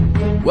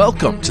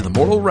Welcome to the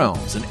Mortal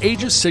Realms, an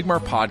Age of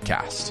Sigmar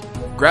podcast.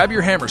 Grab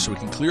your hammer so we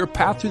can clear a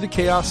path through the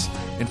chaos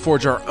and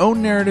forge our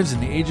own narratives in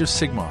the Age of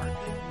Sigmar.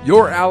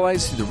 Your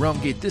allies through the Realm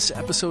Gate this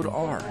episode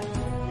are...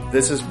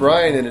 This is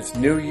Brian, and it's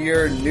New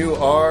Year, New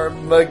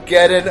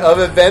Armageddon of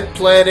event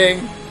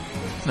planning.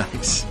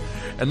 Nice.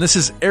 And this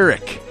is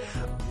Eric.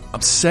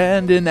 I'm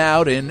sending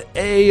out in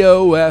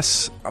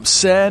AOS. I'm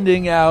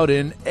sending out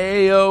in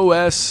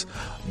AOS.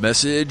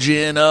 Message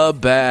in a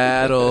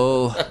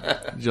battle.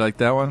 Did you like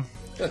that one?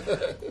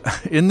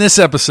 In this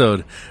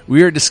episode,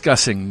 we are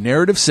discussing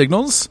narrative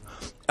signals,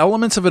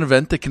 elements of an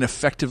event that can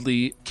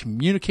effectively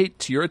communicate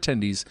to your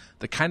attendees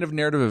the kind of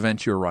narrative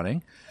event you're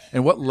running,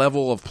 and what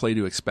level of play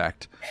to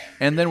expect.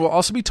 And then we'll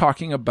also be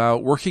talking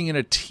about working in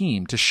a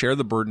team to share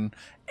the burden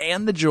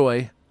and the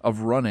joy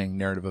of running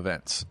narrative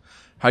events.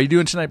 How you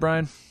doing tonight,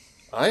 Brian?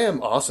 I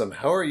am awesome.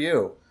 How are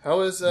you?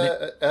 How is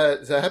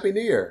Happy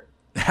New Year?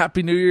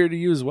 Happy New Year to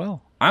you as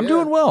well. I'm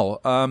doing well.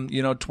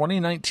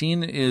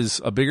 2019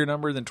 is a bigger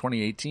number than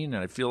 2018,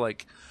 and I feel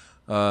like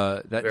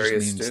that Very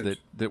just means astute.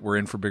 that we're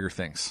in for bigger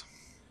things.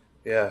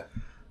 Yeah.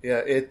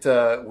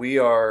 We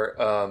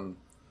are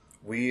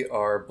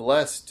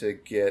blessed to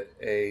get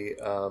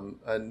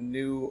a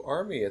new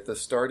army at the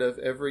start of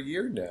every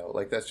year now.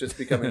 Like, that's just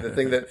becoming the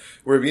thing that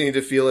we're beginning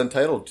to feel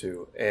entitled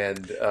to,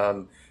 and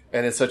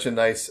it's such a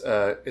nice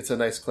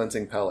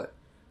cleansing palette.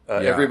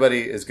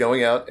 Everybody is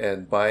going out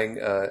and buying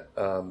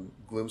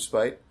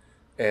Gloomspite,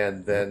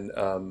 and then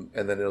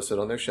it'll sit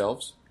on their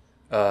shelves.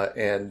 But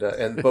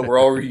we're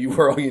all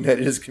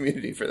united as a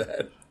community for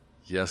that.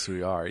 Yes,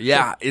 we are.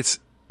 Yeah, if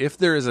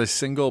there is a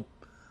single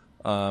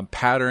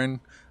pattern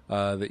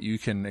that you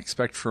can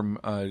expect from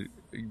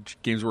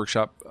Games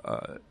Workshop,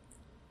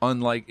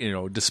 unlike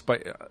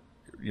despite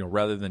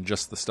rather than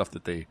just the stuff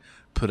that they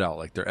put out,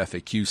 like their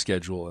FAQ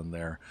schedule and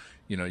their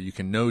you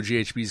can know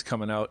GHB's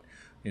coming out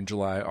in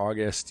July,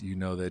 August. You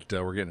know that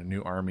we're getting a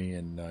new army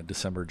in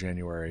December,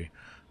 January,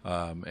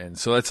 and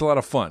so that's a lot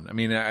of fun. I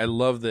mean, I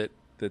love that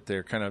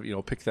they're kind of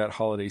pick that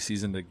holiday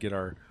season to get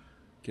our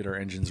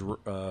engines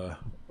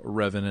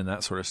revving and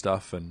that sort of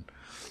stuff. And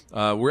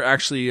we're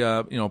actually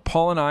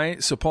Paul and I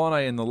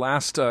in the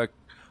last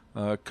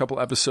couple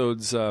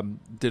episodes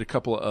did a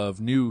couple of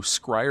new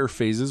Scryer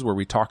phases where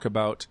we talk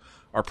about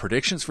our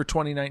predictions for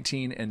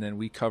 2019, and then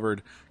we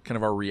covered kind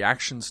of our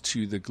reactions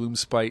to the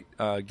Gloomspite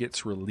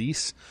Gitz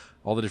release,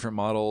 all the different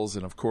models,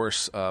 and of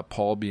course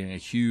Paul being a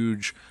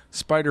huge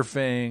Spider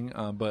Fang,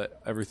 but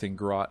everything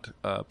Grot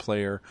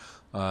player.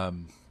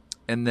 And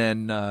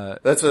then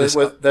that's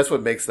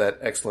what makes that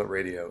excellent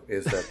radio,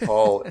 is that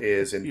Paul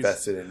is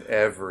invested in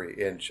every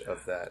inch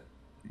of that.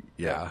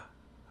 Yeah.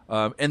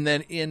 And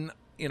then in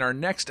our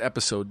next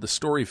episode,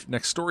 the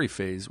next story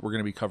phase, we're going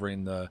to be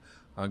covering the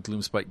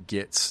Gloomspite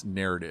Gitz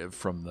narrative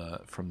from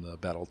the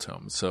Battle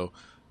Tome. So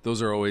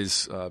those are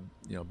always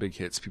big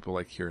hits. People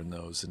like hearing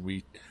those, and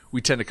we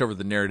tend to cover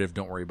the narrative.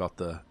 Don't worry about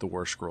the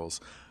War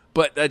Scrolls.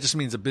 But that just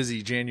means a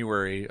busy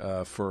January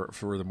for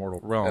the Mortal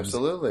Realms.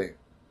 Absolutely.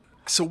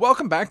 So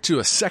welcome back to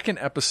a second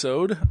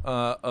episode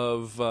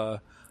of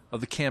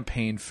the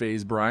campaign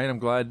phase, Brian. I'm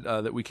glad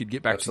that we could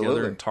get back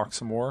together and talk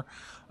some more.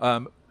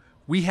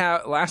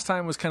 Last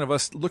time was kind of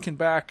us looking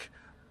back,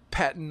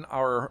 patting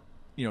our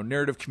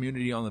narrative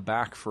community on the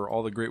back for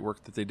all the great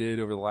work that they did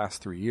over the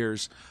last 3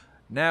 years.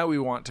 Now we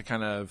want to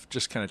kind of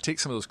take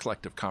some of those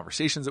collective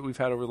conversations that we've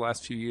had over the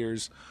last few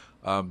years,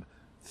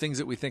 things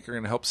that we think are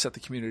going to help set the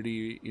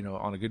community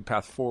on a good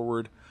path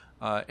forward.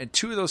 And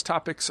two of those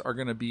topics are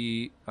going to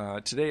be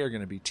today are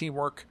going to be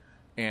teamwork,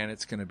 and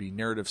it's going to be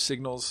narrative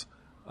signals.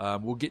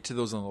 We'll get to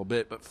those in a little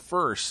bit, but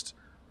first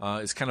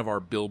is kind of our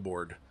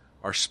billboard,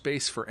 our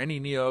space for any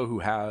Neo who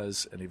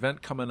has an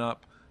event coming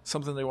up,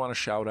 something they want to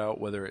shout out,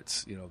 whether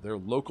it's their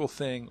local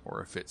thing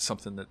or if it's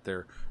something that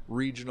they're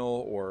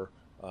regional or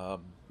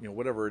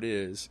whatever it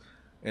is.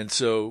 And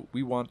so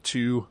we want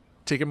to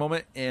take a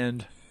moment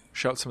and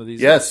shout some of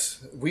these.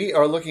 Yes, we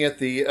are looking at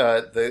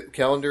the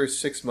calendar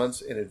 6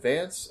 months in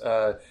advance.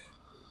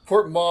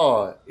 Port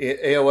Maw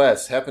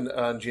AOS happened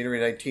on January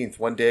 19th,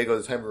 one day ago,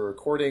 the time of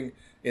recording,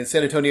 in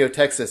San Antonio,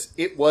 Texas.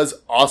 It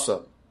was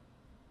awesome.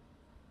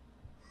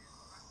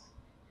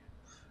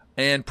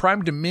 And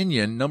Prime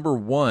Dominion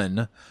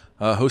 #1,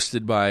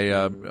 hosted by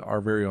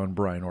our very own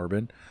Brian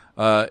Orban,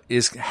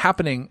 is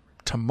happening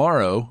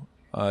tomorrow,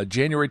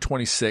 January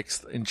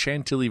 26th, in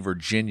Chantilly,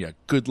 Virginia.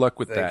 Good luck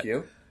with that. Thank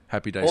you.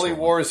 Happy Dice Holy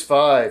Rolling. Wars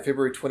 5,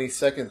 February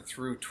 22nd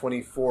through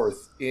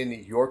 24th in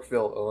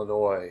Yorkville,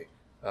 Illinois.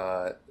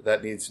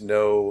 That needs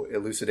no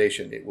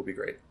elucidation. It will be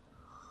great.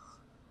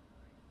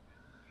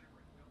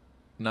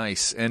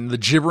 Nice. And the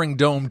Gibbering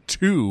Dome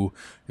 2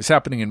 is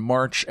happening in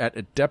March at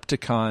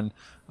Adepticon.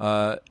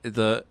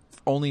 The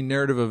only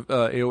narrative of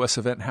AOS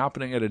event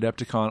happening at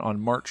Adepticon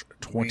on March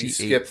 28th. We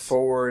skip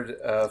forward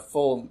a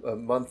full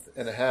month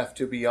and a half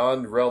to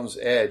Beyond Realm's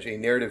Edge, a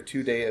narrative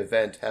 2-day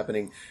event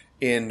happening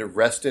in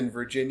Reston,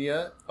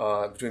 Virginia,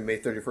 between May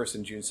 31st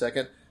and June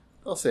 2nd.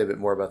 I'll say a bit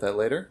more about that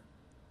later.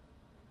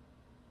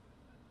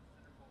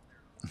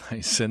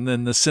 Nice. And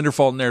then the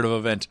Cinderfall narrative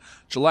event,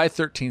 July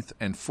 13th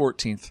and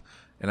 14th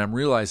And I'm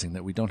realizing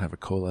that we don't have a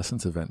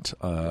Coalescence event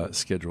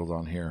scheduled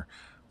on here.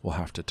 We'll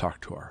have to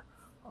talk to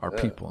our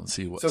people and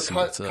see what.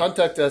 So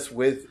contact us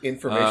with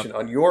information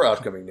on your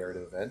upcoming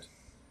narrative event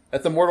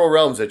at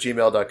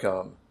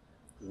themortalrealms@gmail.com.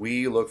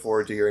 We look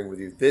forward to hearing with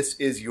you. This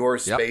is your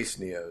space,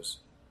 Neos.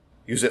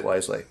 Use it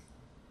wisely.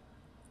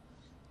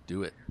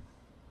 Do it.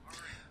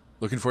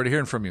 Looking forward to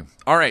hearing from you.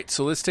 All right,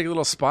 so let's take a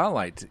little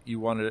spotlight. You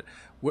wanted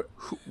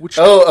which?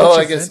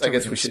 I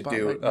guess we should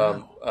do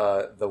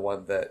the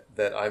one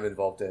that I'm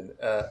involved in.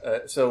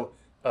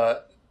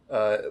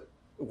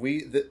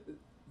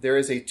 There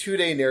is a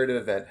 2-day narrative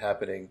event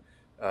happening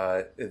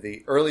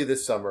early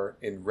this summer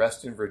in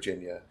Reston,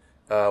 Virginia.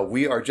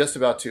 We are just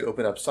about to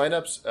open up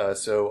signups,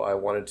 so I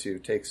wanted to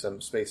take some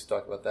space to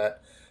talk about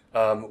that.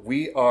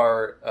 Our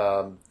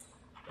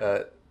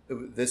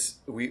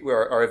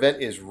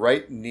event is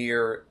right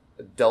near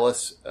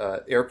Dulles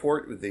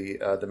Airport,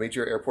 the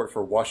major airport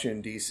for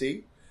Washington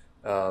D.C.,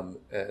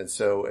 and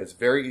so it's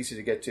very easy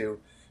to get to.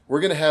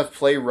 We're going to have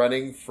play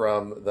running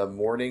from the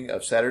morning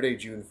of Saturday,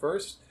 June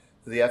 1st,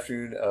 to the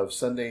afternoon of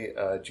Sunday,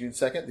 June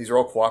 2nd. These are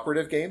all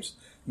cooperative games.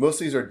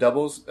 Most of these are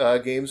doubles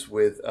games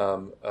with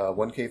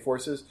 1K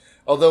forces.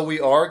 Although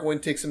we are going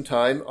to take some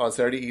time on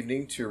Saturday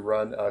evening to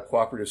run a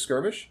cooperative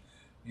skirmish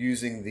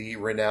using the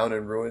Renown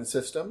and Ruin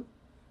system.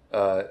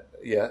 So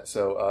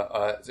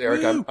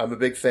Eric, I'm a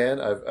big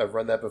fan. I've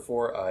run that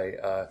before.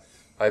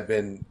 I've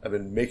been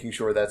making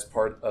sure that's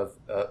part of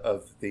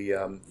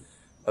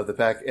the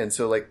pack. And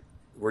so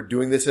we're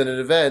doing this in an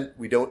event.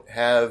 We don't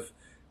have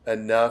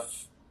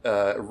enough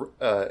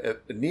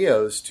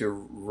Neos to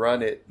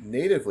run it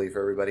natively for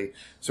everybody.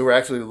 So we're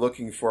actually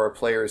looking for our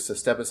players to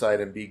step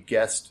aside and be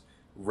guest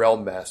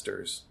realm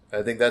masters.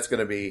 I think that's going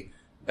to be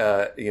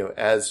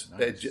as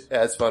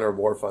fun or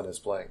more fun as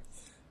playing.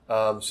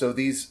 So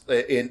these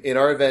in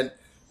our event,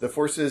 the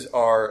forces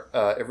are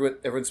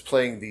everyone's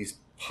playing these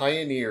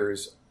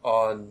pioneers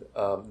on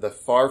the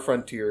far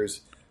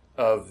frontiers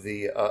of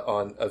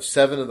of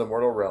 7 of the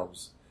mortal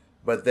realms.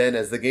 But then,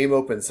 as the game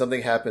opens,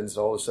 something happens,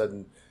 and all of a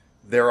sudden,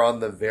 they're on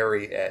the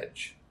very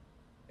edge,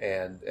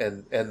 and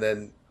then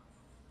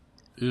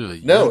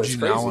no, it's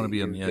crazy. Now want to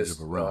be on the edge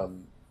of a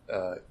realm.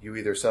 You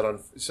either set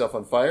yourself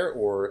on fire,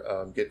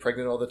 or get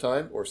pregnant all the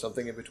time, or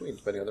something in between,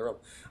 depending on the realm.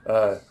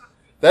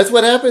 That's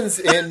what happens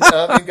in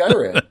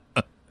Ghyran.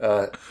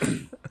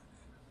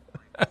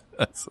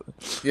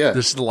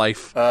 This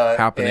life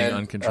happening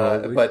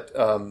uncontrollably. But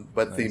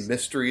nice. The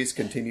mysteries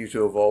continue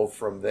to evolve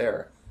from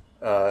there.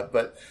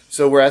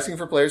 So we're asking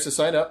for players to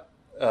sign up,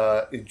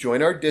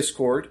 join our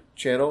Discord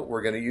channel.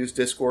 We're going to use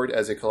Discord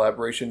as a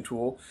collaboration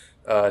tool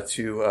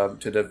to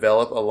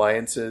develop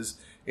alliances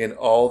in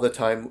all the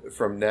time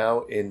from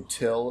now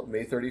until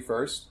May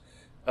 31st.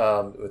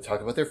 We'll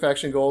talk about their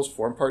faction goals,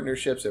 form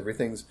partnerships.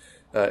 Everything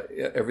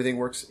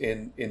works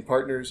in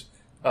partners.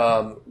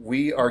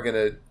 We are going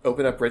to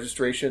open up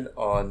registration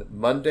on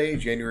Monday,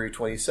 January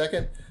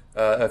 22nd,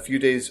 a few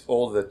days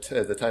old at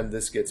the time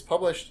this gets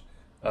published.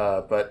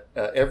 That's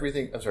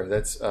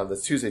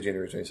Tuesday,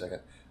 January 22nd.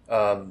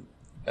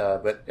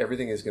 But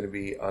everything is going to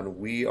be on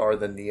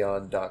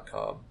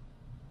wearetheneon.com.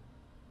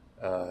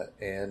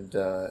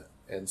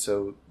 And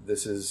so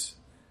this is,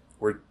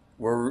 we're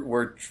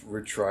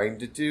trying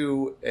to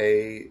do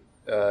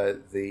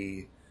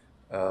the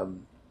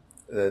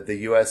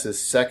U.S.'s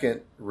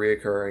second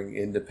reoccurring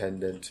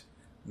independent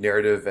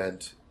narrative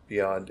event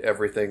beyond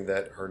everything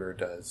that Herner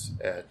does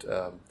at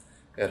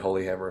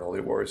Holy Hammer and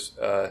Holy Wars.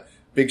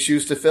 Big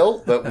shoes to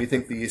fill, but we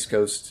think the East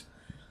Coast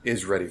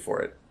is ready for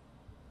it.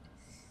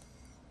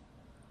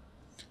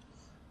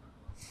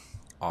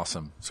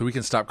 Awesome. So we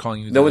can stop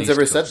calling you. No one's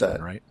ever said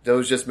that, right? That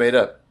was just made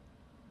up.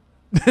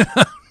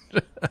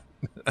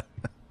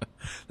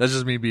 That's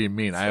just me being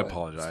mean. I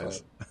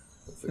apologize.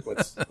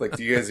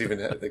 Do you guys even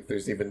have,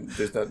 there's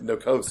no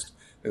coast?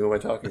 Who am I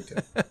talking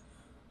to?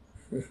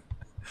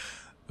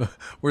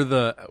 We're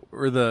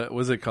the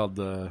what's it called?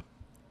 The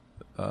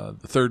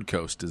third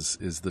coast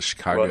is the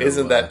Chicago. Well,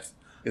 isn't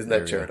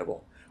that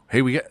charitable?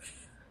 Hey, we get.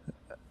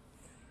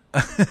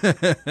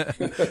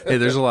 Hey,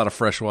 there's a lot of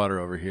fresh water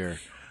over here.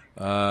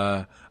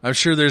 I'm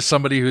sure there's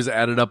somebody who's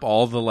added up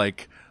all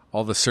the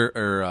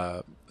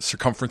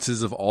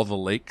circumferences of all the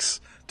lakes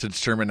to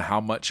determine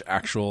how much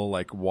actual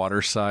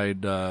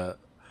waterside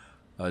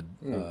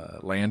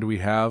land we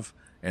have,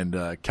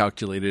 and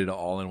calculated it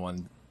all in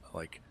one.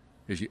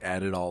 If you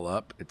add it all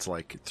up, it's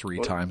 3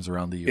 times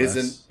around the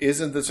U.S.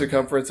 Isn't the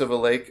circumference of a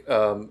lake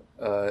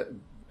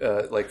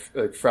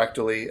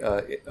fractally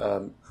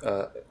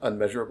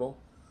unmeasurable?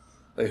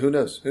 Who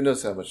knows? Who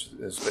knows how much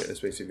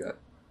space you got?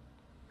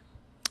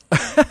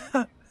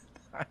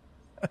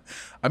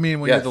 I mean,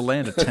 when you're the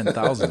land of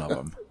 10,000 of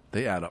them,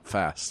 they add up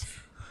fast.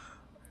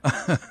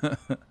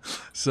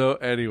 So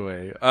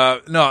anyway,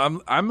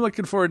 no, I'm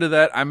looking forward to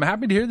that. I'm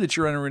happy to hear that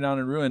you're running Renown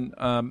and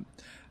Ruin.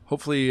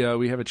 Hopefully,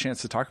 we have a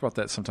chance to talk about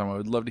that sometime. I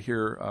would love to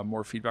hear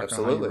more feedback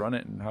Absolutely. on how you run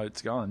it and how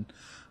it's gone.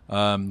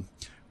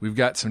 We've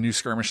got some new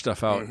skirmish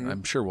stuff out. Mm-hmm.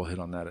 I'm sure we'll hit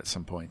on that at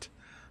some point.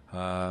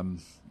 And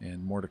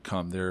more to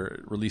come. They're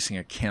releasing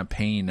a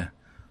campaign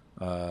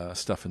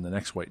stuff in the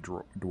next White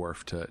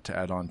Dwarf to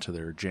add on to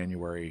their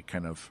January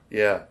kind of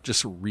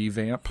just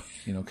revamp,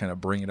 kind of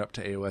bring it up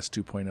to AOS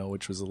 2.0,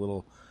 which was a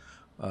little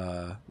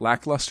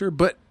lackluster.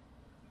 But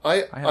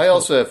I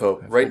also have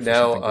hope. Right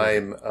now,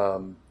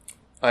 I'm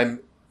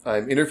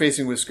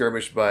interfacing with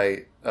Skirmish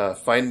by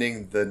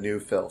finding the new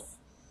filth.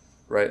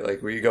 Right,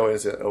 like where you go in and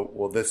say, "Oh,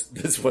 well,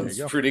 this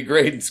one's pretty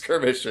great in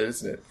Skirmish,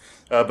 isn't it?"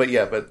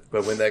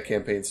 But when that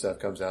campaign stuff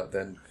comes out,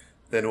 then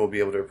we'll be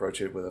able to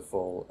approach it with a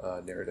full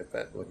narrative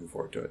bet. Looking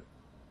forward to it.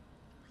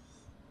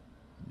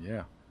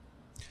 Yeah.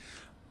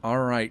 All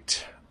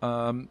right.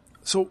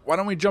 So why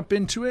don't we jump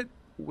into it?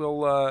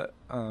 We'll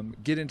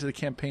get into the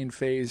campaign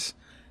phase,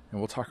 and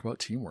we'll talk about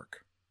teamwork.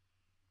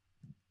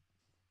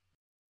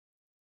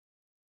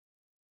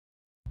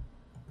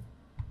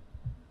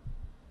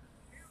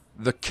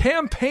 The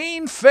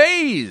campaign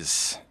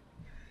phase.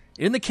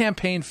 In the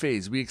campaign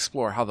phase, we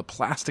explore how the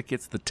plastic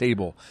hits the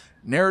table,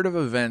 narrative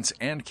events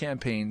and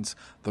campaigns,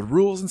 the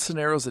rules and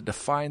scenarios that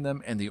define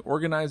them, and the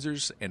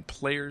organizers and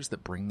players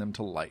that bring them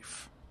to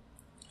life.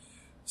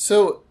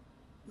 So,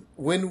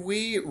 when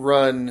we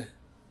run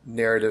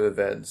narrative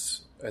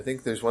events, I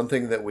think there's one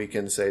thing that we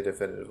can say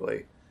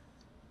definitively.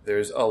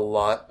 There's a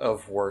lot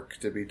of work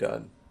to be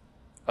done.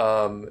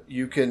 I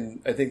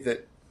think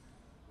that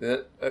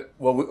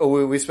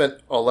we spent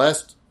our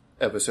last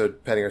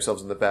episode patting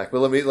ourselves on the back, but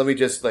let me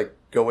just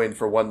go in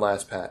for one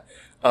last pat.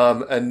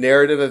 A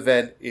narrative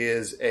event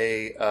is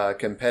a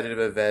competitive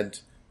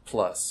event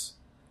plus.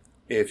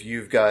 If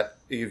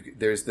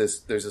there's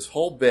this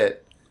whole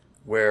bit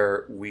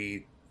where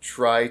we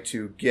try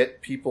to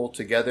get people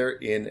together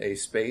in a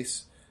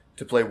space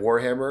to play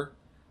Warhammer,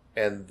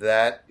 and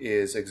that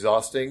is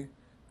exhausting.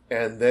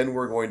 And then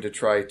we're going to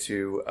try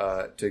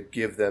to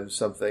give them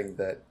something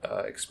that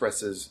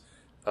expresses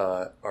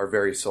our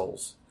very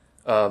souls.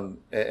 And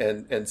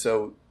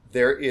so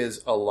there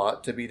is a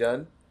lot to be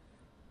done.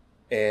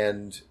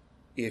 And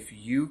if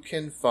you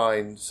can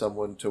find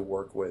someone to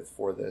work with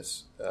for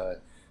this,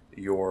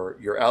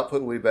 your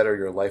output will be better,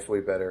 your life will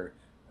be better.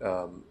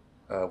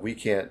 We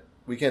can't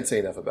say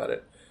enough about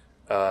it.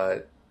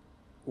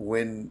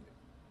 When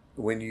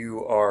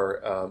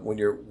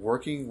you're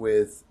working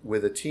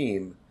with a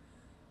team,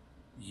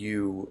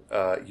 you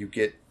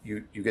get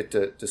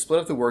to split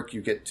up the work.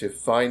 You get to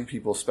find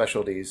people's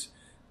specialties.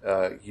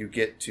 You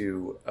get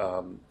to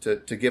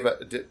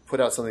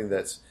put out something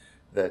that's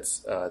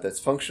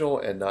functional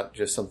and not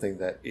just something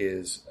that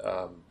is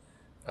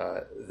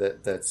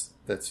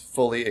that's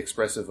fully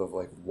expressive of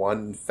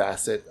one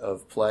facet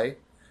of play.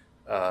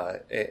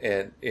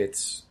 And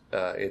it's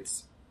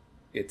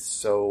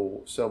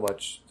so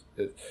much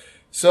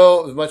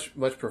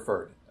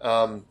preferred.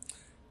 I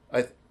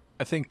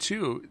think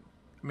too.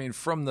 I mean,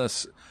 from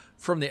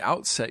the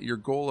outset, your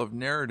goal of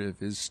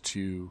narrative is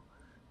to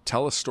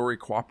tell a story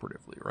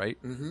cooperatively, right?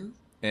 Mm-hmm.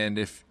 And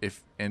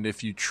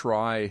if you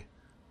try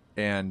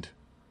and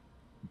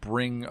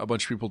bring a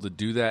bunch of people to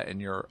do that,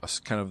 and you're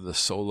kind of the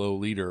solo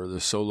leader, or the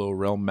solo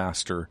realm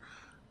master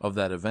of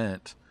that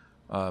event,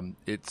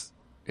 it's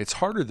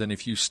harder than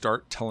if you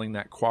start telling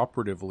that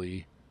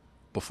cooperatively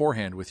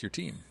beforehand with your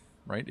team,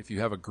 right? If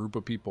you have a group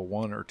of people,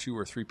 1 or 2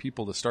 or 3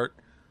 people, to start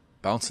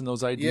bouncing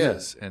those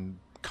ideas and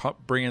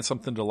bringing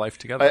something to life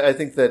together. I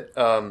think that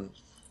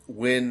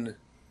why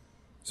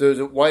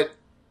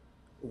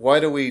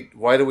do we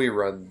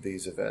run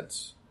these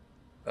events?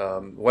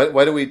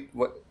 Why do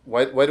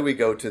we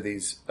go to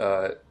these?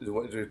 Do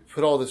we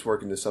put all this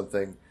work into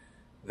something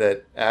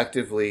that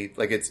actively,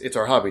 it's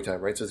our hobby time,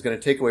 right? So it's going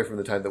to take away from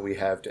the time that we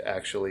have to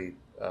actually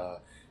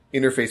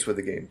interface with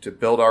the game, to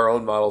build our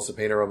own models, to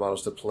paint our own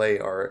models, to play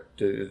to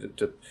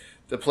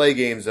play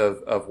games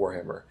of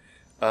Warhammer.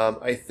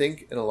 I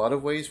think in a lot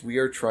of ways we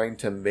are trying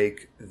to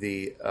make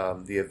the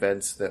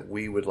events that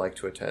we would like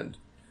to attend.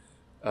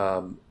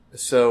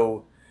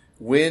 So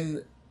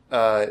when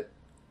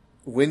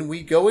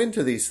we go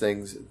into these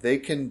things, they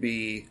can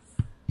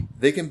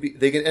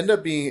end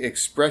up being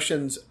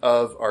expressions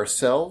of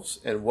ourselves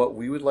and what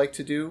we would like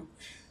to do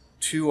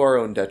to our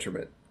own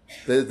detriment.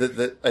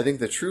 I think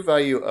the true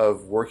value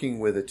of working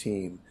with a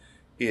team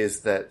is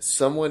that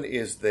someone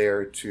is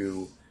there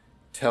to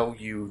tell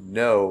you,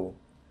 no,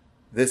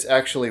 this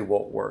actually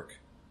won't work,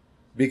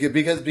 because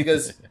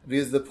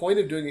the point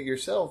of doing it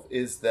yourself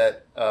is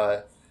that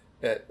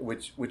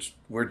which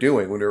we're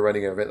doing when we're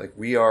running an event.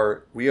 We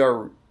are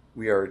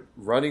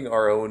running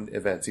our own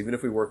events, even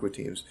if we work with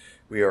teams.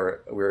 We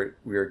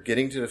are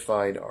getting to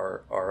define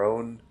our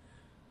own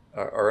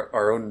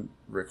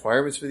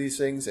requirements for these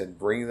things and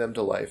bringing them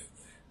to life.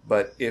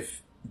 But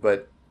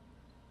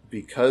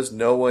because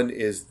no one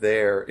is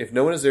there, if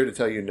no one is there to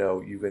tell you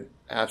no, you can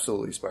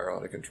absolutely spiral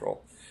out of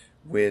control.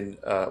 When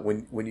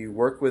you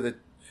work with a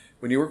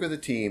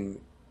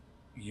team,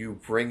 you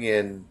bring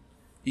in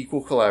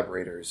equal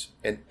collaborators,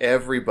 and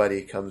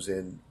everybody comes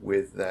in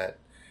with that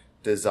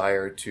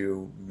desire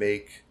to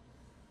make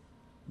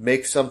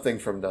something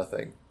from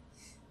nothing,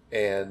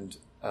 and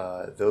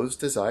those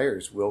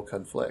desires will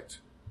conflict.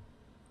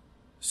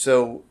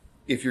 So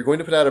if you're going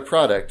to put out a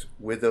product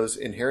with those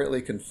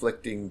inherently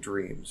conflicting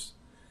dreams,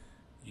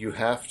 you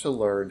have to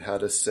learn how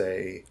to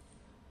say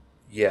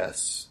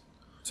yes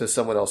to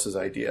someone else's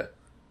idea.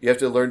 You have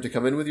to learn to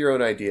come in with your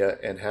own idea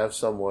and have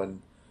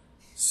someone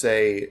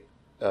say,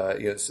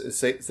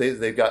 say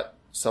they've got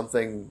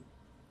something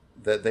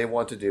that they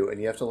want to do, and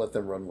you have to let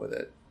them run with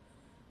it.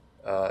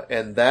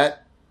 And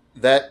that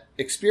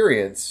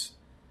experience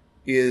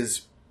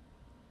is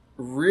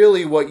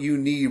really what you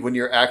need when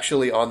you're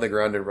actually on the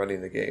ground and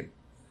running the game.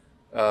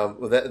 So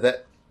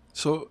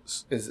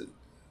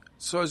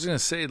I was going to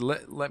say,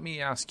 let me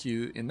ask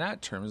you in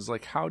that terms,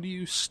 like, how do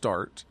you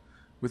start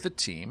with a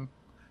team?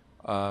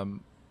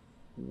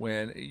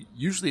 When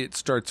usually it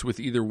starts with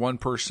either one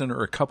person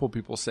or a couple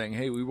people saying,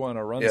 "Hey, we want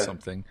to run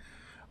something,"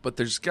 but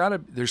there's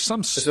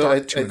some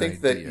start to I an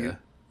think idea.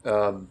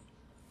 That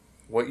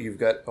what you've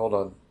got. Hold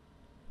on.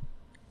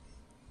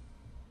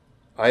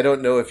 I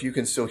don't know if you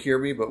can still hear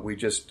me, but I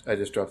just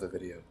dropped the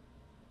video.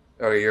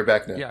 Oh, you're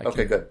back now. Yeah.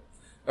 Okay, good.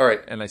 All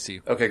right. And I see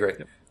you. Okay, great.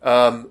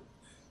 Yep.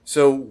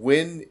 So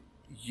when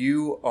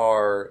you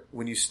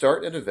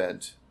start an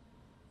event,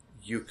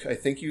 I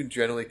think you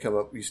generally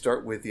you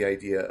start with the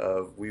idea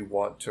of, we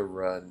want to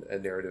run a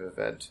narrative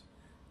event,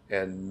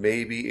 and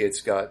maybe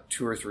it's got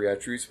 2 or 3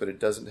 attributes, but it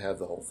doesn't have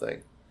the whole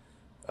thing.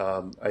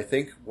 I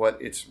think what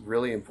it's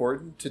really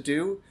important to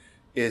do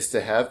is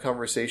to have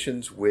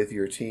conversations with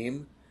your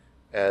team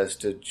as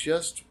to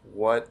just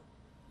what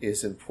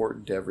is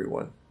important to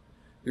everyone.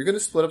 You're going to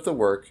split up the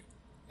work,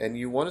 and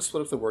you want to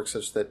split up the work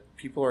such that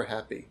people are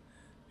happy.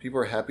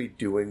 People are happy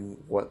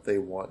doing what they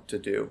want to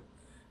do.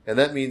 And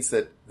that means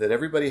that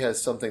everybody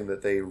has something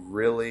that they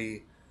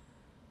really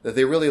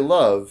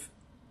love,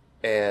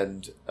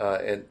 and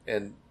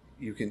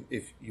you can,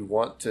 if you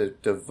want to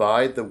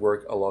divide the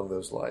work along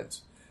those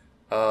lines.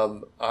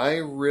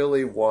 I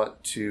really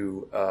want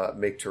to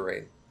make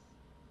terrain,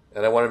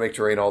 and I want to make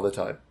terrain all the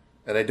time,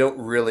 and I don't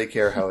really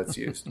care how it's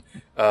used.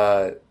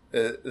 The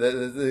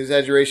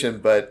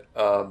exaggeration, but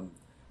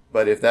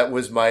if that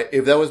was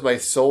my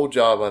sole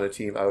job on a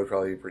team, I would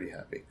probably be pretty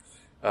happy.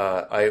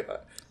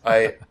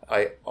 I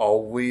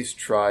always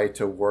try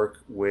to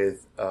work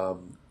with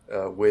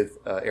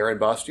Aaron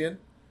Bastian,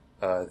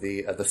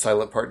 the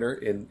silent partner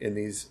in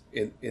these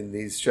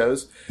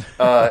shows,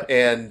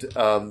 and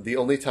the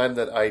only time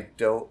that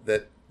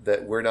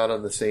that we're not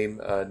on the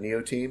same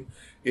Neo team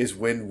is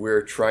when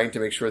we're trying to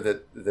make sure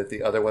that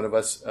the other one of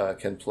us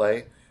can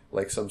play,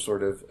 like some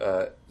sort of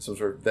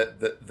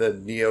the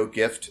Neo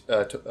gift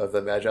of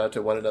the Magi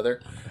to one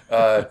another,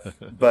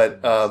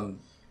 but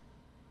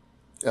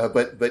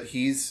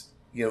he's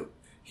going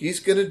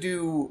to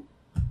do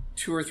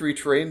 2 or 3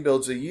 terrain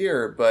builds a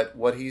year, but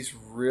what he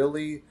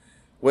really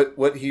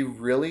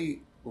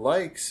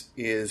likes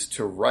is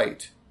to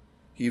write.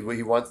 He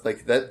wants,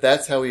 like,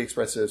 that's how he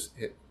expresses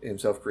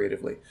himself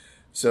creatively.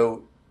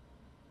 So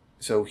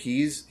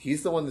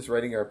he's the one that's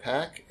writing our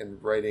pack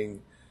and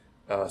writing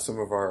some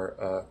of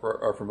our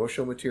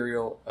promotional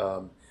material.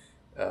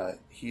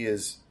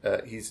 He's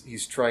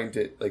trying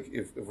to, like,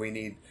 if we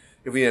need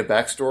a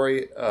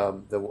backstory,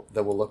 then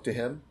we'll look to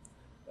him.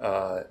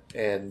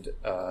 And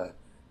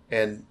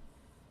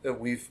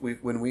we've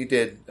when we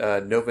did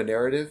Nova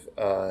Narrative,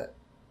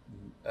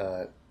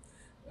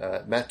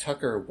 Matt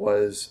Tucker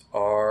was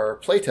our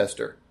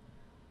playtester.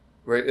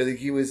 Right?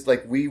 He was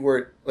like, we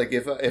were like,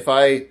 if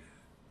I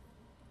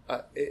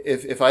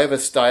have a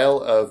style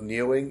of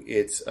neoing,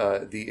 it's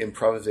the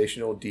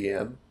improvisational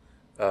DM.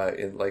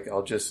 And like,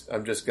 I'm just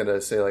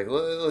gonna say, like,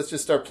 let's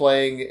just start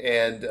playing,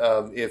 and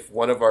if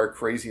one of our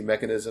crazy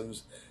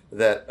mechanisms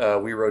that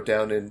we wrote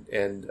down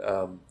and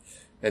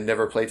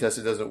never play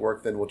tested doesn't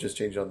work, then we'll just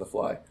change it on the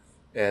fly.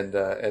 And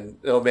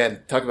oh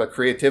man, talk about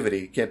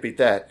creativity! Can't beat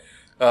that.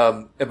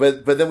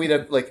 But then we'd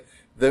have, like,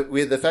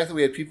 the fact that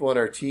we had people on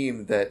our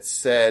team that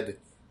said,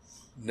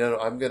 no,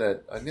 I'm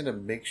gonna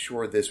make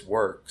sure this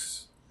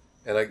works,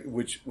 and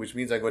which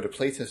means I'm going to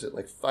play test it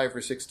like 5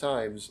 or 6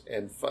 times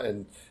and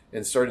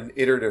start an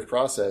iterative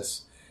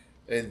process.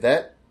 And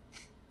that,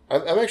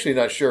 I'm actually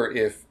not sure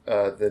if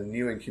the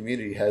Newing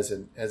community has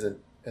an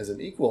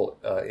equal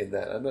in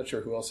that. I'm not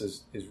sure who else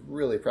is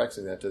really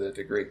practicing that to that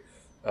degree.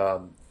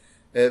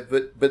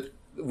 But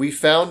we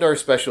found our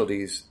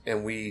specialties,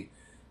 and we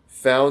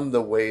found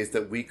the ways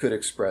that we could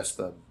express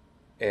them,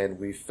 and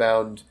we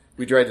tried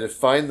to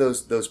find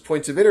those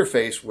points of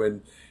interface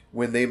when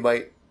they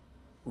might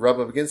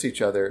rub up against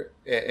each other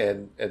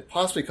and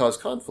possibly cause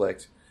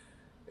conflict,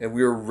 and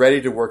we were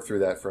ready to work through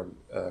that from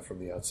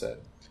the outset.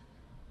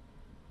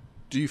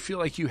 Do you feel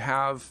like you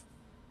have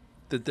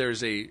that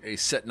there's a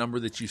set number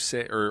that you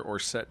say, or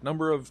set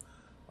number of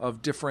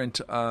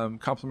different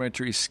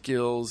complementary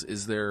skills?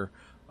 Is there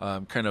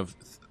kind of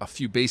a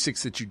few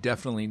basics that you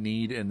definitely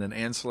need, and then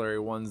ancillary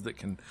ones that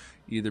can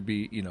either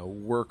be,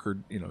 work, or,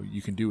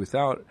 you can do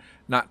without,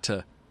 not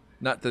to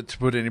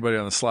put anybody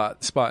on the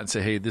spot and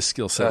say, hey, this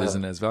skill set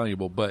isn't as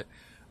valuable, but,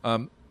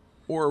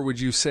 or would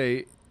you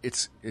say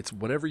it's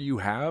whatever you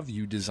have,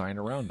 you design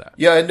around that?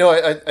 Yeah, no,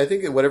 I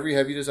think that whatever you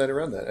have, you design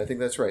around that. I think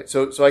that's right.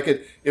 So I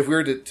could, if we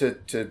were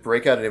to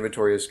break out an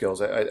inventory of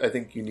skills, I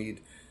think you need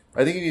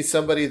I think you need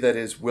somebody that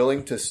is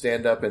willing to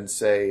stand up and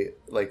say,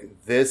 like,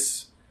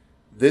 this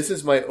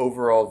is my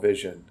overall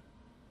vision,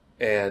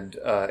 and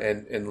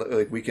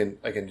like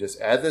I can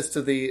just add this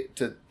to the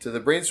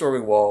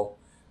brainstorming wall,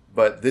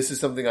 but this is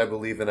something I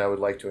believe in. I would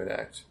like to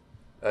enact.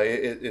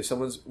 If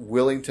someone's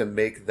willing to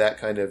make that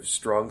kind of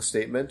strong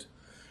statement,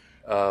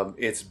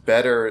 it's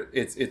better.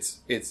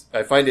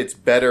 I find it's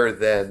better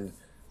than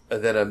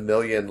a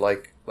million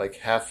like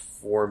half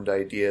formed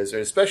ideas,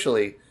 and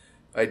especially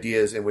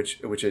ideas in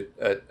which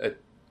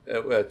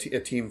a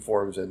team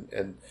forms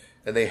and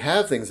they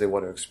have things they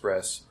want to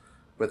express,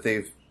 but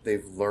they've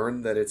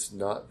learned that it's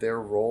not their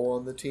role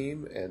on the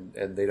team,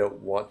 and they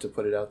don't want to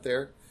put it out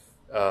there.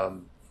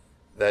 That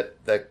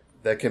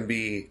can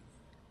be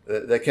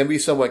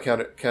somewhat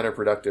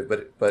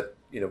counterproductive. But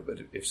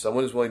if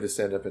someone is willing to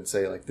stand up and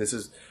say, like, this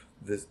is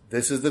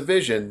the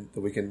vision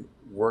that we can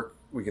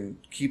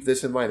keep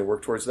this in mind and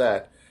work towards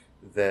that,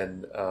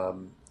 then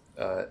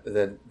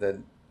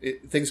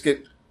things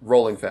get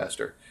rolling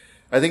faster.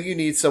 I think you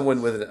need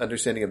someone with an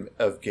understanding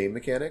of game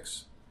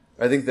mechanics.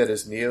 I think that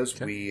as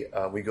Neos, we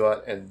go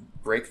out and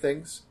break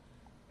things,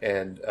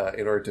 and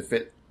in order to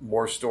fit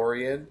more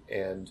story in,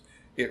 and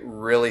it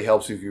really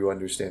helps if you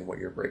understand what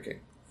you're breaking.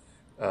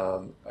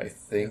 I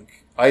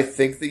think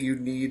that you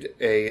need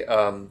a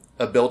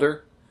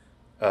builder,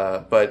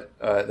 but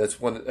that's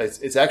one.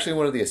 It's actually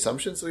one of the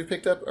assumptions that we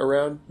picked up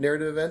around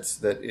narrative events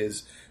that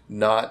is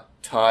not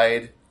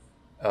tied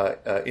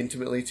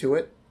intimately to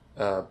it,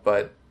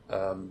 but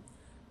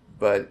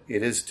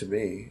it is to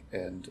me,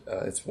 and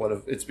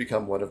it's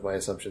become one of my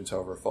assumptions,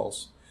 however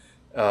false.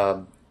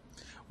 Well,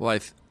 I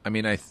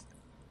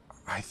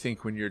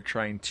think when you're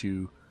trying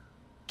to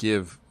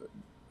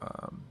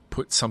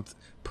put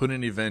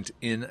an event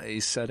in a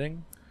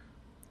setting,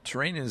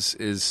 terrain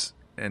is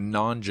and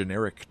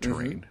non-generic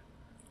terrain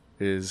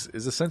is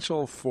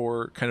essential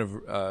for kind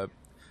of.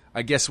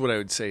 I guess what I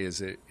would say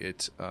is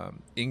it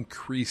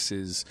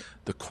increases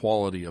the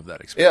quality of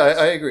that experience.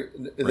 Yeah, I agree.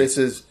 Right. This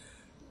is.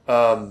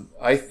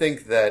 I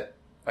think that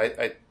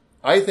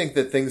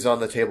things on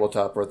the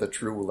tabletop are the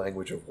true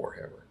language of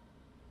Warhammer,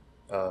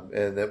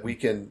 and that we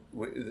can.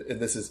 And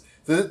this is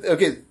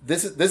okay.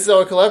 This is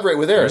how I collaborate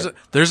with Aaron.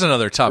 There's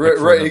another topic.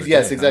 Right.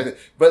 Yes. Day, exactly. Huh?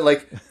 But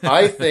like,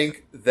 I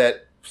think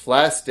that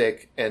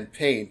plastic and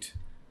paint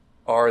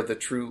are the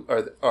true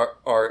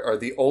are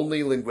the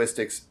only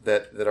linguistics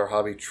that our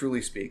hobby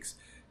truly speaks,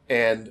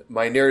 and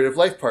my narrative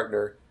life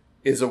partner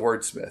is a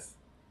wordsmith,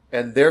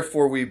 and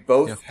therefore we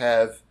both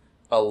have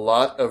a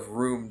lot of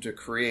room to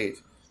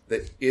create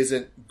that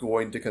isn't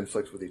going to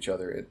conflict with each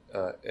other,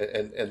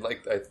 and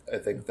like I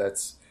think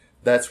that's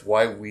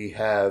why we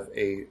have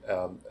a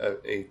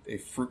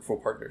fruitful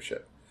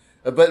partnership.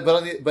 But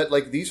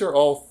like these are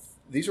all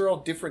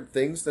different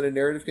things that an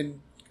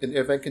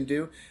event can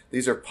do.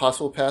 These are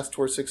possible paths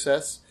towards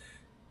success.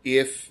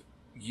 If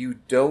you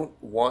don't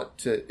want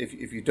to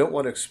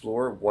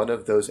explore one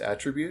of those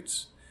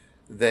attributes,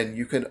 then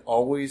you can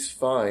always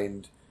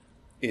find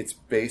its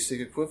basic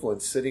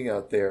equivalent sitting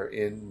out there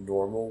in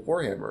normal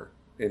Warhammer,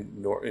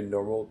 in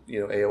normal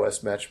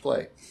AOS match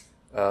play.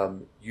 If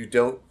you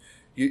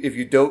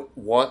don't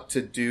want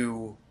to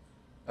do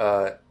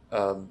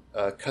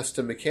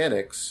custom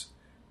mechanics,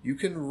 you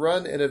can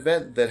run an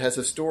event that has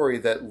a story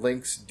that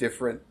links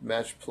different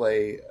match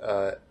play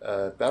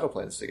battle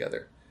plans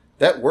together.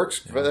 That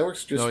works. Yeah. That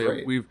works just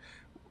great.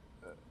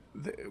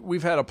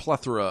 We've had a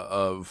plethora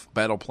of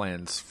battle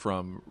plans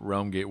from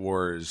Realm Gate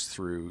Wars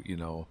through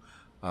into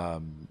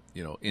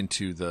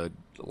the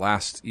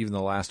last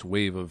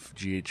wave of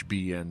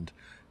GHB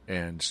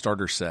and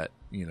starter set.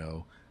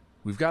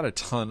 We've got a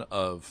ton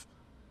of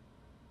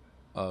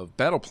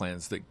battle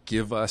plans that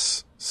give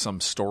us some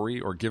story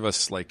or give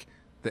us that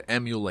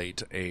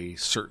emulate a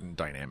certain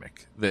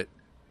dynamic that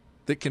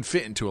can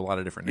fit into a lot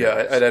of different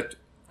narratives.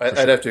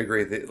 I'd have to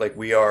agree that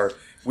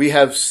we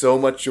have so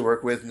much to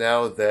work with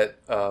now that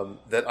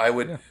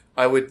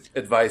I would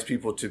advise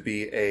people to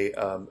be a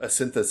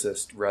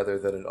synthesist rather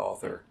than an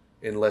author,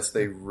 unless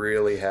they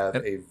really have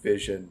a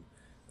vision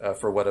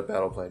for what a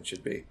battle plan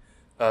should be.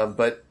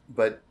 But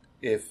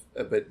if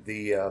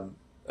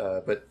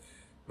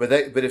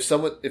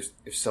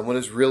someone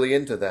is really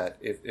into that,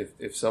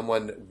 if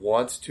someone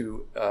wants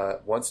to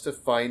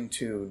fine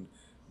tune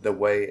the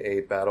way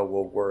a battle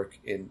will work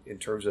in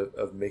terms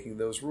of making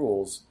those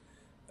rules,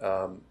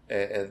 and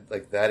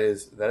that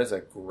is a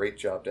great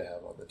job to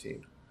have on the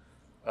team.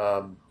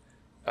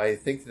 I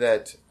think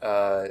that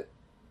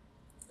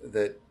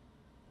that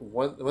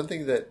one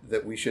thing that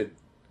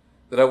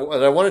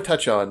I want to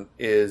touch on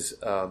is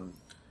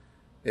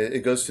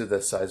it goes to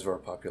the size of our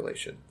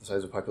population, the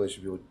size of population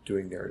of people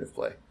doing narrative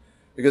play,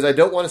 because I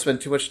don't want to spend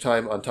too much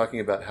time on talking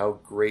about how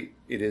great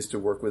it is to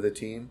work with a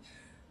team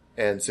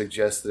and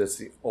suggest that it's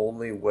the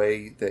only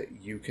way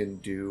that you can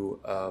do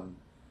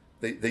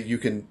that you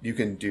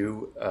can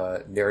do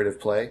narrative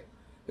play.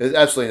 It's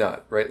absolutely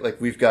not,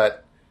 right? We've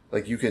got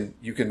you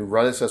can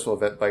run a successful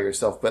event by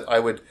yourself, but I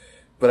would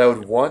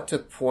want to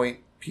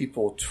point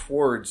people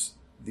towards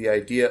the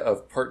idea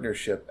of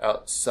partnership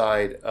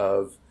outside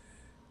of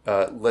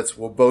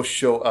we'll both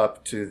show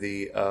up to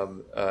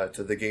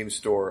the game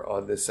store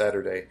on this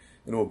Saturday,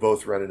 and we'll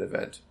both run an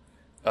event.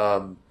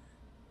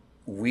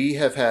 We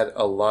have had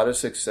a lot of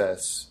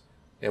success,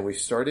 and we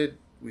started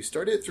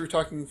through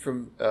talking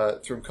from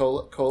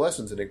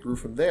Coalescence, and it grew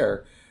from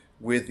there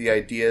with the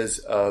ideas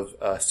of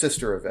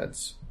sister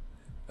events,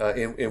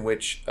 in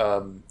which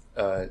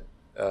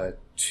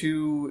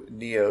two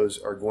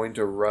Neos are going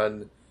to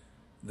run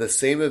the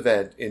same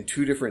event in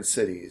two different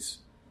cities,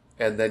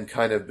 and then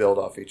kind of build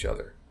off each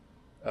other.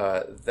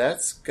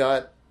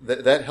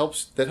 That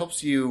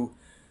helps you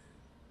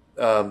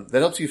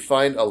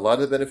find a lot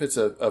of the benefits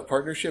of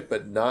partnership,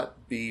 but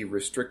not be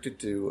restricted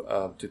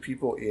to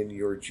people in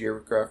your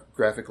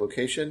geographic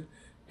location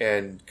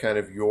and kind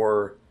of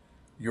your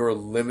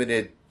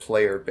limited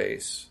player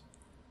base.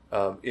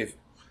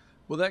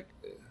 That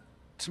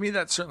to me,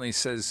 that certainly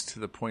says to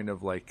the point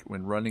of like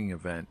when running an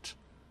event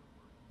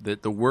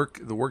that the work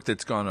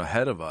that's gone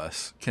ahead of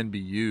us can be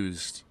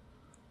used.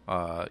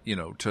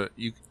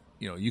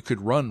 You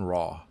could run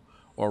Raw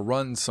or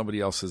run somebody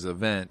else's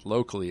event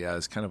locally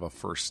as kind of a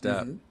first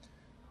step,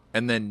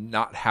 and then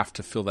not have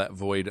to fill that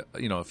void.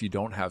 If you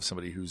don't have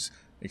somebody who's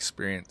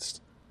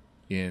experienced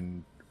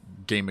in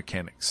game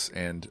mechanics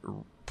and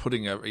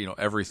putting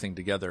everything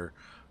together,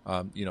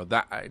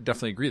 that I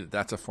definitely agree that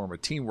that's a form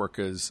of teamwork.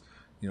 Is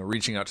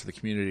reaching out to the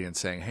community and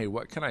saying, hey,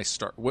 what can I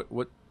start?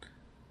 What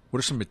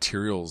are some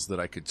materials that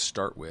I could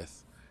start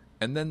with,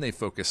 and then they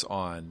focus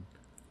on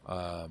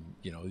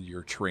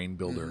your terrain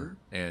builder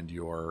and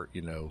your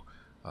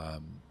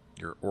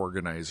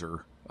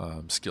organizer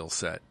skill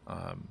set.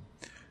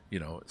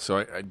 So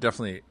I would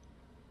definitely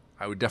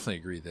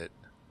agree that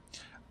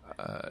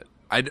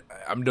I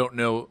don't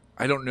know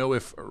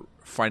if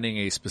finding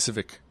a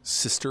specific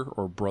sister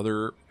or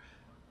brother,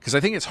 because I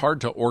think it's hard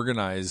to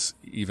organize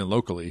even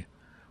locally.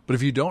 But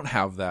if you don't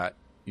have that,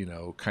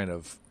 kind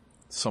of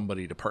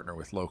somebody to partner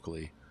with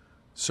locally,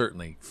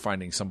 certainly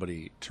finding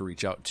somebody to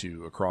reach out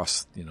to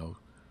across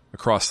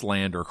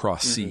land or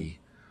across sea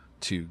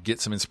to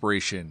get some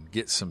inspiration,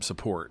 get some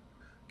support,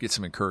 get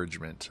some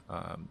encouragement.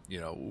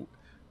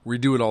 We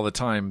do it all the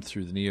time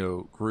through the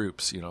Neo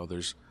groups.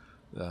 There's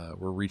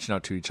we're reaching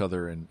out to each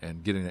other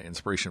and getting that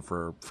inspiration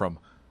from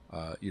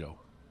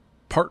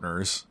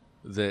partners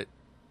that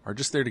are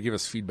just there to give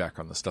us feedback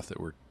on the stuff that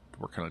we're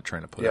kind of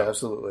trying to put out. Yeah,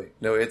 absolutely.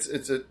 No,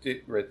 it's a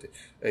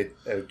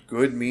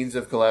good means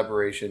of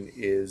collaboration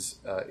is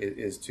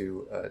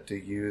to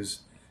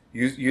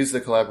use the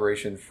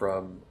collaboration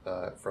from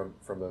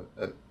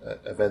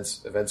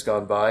events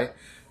gone by,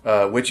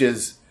 which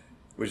is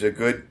a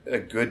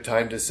good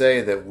time to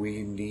say that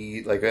we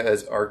need, like,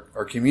 as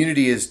our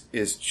community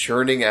is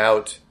churning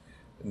out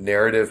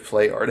narrative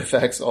play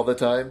artifacts all the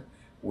time.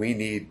 We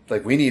need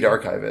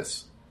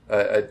archivists.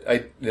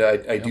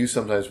 I do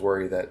sometimes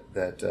worry that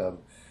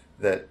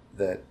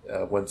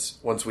once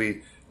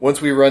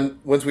we run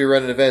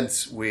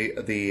events,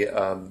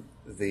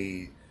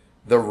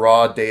 the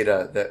raw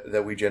data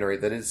that we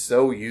generate that is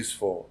so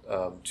useful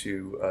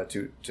to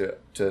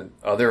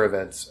other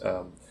events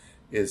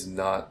is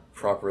not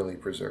properly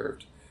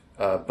preserved.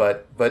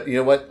 But you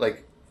know what?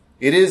 Like,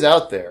 it is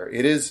out there.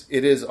 It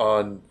is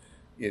on.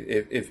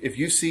 If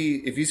you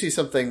see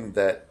something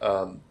that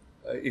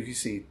if you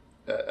see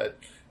a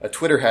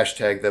Twitter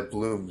hashtag that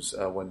blooms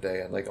one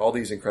day and like all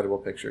these incredible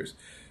pictures,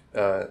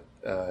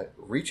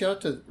 reach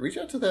out to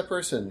that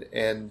person,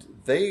 and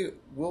they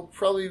will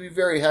probably be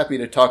very happy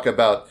to talk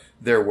about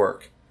their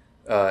work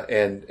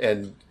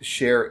and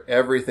share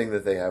everything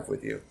that they have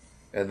with you,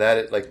 and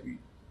that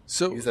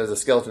use that as a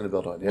skeleton to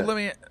build on. Yeah. Well,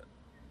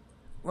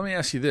 let me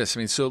ask you this. I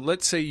mean, so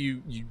let's say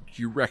you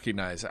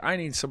recognize I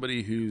need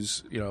somebody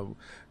who's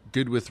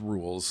good with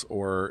rules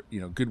or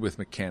good with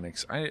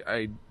mechanics.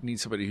 I need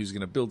somebody who's going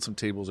to build some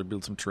tables or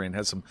build some terrain,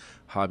 has some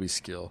hobby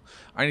skill.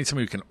 I need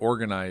somebody who can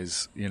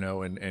organize,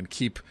 and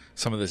keep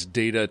some of this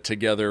data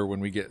together when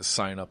we get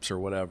signups or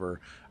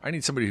whatever. I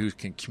need somebody who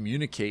can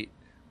communicate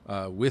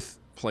with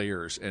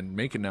players and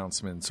make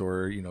announcements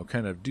or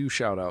kind of do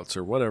shout outs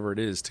or whatever it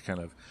is to kind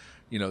of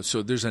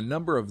so there's a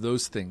number of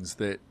those things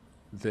that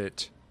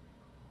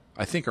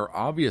I think are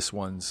obvious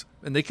ones,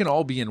 and they can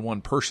all be in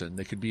one person.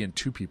 They could be in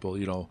two people,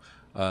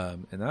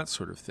 and that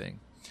sort of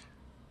thing.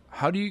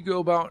 How do you go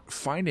about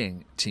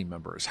finding team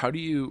members? How do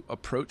you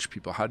approach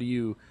people? How do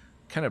you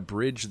kind of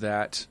bridge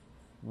that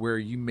where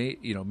you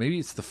maybe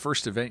it's the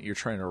first event you're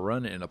trying to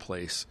run in a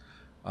place.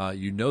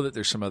 That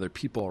there's some other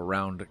people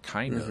around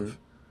kind of.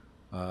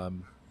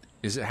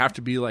 Does it have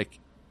to be like,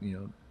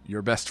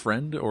 your best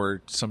friend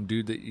or some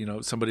dude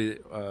that, somebody,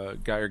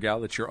 guy or gal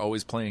that you're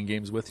always playing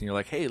games with and you're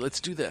like, hey, let's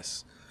do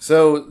this?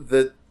 So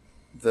the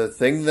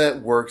thing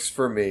that works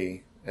for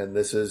me, and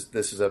this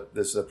is a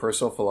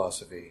personal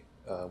philosophy,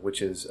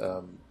 which is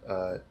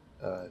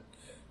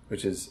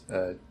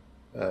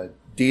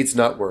deeds,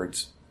 not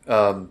words.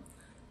 A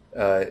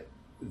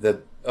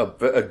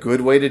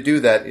good way to do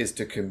that is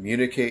to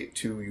communicate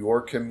to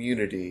your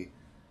community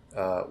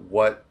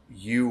what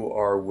you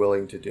are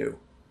willing to do.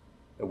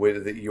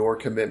 with your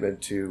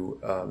commitment to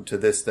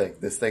this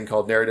thing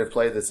called narrative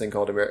play, this thing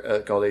called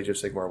called Age of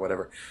Sigmar,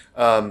 whatever.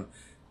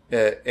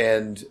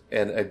 And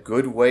a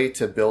good way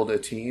to build a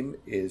team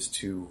is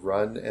to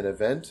run an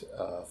event,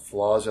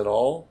 flaws and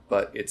all,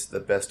 but it's the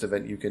best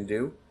event you can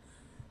do.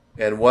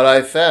 And what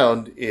I've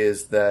found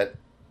is that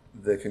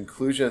the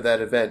conclusion of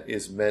that event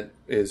is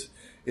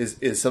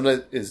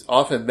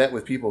often met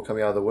with people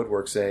coming out of the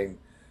woodwork saying,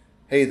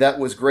 "Hey, that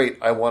was great.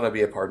 I want to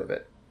be a part of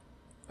it."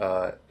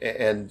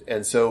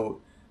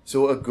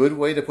 So a good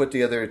way to put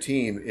together a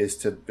team is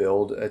to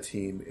build a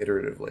team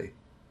iteratively,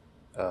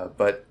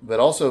 but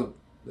also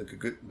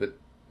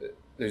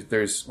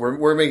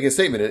we're making a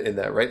statement in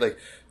that, right? Like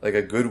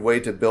a good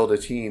way to build a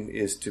team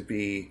is to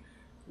be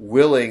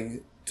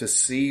willing to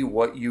see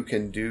what you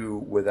can do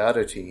without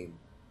a team,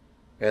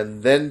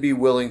 and then be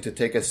willing to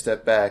take a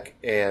step back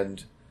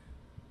and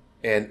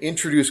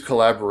introduce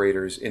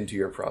collaborators into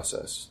your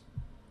process,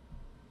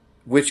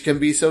 which can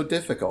be so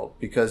difficult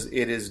because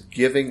it is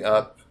giving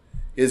up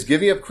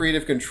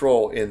creative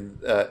control in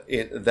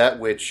that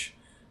which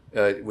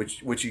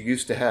you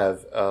used to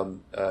have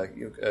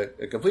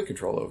a complete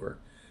control over,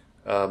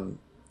 and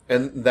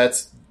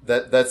that's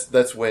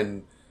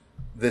when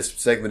this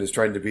segment is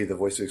trying to be the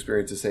voice of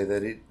experience to say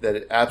that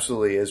it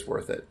absolutely is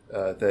worth it.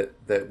 That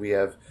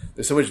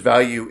there's so much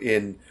value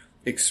in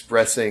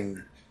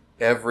expressing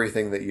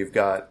everything that you've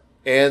got,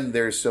 and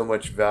there's so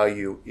much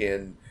value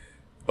in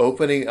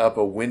opening up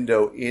a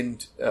window in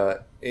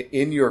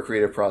your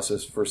creative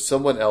process for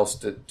someone else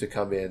to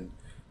come in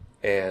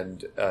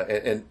and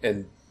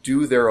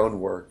do their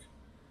own work,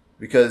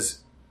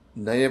 because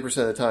 99%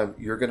 of the time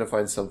you're going to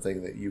find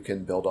something that you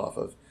can build off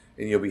of,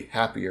 and you'll be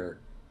happier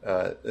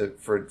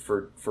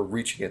for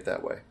reaching it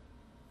that way.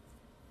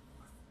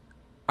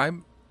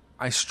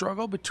 I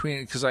struggle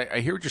between, because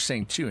I hear what you're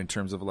saying too in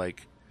terms of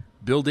like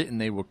build it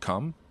and they will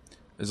come.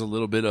 There's a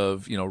little bit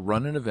of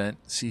run an event,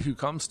 see who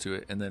comes to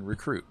it, and then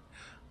recruit.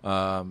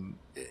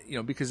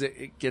 Because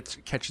it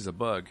catches a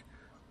bug.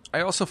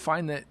 I also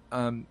find that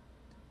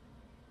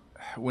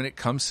when it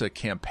comes to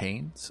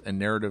campaigns and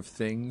narrative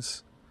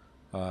things,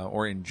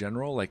 or in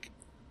general, like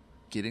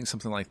getting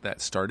something like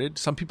that started,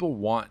 some people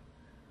want,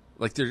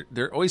 like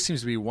there always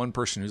seems to be one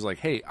person who's like,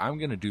 "Hey, I'm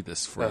going to do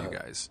this for you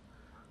guys,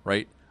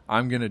 right?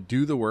 I'm going to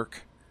do the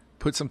work,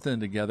 put something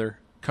together,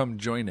 come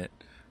join it."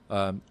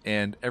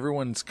 And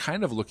everyone's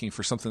kind of looking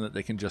for something that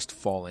they can just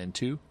fall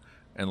into,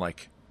 and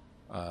like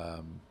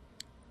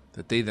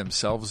that they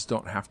themselves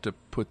don't have to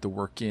put the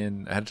work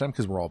in ahead of time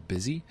because we're all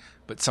busy,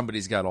 but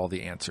somebody's got all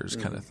the answers,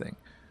 kind of thing.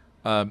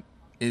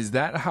 Is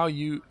that how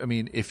you? I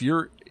mean, if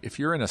you're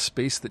in a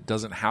space that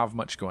doesn't have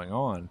much going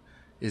on,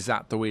 is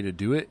that the way to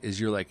do it? Is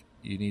you're like,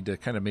 you need to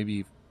kind of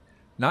maybe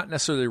not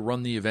necessarily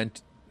run the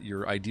event,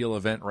 your ideal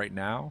event right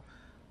now,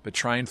 but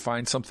try and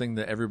find something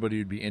that everybody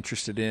would be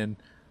interested in.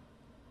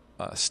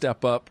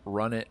 Step up,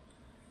 run it,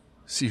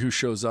 see who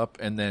shows up,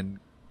 and then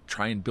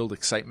try and build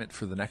excitement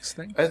for the next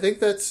thing. I think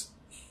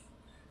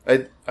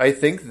I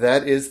think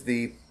that is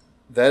the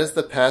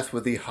path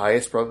with the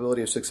highest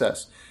probability of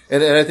success,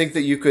 and I think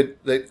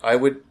that I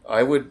would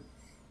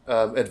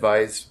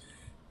advise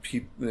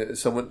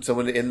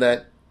someone in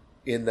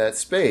that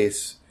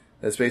space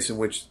in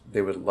which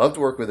they would love to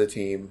work with a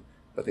team,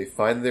 but they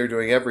find they're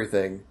doing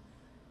everything,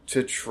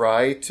 to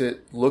try to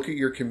look at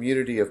your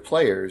community of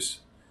players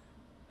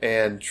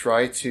and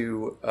try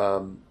to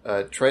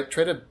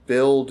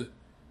build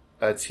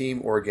a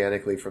team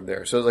organically from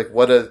there. So like,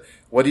 what are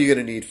you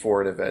going to need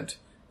for an event?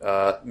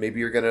 Maybe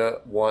you're going to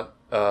want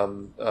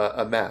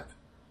a map.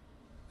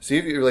 See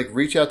if you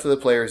reach out to the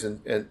players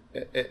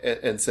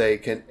and say,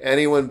 can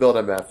anyone build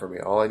a map for me?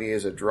 All I need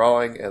is a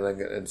drawing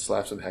and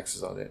slap some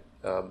hexes on it.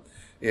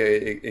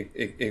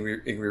 It can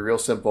be real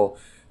simple.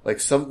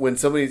 Like when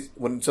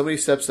somebody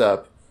steps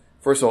up,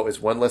 first of all,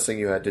 it's one less thing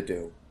you had to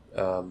do.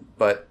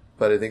 But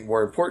I think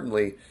more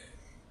importantly,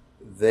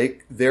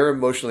 they're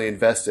emotionally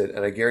invested,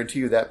 and I guarantee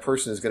you that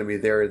person is going to be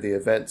there at the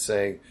event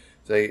saying,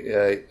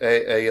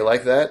 hey, you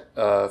like that?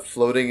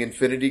 Floating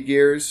infinity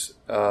gears.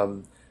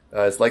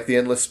 It's like the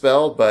endless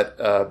spell, but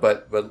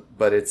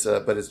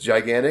it's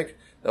gigantic.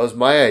 That was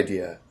my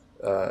idea.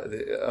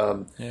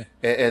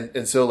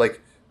 And so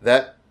like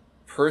that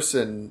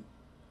person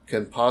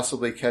can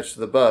possibly catch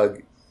the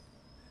bug.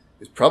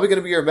 Is probably going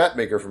to be your map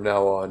maker from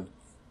now on,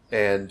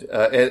 and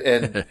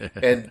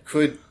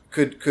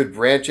could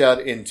branch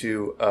out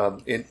into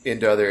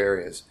other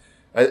areas.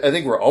 I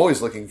think we're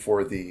always looking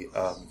for the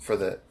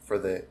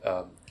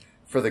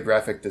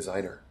graphic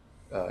designer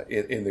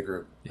in the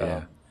group.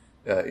 Yeah.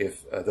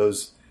 If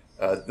those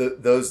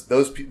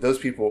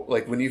people,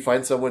 like when you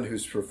find someone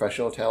whose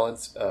professional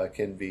talents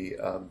can be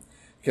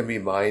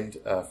mined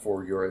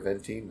for your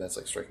event team, that's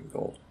like striking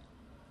gold.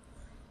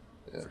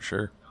 Yeah. For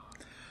sure.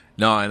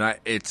 No, and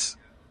that's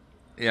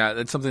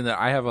something that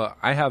I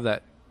have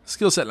that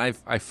skill set, and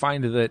I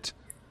find that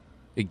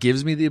it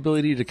gives me the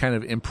ability to kind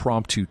of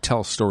impromptu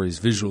tell stories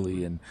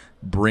visually and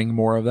bring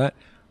more of that.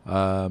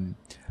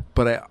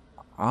 But I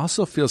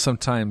also feel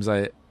sometimes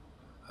I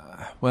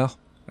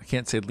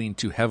can't say lean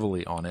too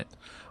heavily on it.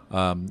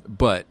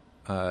 But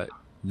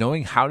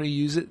knowing how to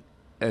use it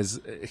as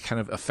kind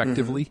of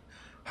effectively. Mm-hmm.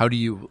 How do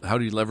you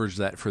leverage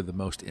that for the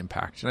most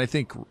impact? And I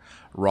think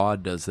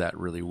Rod does that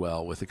really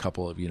well with a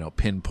couple of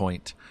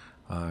pinpoint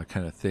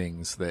kind of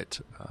things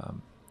that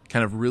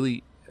kind of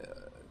really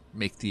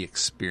make the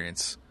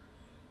experience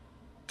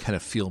kind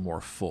of feel more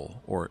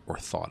full or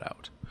thought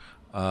out.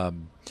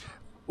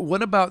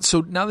 What about,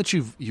 so now that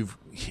you've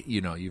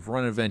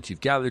run an event,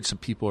 you've gathered some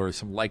people or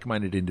some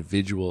like-minded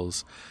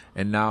individuals,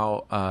 and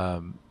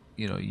now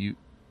you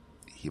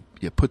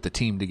put the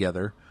team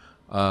together.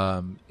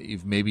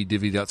 You've maybe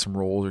divvied out some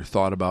roles or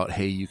thought about,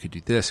 hey, you could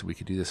do this, we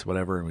could do this,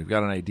 whatever, and we've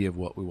got an idea of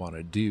what we want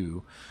to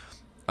do.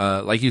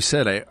 Like you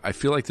said, I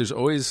feel like there's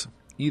always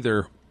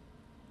either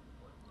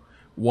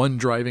one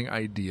driving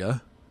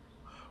idea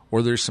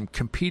or there's some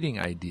competing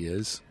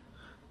ideas,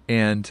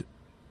 and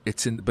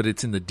it's in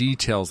the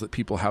details that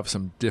people have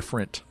some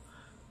different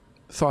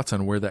thoughts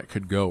on where that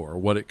could go or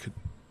what it could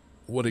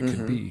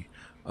be.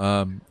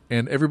 And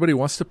everybody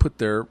wants to put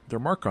their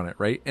mark on it,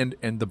 right? And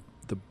the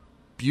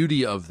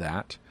beauty of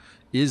that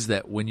is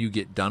that when you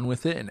get done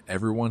with it and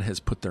everyone has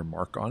put their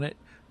mark on it,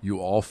 you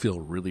all feel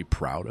really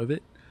proud of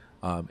it.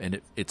 And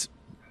it's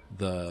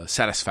the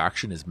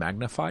satisfaction is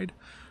magnified,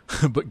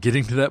 but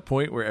getting to that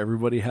point where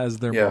everybody has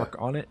their mark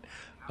on it,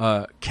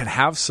 can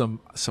have some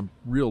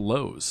real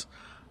lows.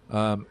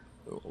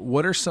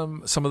 What are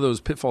some of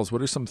those pitfalls?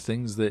 What are some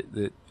things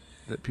that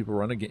people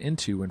run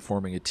into when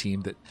forming a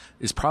team that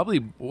is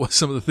probably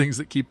some of the things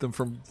that keep them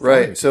from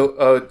right.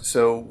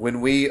 So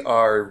when we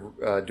are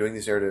doing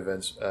these narrative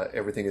events,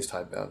 everything is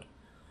time bound,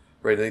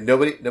 right? Like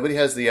nobody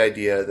has the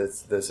idea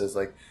that says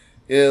like,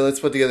 yeah, let's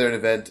put together an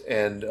event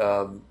and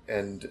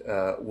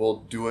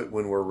we'll do it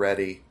when we're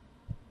ready.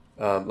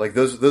 Like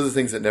those are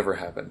things that never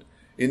happen.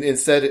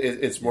 Instead,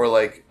 it's more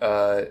like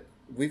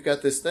we've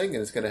got this thing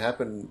and it's going to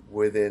happen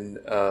within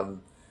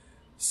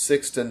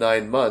 6 to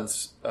 9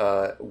 months.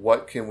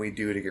 What can we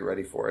do to get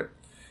ready for it?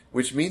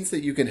 Which means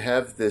that you can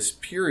have this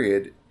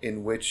period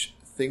in which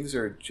things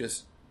are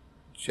just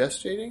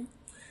gestating,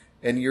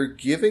 and you're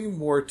giving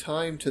more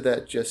time to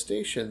that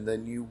gestation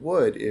than you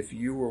would if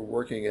you were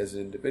working as an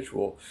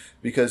individual,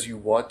 because you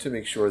want to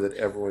make sure that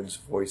everyone's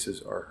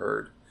voices are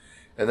heard.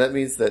 And that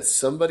means that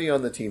somebody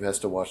on the team has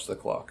to watch the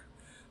clock.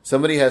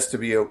 Somebody has to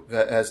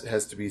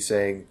be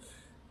saying,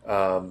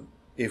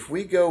 if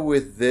we go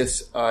with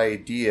this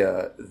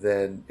idea,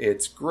 then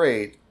it's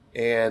great,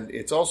 and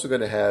it's also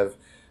going to have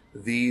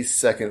these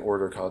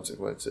second-order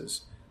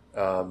consequences.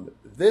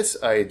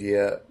 This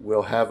idea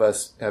will have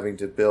us having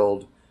to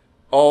build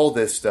all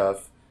this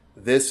stuff.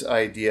 This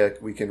idea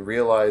we can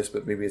realize,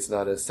 but maybe it's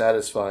not as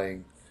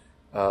satisfying.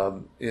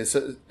 And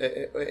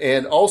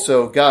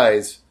also,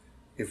 guys,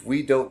 if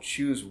we don't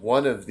choose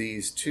one of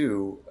these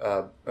two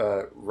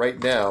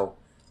right now,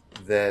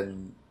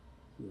 then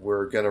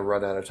we're going to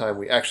run out of time.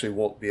 We actually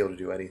won't be able to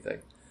do anything.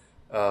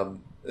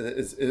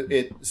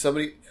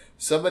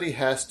 Somebody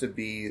has to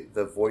be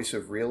the voice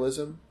of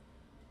realism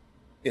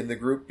in the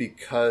group,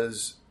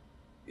 because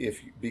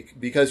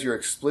you're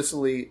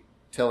explicitly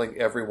telling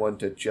everyone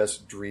to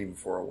just dream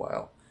for a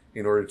while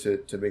in order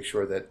to make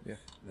sure that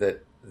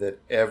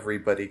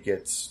everybody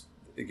gets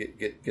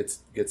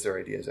their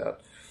ideas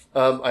out.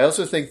 I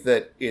also think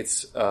that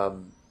it's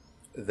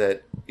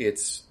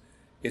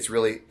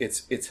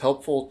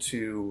helpful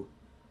to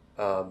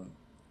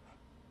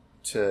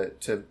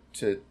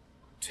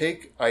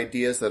take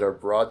ideas that are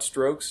broad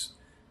strokes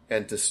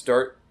and to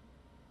start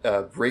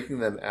breaking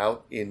them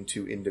out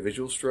into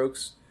individual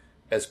strokes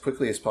as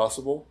quickly as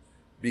possible,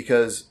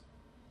 because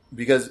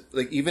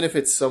like even if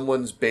it's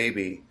someone's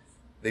baby,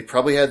 they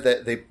probably had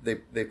that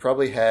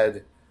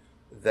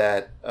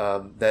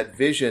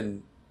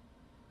vision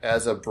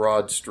as a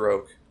broad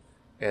stroke,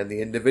 and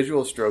the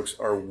individual strokes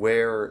are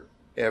where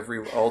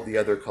all the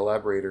other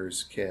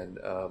collaborators can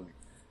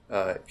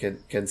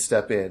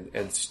step in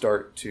and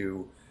start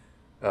to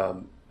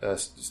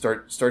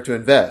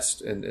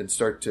invest and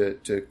start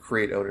to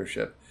create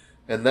ownership.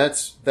 And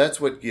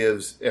that's what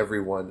gives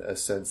everyone a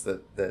sense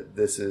that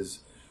this is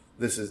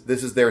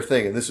their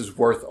thing, and this is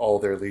worth all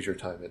their leisure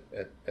time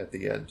at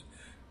the end.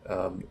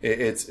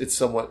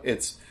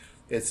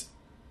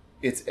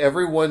 It's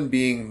everyone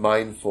being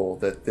mindful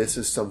that this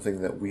is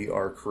something that we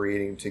are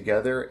creating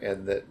together,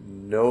 and that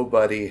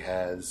nobody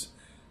has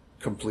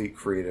complete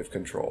creative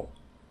control.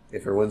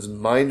 If everyone's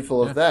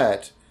mindful of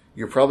that,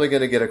 you're probably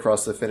going to get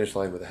across the finish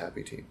line with a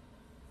happy team.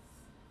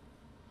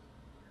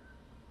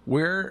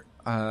 Where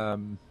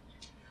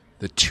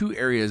the two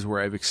areas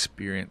where I've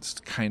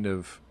experienced kind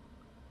of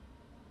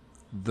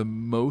the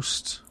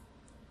most,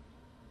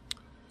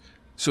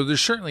 so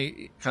there's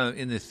certainly kind of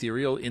in the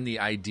ethereal, in the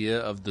idea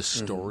of the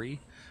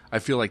story, I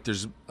feel like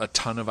there's a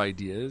ton of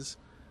ideas,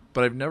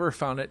 but I've never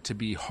found it to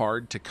be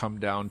hard to come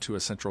down to a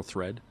central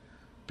thread,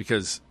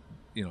 because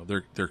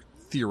they're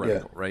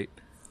theoretical, right?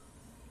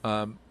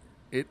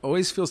 It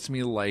always feels to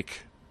me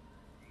like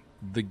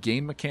the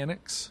game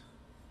mechanics,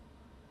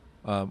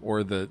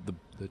 or the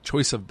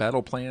choice of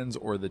battle plans,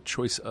 or the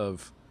choice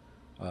of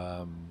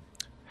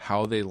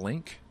how they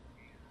link,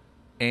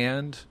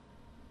 and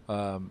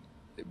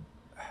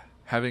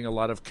having a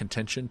lot of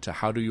contention to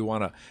how do you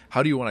want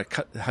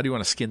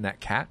to skin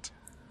that cat?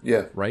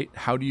 Yeah. Right?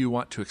 How do you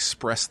want to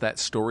express that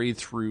story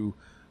through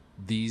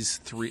these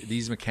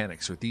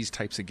mechanics or these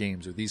types of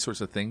games or these sorts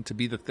of things to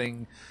be the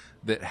thing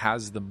that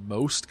has the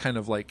most kind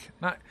of like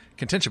not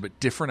contention but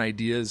different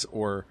ideas,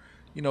 or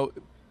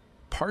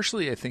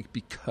partially I think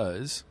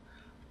because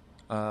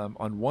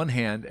on one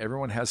hand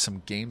everyone has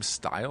some game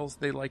styles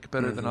they like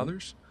better than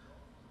others,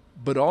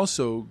 but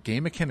also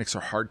game mechanics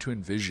are hard to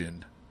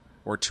envision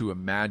or to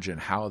imagine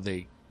how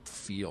they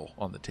feel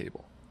on the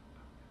table.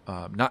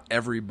 Not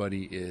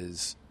everybody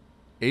is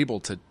able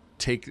to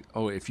take,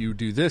 if you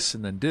do this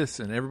and then this,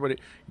 and everybody,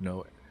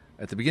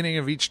 at the beginning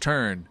of each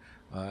turn,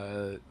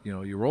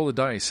 you roll the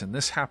dice and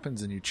this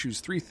happens and you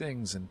choose 3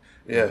 things and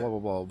blah, blah, blah,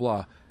 blah,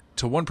 blah.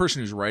 To one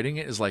person who's writing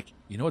it is like,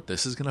 you know what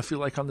this is going to feel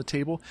like on the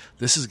table?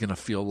 This is going to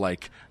feel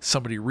like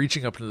somebody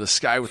reaching up into the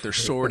sky with their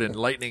sword and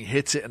lightning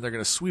hits it and they're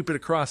going to sweep it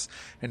across.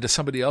 And to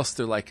somebody else,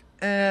 they're like,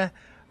 I'm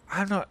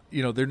not,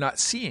 they're not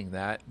seeing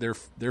that.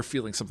 They're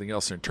feeling something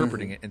else. They're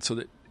interpreting it. And so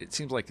that it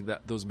seems like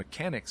that those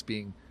mechanics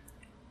being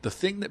the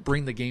thing that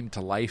bring the game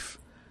to life,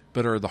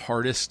 but are the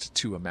hardest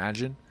to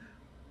imagine,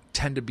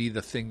 tend to be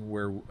the thing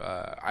where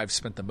I've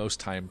spent the most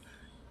time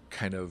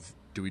kind of,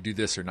 do we do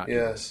this or not do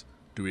this?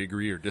 Do we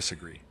agree or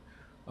disagree?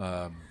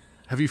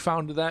 Have you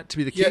found that to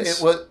be the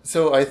case? Yeah,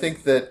 so I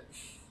think that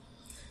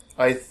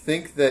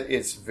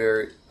it's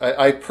very,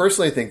 I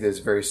personally think that it's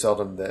very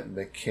seldom that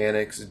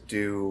mechanics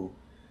do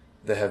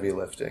the heavy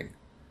lifting.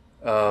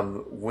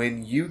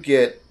 When you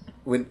get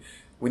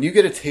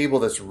a table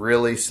that's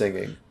really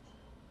singing,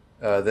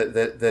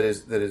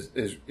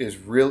 that is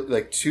real,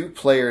 like 2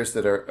 players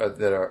that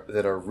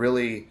are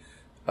really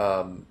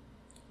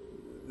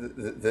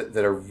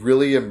that are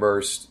really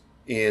immersed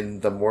in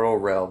the mortal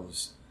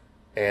realms,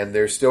 and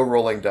they're still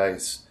rolling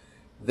dice.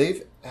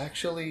 They've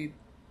actually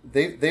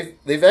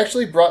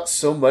brought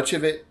so much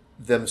of it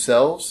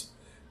themselves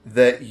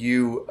that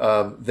you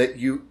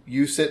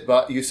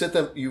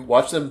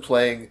watch them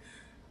playing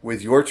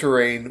with your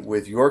terrain,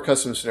 with your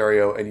custom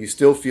scenario, and you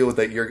still feel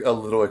that you're a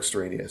little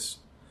extraneous.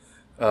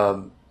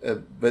 But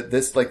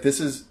this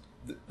is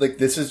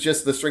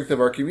just the strength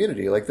of our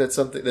community. Like that's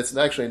something that's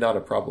actually not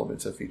a problem.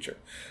 It's a feature.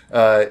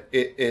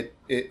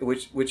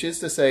 Which is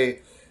to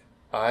say,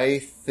 I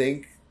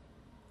think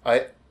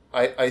that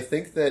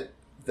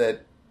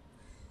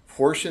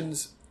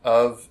portions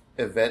of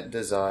event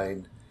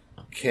design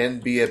can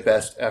be a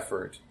best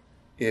effort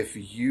if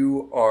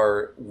you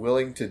are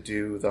willing to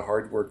do the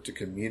hard work to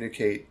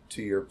communicate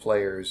to your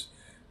players,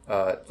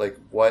 like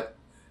what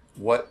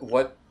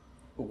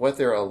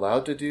they're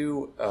allowed to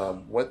do,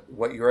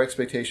 what your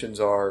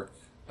expectations are,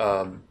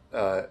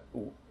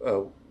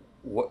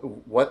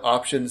 what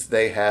options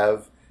they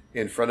have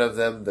in front of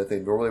them that they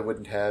normally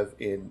wouldn't have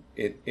in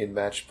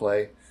match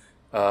play,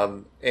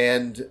 and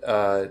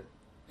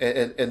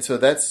so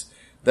that's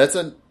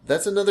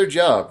another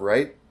job,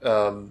 right?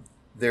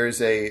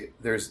 There's a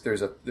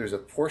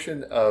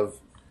portion of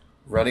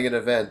running an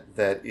event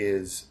that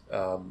is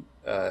the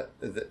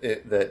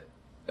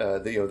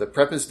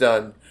prep is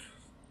done,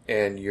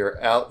 and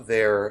you're out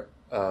there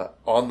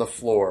on the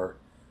floor,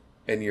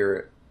 and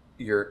you're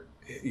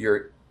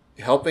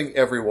helping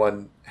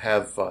everyone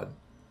have fun,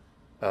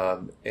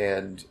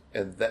 and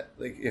that,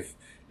 like,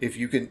 if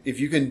you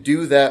can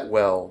do that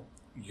well,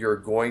 you're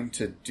going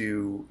to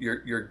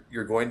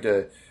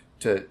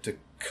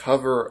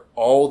cover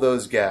all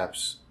those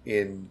gaps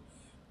in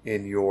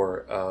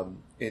your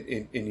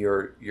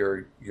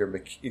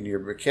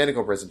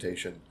mechanical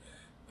presentation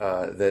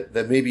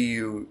that maybe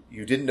you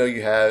didn't know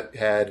you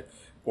had,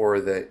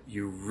 or that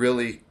you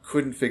really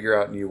couldn't figure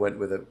out, and you went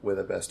with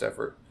a best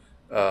effort.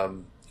 I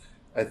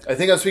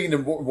think I'm speaking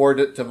more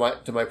to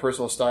my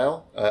personal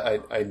style.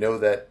 I know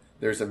that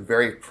there's some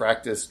very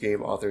practiced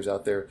game authors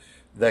out there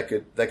that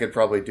could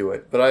probably do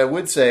it, but I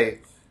would say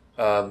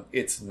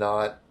it's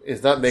not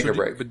make or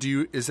break. But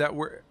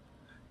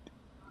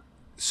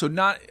so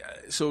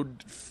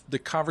the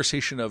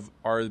conversation of,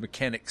 are the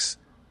mechanics,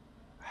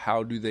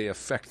 how do they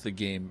affect the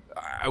game?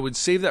 I would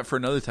save that for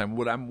another time.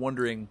 What I'm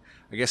wondering,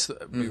 I guess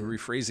maybe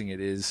rephrasing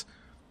it, is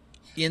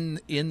in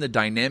the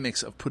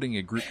dynamics of putting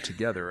a group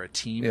together, a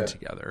team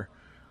together.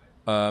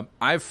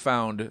 I've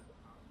found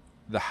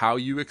the how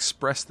you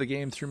express the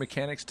game through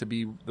mechanics to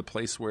be the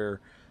place where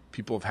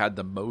people have had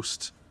the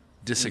most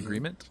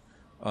disagreement,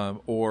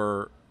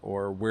 or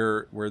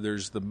where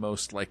there's the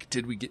most, like,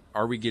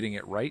 are we getting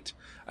it right?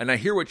 And I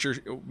hear what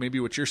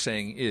you're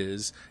saying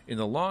is, in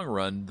the long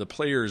run, the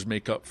players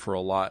make up for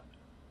a lot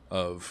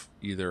of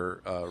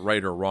either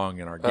right or wrong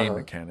in our game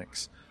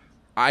mechanics.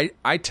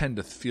 I tend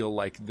to feel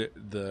like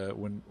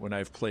when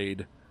I've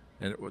played,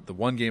 and the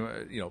one game,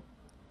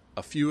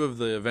 a few of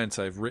the events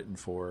I've written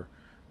for,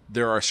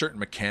 there are certain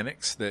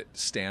mechanics that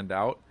stand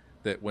out,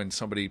 that when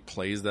somebody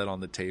plays that on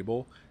the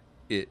table,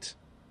 it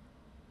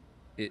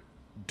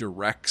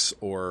directs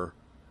or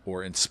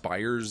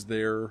inspires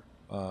their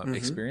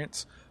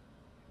experience.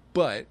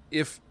 But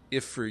if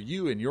for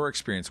you, in your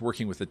experience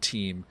working with a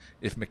team,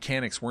 if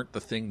mechanics weren't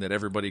the thing that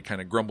everybody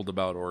kind of grumbled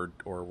about or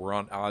were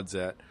on odds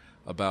at,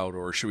 about,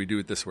 or should we do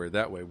it this way or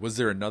that way? Was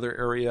there another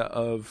area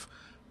of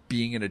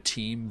being in a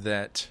team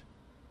that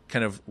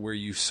kind of where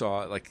you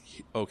saw like,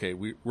 okay,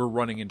 we're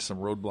running into some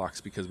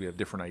roadblocks because we have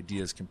different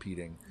ideas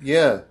competing?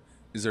 Yeah.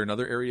 Is there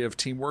another area of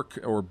teamwork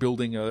or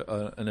building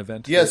an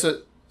event? Yeah.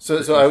 So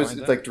I was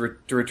like to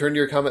return to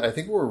your comment. I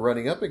think what we're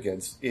running up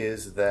against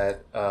is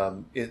that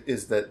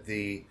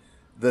the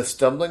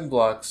stumbling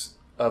blocks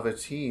of a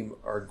team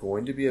are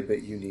going to be a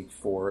bit unique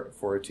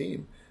for a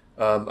team.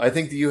 I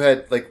think that you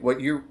had like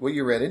what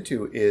you ran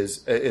into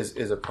is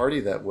a party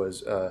that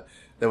was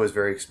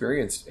very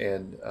experienced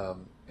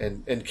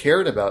and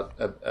cared about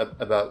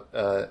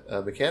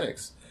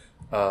mechanics.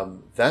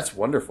 That's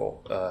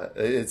wonderful.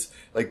 It's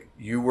like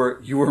you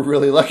were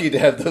really lucky to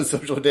have those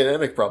social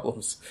dynamic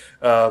problems.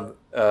 I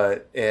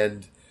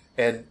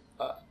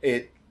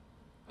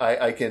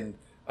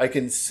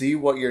can see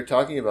what you're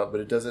talking about, but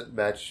it doesn't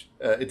match.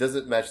 It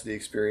doesn't match the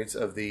experience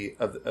of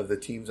the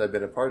teams I've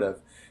been a part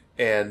of,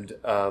 and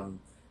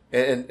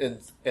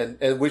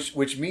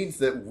which means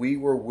that we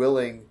were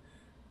willing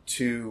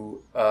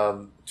to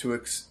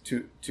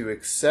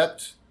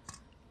accept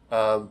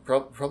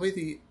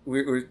probably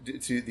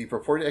the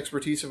purported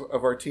expertise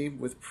of our team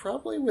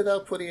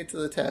without putting it to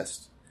the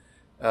test.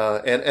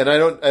 And I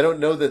don't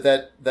know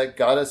that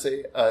got us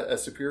a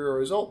superior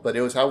result, but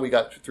it was how we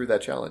got through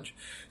that challenge.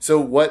 So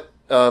what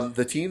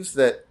the teams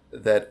that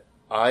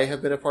I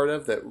have been a part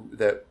of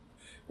that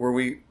where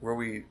we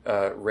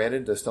ran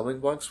into stumbling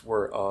blocks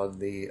were on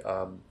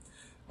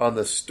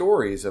the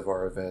stories of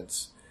our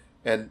events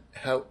and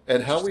how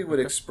we would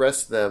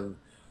express them.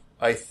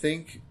 I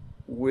think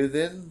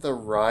within the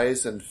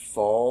rise and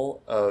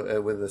fall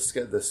with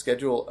the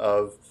schedule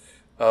of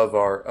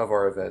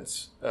our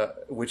events,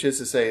 which is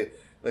to say,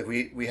 like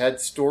we had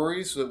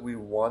stories that we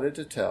wanted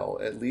to tell,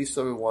 at least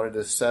that we wanted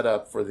to set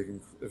up for the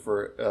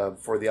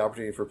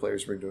opportunity for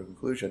players to bring to a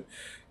conclusion,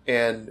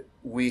 and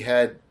we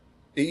had,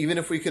 even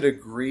if we could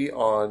agree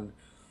on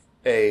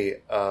a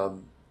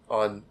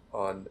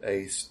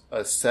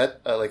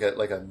set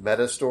like a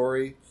meta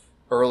story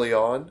early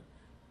on,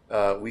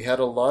 we had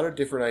a lot of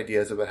different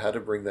ideas about how to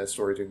bring that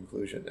story to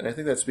conclusion, and I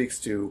think that speaks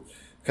to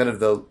kind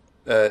of the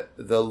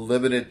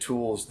limited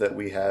tools that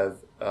we have.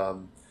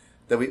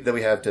 That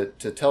we have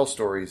to tell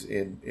stories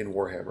in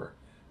Warhammer,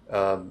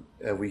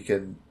 and we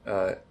can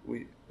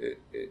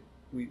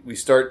we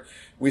start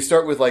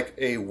with like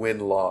a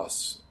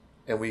win-loss,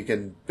 and we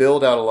can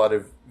build out a lot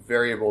of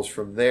variables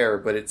from there.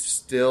 But it's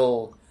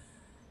still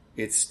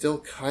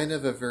kind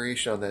of a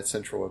variation on that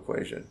central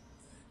equation,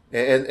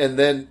 and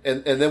then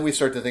we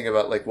start to think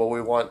about like, well,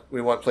 we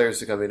want players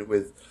to come in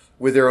with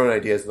their own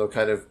ideas, and they'll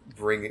kind of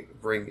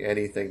bring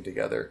anything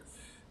together.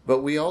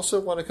 But we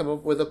also want to come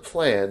up with a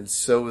plan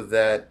so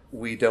that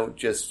we don't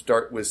just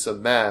start with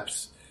some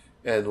maps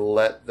and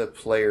let the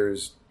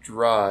players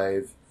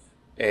drive,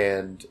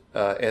 and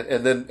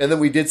then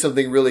we did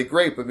something really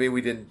great, but maybe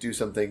we didn't do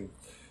something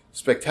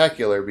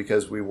spectacular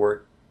because we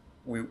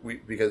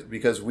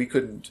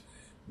couldn't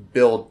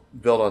build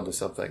onto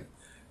something.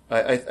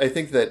 I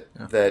think that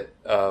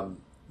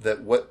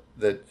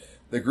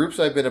the groups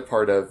I've been a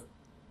part of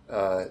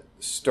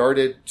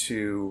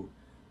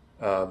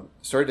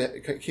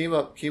came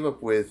up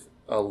with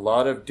a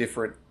lot of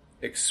different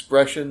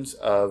expressions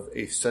of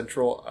a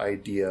central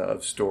idea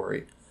of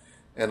story,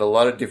 and a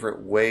lot of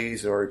different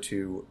ways in order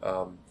to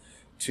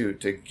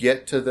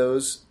get to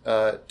those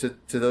to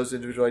those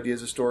individual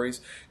ideas of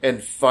stories,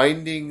 and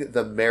finding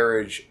the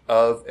marriage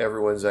of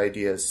everyone's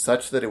ideas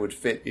such that it would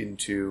fit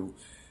into,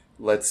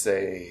 let's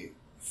say,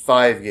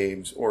 5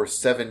 games or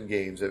 7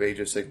 games of Age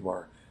of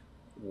Sigmar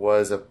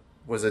was a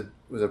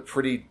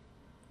pretty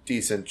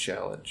decent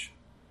challenge.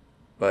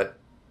 But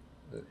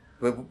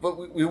we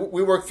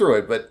worked through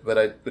it. But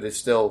it's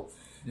still,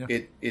 yeah.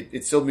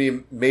 It still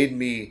made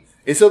me.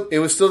 It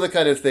was still the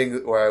kind of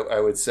thing where I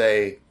would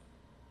say,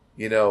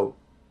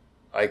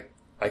 I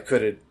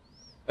couldn't.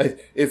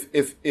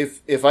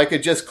 If I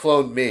could just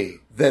clone me,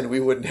 then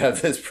we wouldn't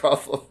have this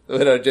problem.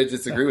 But I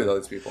just agree with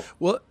those people.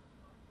 Well,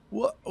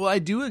 I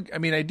do. I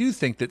mean, I do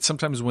think that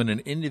sometimes when an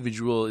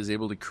individual is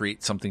able to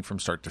create something from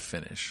start to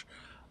finish,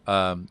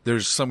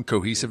 there's some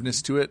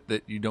cohesiveness to it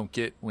that you don't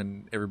get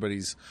when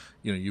everybody's,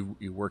 you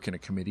work in a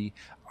committee.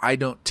 I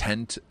don't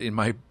tend to, in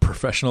my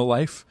professional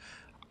life,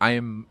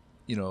 I've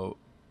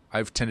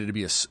tended to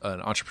be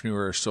an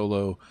entrepreneur,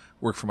 solo,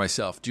 work for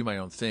myself, do my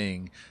own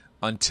thing,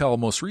 until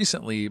most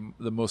recently,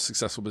 the most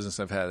successful business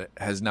I've had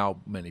has now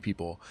many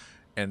people,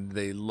 and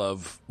they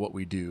love what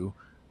we do,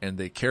 and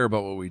they care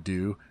about what we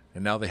do,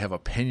 and now they have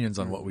opinions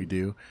on what we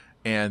do,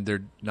 and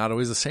they're not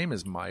always the same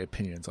as my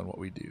opinions on what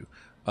we do.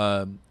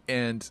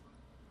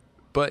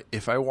 But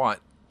if I want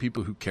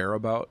people who care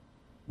about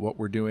what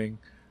we're doing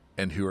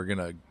and who are going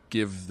to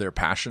give their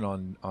passion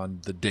on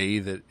the day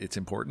that it's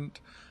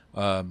important,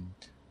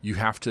 you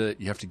have to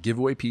give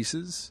away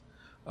pieces.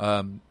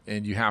 And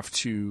you have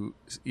to,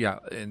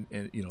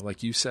 and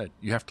like you said,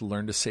 you have to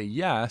learn to say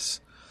yes.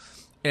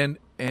 And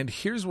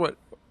here's what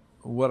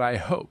I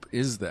hope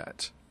is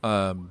that,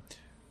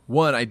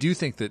 one, I do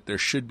think that there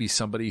should be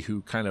somebody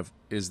who kind of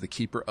is the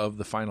keeper of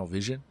the final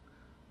vision.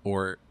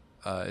 or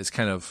is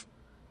kind of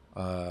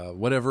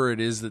whatever it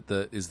is that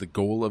is the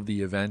goal of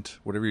the event,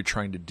 whatever you're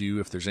trying to do.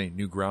 If there's any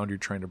new ground you're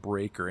trying to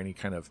break, or any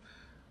kind of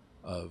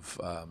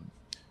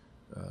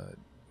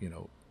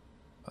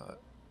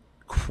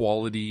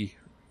quality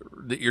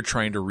that you're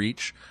trying to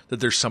reach, that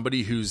there's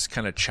somebody who's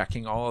kind of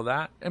checking all of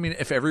that. I mean,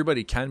 if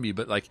everybody can be,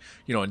 but like,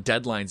 and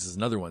deadlines is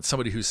another one.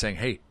 Somebody who's saying,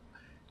 hey,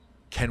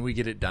 can we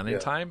get it done in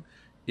time?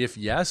 If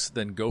yes,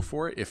 then go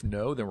for it. If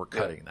no, then we're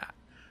cutting that.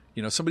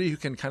 Somebody who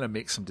can kind of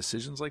make some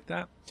decisions like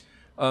that.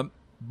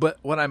 But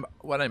what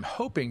I'm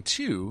hoping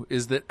too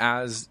is that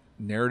as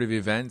narrative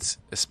events,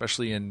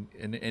 especially in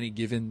any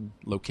given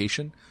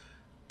location,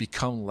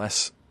 become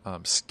less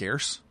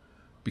scarce,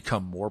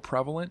 become more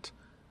prevalent,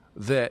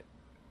 that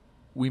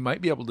we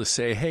might be able to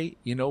say, hey,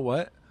 you know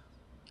what?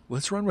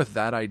 Let's run with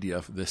that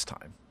idea this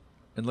time,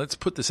 and let's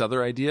put this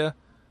other idea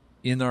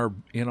in our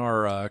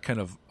kind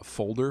of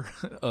folder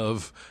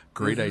of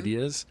great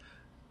ideas,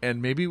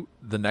 and maybe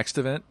the next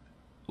event,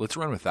 let's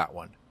run with that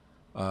one.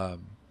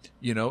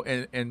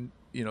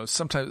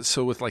 Sometimes,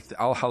 so with like the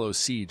All Hallows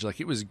Siege, like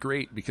it was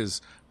great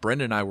because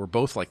Brendan and I were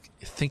both like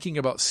thinking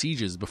about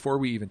sieges before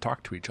we even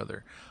talked to each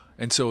other.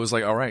 And so it was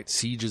like, all right,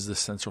 siege is the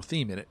central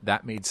theme, and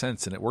that made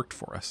sense and it worked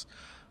for us.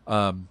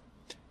 And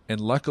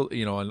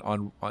luckily,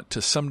 on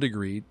to some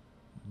degree,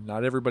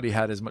 not everybody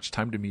had as much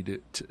time to me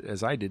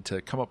as I did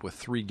to come up with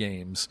 3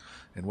 games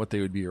and what they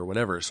would be or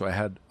whatever. So I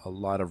had a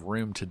lot of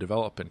room to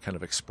develop and kind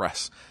of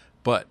express.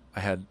 But I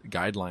had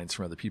guidelines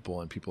from other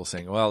people and people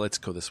saying, well, let's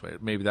go this way.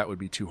 Maybe that would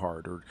be too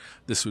hard, or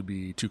this would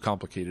be too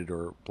complicated,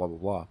 or blah,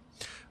 blah,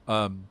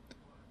 blah.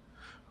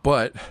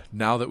 But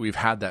now that we've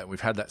had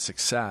that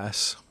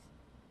success,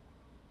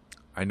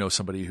 I know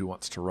somebody who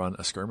wants to run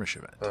a skirmish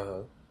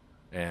event.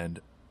 And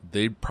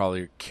they'd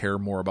probably care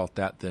more about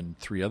that than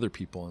 3 other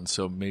people. And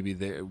so maybe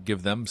they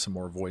give them some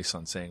more voice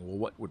on saying, well,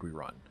 what would we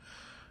run?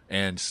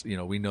 And,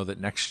 we know that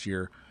next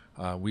year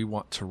we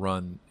want to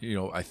run,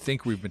 I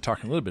think we've been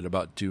talking a little bit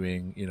about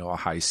doing, a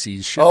high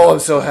seas ship. Oh, I'm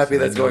so happy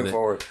that's going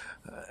forward.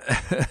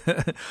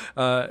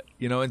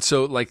 And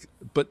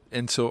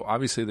so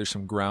obviously there's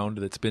some ground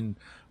that's been,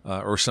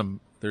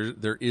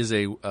 there is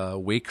a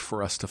wake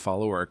for us to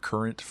follow, or a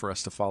current for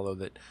us to follow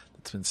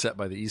that's been set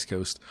by the East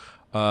Coast.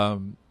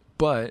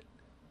 But,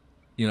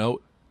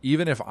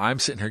 even if I'm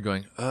sitting here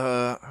going,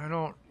 I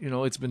don't,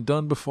 it's been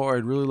done before,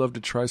 I'd really love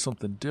to try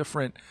something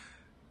different.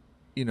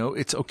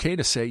 It's okay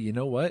to say, you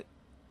know what,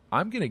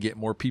 I'm going to get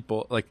more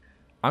people, like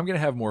I'm going to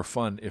have more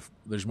fun if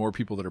there's more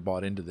people that are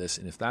bought into this.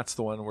 And if that's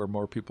the one where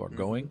more people are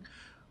going,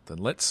 then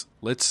let's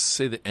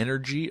say the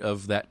energy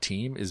of that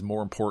team is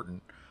more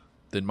important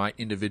than my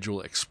individual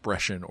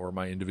expression or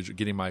my individual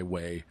getting my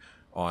way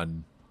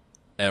on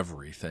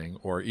everything,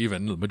 or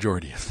even the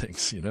majority of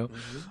things,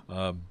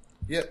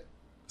 Yeah.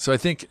 So I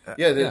think,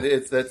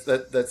 that's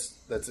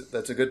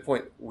a good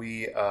point.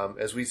 We,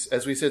 as we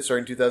said,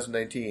 starting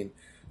 2019,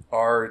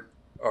 our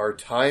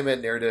time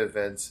at narrative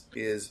events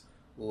is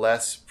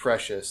less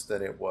precious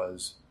than it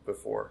was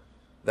before.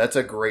 That's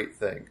a great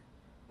thing.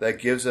 That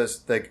gives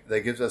us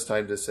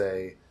time to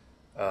say,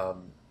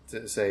 I'm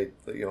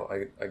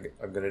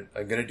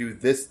gonna do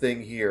this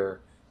thing here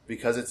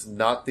because it's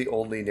not the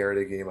only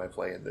narrative game I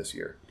play in this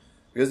year,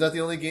 because it's not the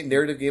only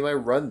narrative game I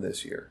run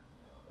this year.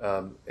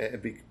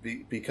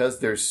 Because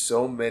there's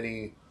so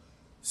many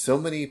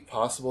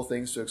possible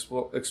things to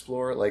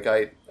explore. Like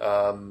I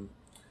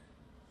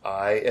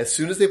as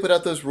soon as they put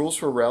out those rules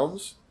for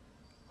Realms,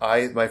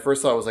 my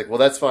first thought was like, well,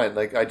 that's fine.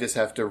 Like I just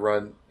have to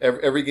run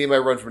every game I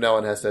run from now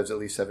on has to have at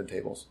least 7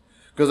 tables,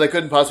 because I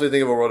couldn't possibly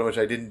think of a world in which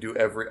I didn't do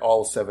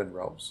all 7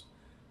 realms.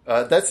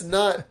 That's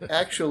not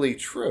actually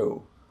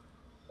true.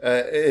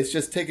 It's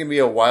just taken me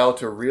a while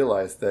to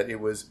realize that it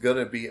was going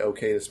to be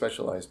okay to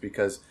specialize,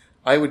 because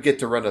I would get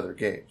to run other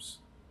games.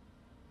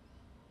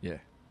 Yeah.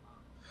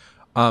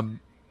 And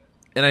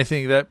I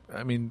think that,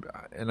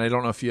 and I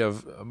don't know if you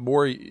have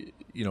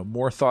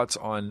more thoughts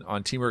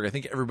on teamwork. I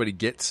think everybody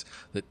gets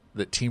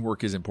that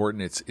teamwork is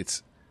important.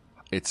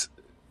 It's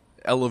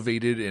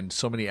elevated in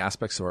so many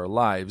aspects of our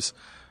lives.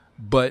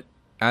 But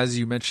as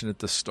you mentioned at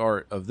the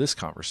start of this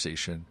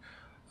conversation,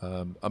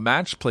 a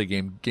match play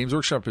game, Games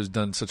Workshop has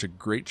done such a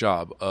great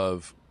job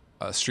of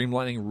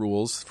streamlining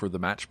rules for the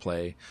match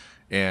play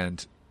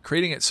and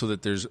creating it so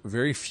that there's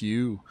very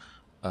few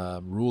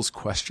rules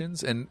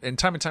questions. And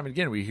time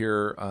again, we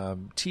hear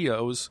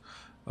TOs,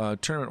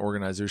 tournament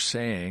organizers,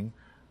 saying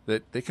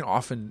that they can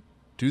often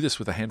do this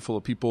with a handful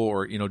of people,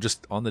 or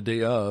just on the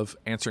day of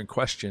answering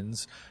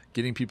questions,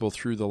 getting people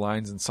through the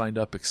lines and signed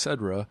up,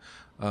 etc.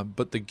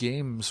 But the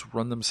games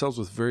run themselves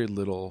with very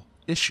little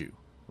issue,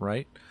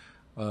 right?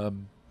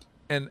 And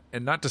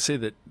not to say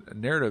that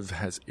narrative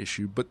has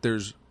issue, but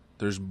there's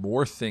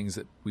more things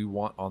that we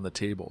want on the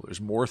table. There's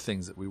more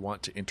things that we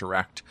want to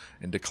interact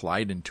and to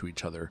collide into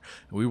each other.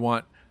 And we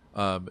want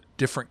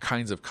different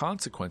kinds of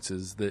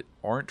consequences that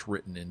aren't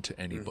written into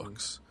any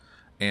books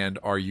and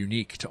are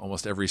unique to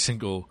almost every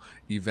single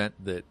event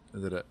that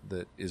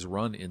is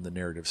run in the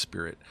narrative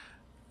spirit.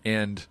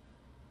 And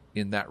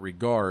in that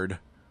regard,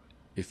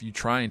 if you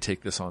try and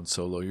take this on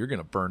solo, you're going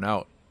to burn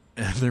out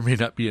and there may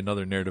not be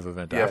another narrative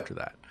event Yeah. after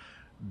that.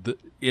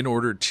 In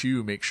order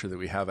to make sure that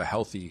we have a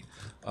healthy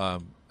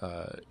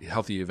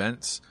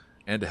events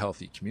and a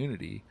healthy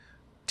community,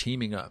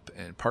 teaming up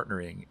and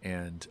partnering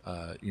and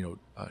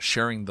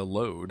sharing the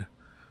load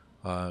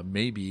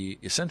may be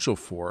essential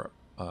for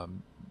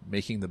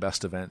making the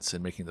best events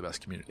and making the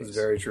best communities. It's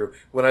very true.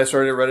 When I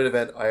started a Reddit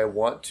event, I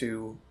want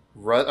to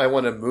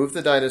move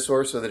the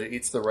dinosaur so that it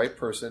eats the right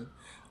person.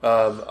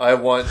 I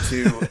want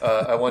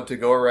to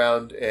go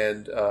around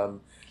and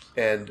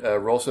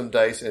roll some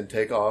dice and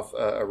take off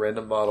a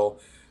random model.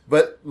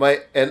 But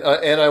and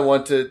I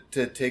want to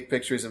take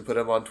pictures and put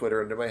them on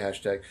Twitter under my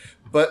hashtag.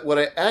 But what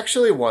I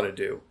actually want to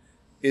do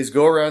is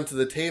go around to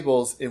the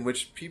tables in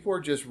which people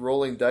are just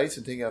rolling dice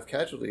and taking off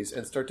casualties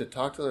and start to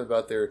talk to them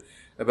about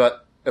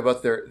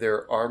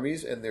their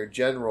armies and their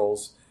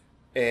generals,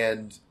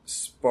 and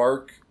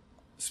spark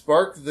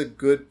the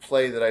good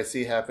play that I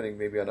see happening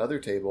maybe on other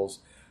tables,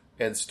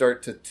 and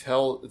start to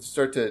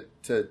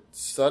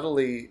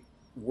subtly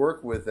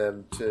work with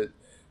them to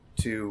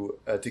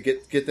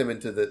get them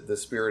into the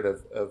spirit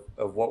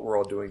of what we're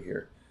all doing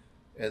here.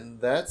 And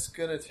that's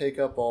going to take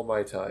up all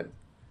my time.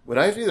 When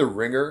I have to do the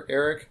ringer,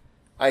 Eric,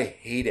 I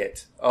hate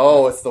it.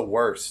 Oh, it's the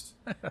worst.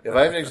 If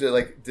I have to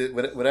actually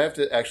when I have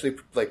to actually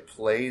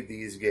play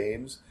these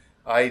games,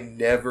 I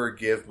never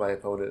give my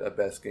opponent a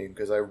best game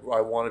because I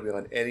want to be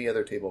on any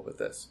other table but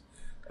this.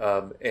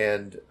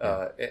 And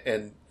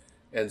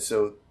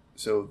so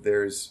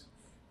there's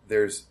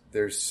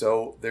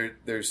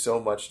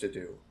so much to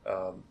do.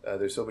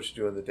 There's so much to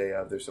do in the day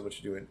of. There's so much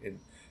to do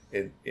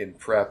in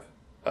prep.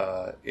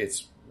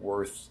 It's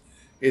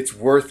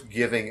worth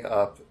giving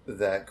up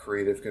that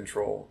creative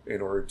control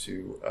in order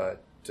to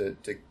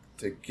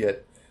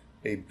get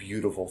a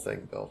beautiful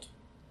thing built.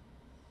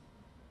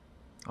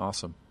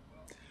 Awesome.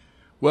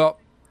 Well,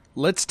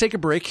 let's take a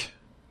break,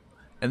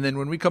 and then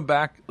when we come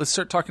back, let's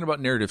start talking about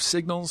narrative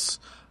signals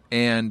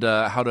and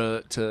how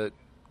to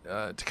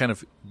kind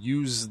of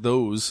use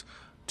those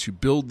to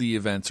build the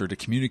events or to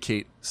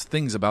communicate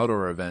things about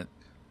our event,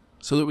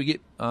 so that we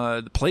get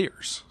the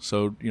players.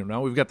 So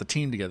now we've got the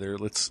team together.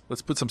 Let's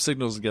put some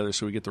signals together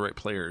so we get the right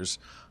players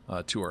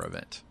to our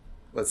event.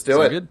 Let's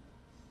do it. Good?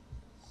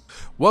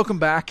 Welcome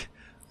back.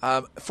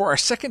 For our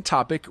second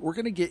topic, we're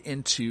going to get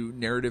into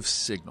narrative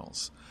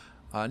signals.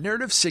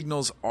 Narrative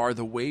signals are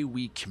the way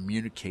we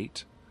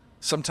communicate,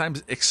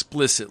 sometimes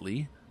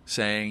explicitly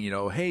saying,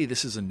 hey,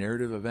 this is a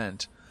narrative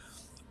event,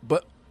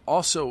 but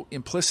also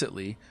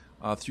implicitly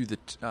through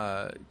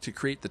to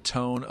create the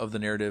tone of the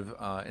narrative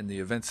and the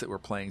events that we're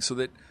playing, so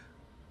that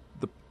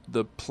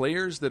the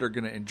players that are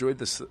going to enjoy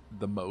this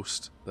the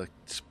most, the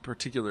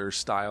particular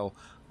style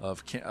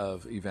of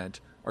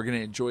event, are going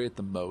to enjoy it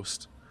the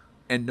most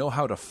and know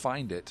how to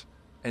find it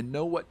and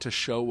know what to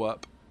show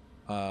up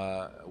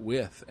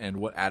with and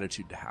what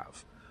attitude to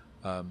have.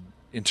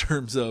 In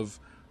terms of,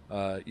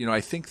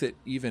 I think that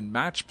even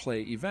match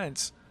play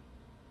events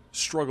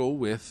struggle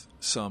with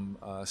some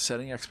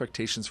setting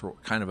expectations for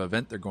what kind of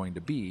event they're going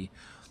to be,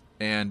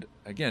 and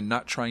again,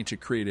 not trying to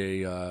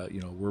create a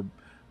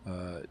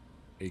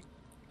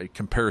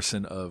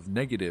comparison of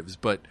negatives,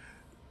 but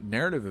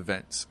narrative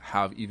events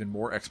have even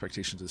more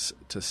expectations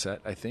to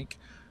set, I think,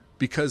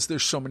 because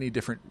there's so many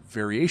different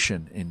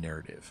variation in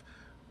narrative.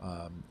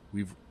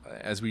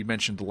 As we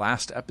mentioned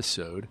last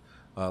episode,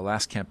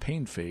 last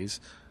campaign phase,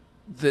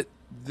 that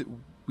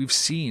we've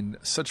seen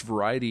such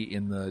variety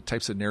in the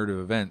types of narrative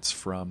events,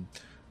 from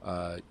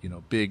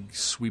big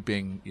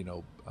sweeping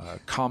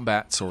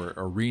combats or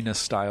arena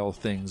style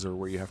things, or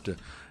where you have to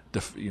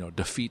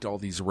defeat all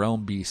these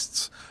realm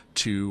beasts,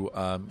 to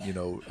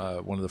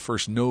one of the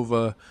first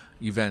Nova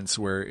events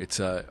where it's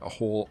a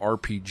whole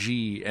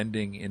RPG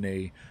ending in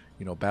a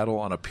battle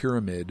on a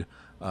pyramid,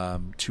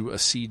 to a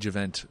siege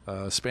event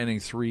spanning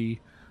three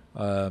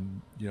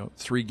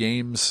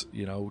games,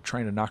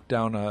 trying to knock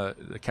down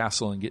the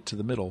castle and get to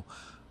the middle.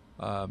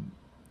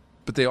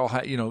 But they all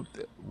have,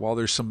 while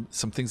there's some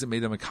things that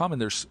made them in common,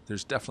 there's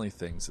definitely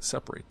things that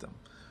separate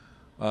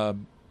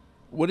them.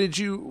 What do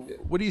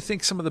you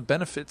think some of the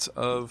benefits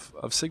of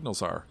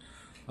signals are?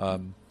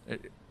 And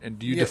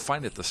do you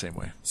define it the same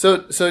way?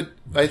 So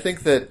I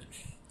think that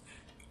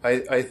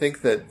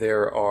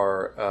there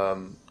are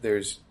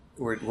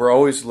we're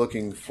always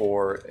looking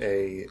for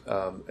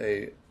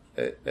an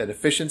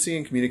efficiency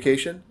in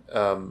communication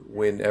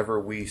whenever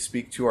we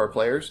speak to our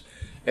players,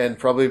 and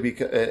probably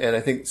and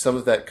I think some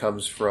of that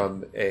comes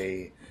from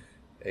a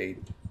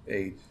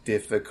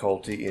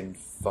difficulty in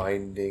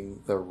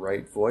finding the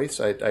right voice.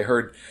 I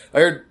heard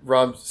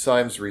Rob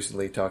Symes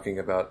recently talking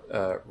about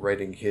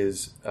writing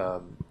his book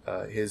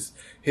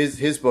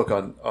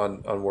on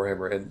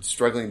Warhammer, and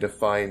struggling to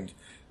find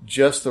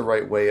just the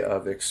right way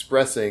of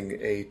expressing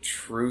a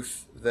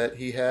truth that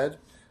he had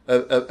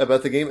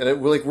about the game.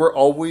 And we're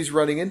always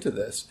running into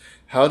this.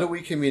 How do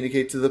we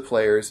communicate to the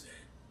players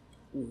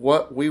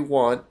what we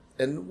want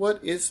and what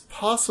is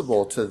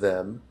possible to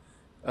them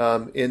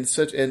in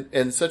such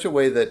a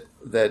way that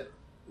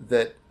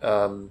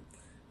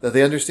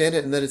they understand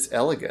it and that it's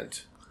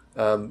elegant?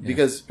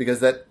 because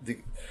that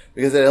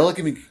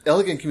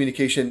elegant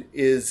communication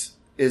is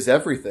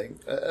everything.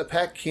 A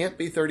pack can't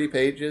be 30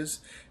 pages,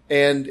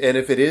 and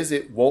if it is,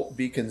 it won't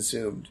be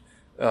consumed.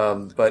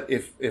 But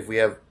if we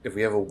have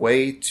a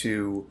way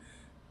to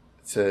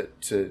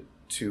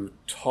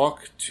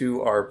talk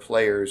to our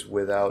players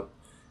without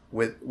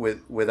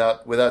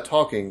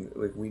talking,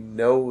 like, we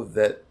know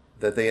that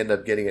they end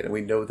up getting it, and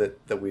we know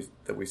that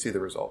we see the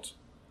results.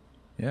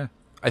 Yeah,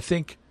 I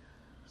think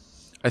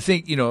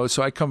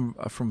so I come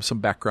from some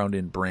background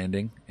in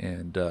branding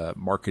and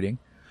marketing,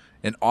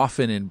 and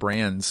often in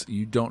brands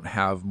you don't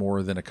have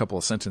more than a couple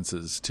of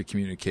sentences to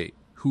communicate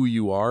who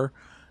you are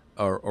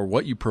or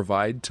what you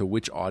provide to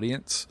which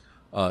audience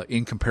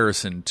in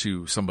comparison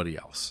to somebody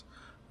else,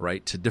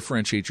 right? To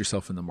differentiate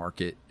yourself in the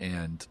market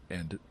and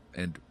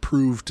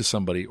prove to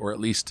somebody, or at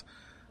least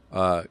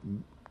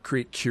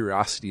create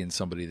curiosity in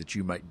somebody, that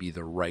you might be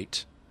the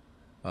right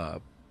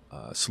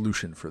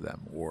solution for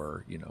them,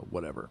 or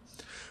whatever.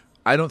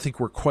 I don't think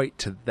we're quite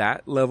to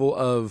that level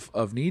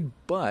of need,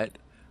 but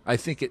I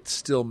think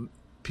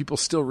people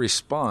still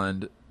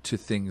respond to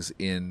things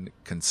in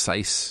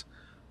concise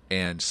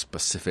and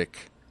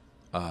specific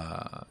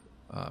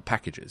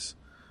packages.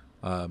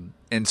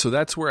 And so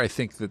that's where I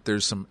think that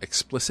there's some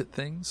explicit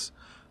things.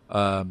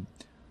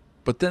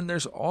 But then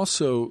there's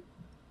some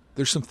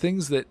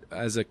things that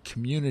as a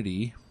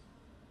community,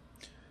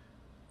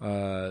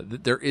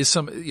 that there is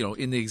some,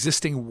 in the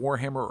existing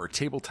Warhammer or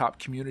tabletop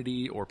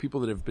community, or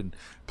people that have been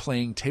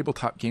playing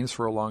tabletop games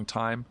for a long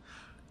time,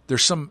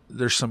 there's some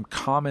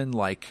common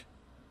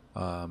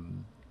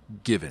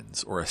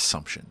givens or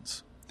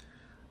assumptions.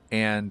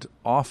 And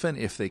often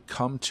if they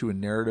come to a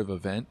narrative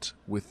event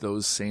with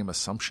those same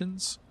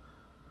assumptions,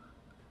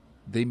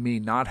 they may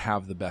not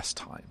have the best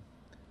time.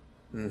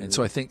 Mm-hmm. And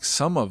so I think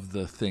some of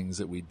the things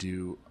that we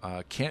do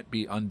can't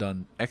be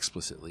undone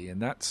explicitly,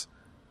 and that's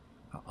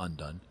not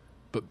undone,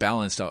 but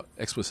balanced out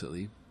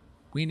explicitly.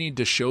 We need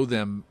to show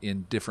them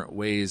in different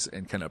ways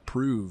and kind of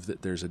prove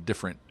that there's a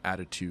different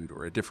attitude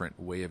or a different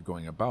way of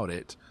going about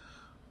it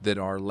that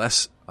are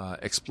less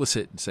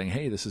explicit and saying,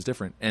 hey, this is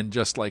different. And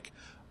just like,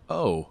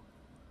 oh,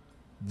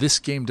 this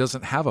game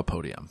doesn't have a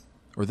podium,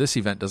 or this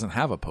event doesn't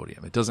have a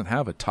podium. It doesn't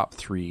have a top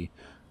 3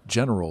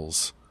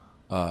 generals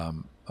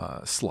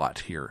slot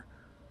here.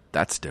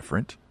 That's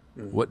different.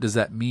 Mm-hmm. What does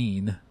that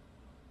mean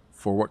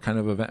for what kind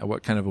of event,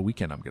 what kind of a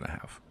weekend I'm going to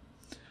have?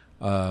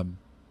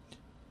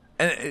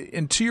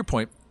 And to your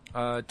point,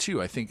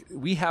 too, I think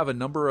we have a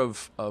number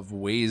of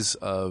ways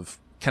of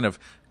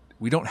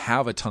we don't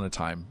have a ton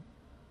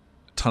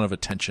of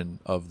attention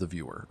of the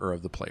viewer or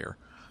of the player.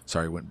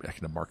 Sorry, I went back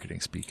into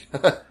marketing speak.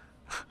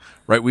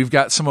 Right, we've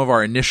got some of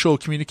our initial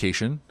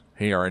communication.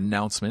 Hey, our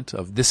announcement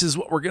of this is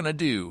what we're going to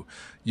do.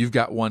 You've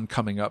got one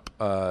coming up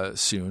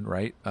soon,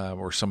 right?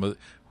 Or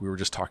we were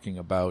just talking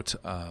about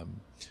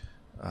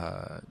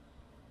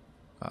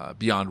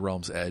Beyond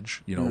Realm's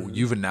Edge. Mm-hmm.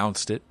 You've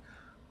announced it,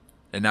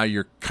 and now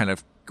you're kind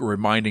of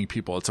reminding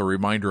people. It's a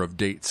reminder of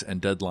dates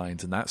and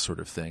deadlines and that sort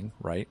of thing,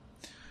 right?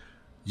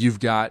 You've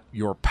got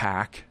your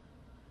pack,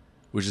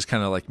 which is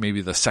kind of like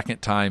maybe the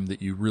second time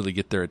that you really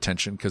get their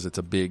attention because it's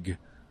a big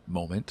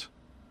moment.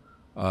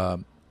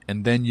 And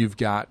then you've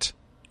got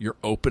your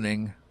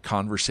opening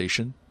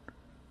conversation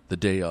the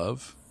day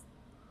of.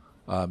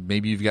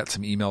 Maybe you've got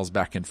some emails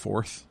back and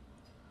forth.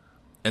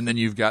 And then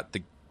you've got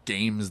the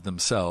games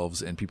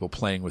themselves and people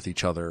playing with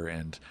each other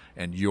and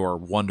your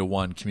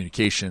one-to-one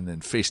communication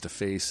and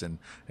face-to-face and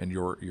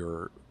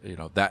your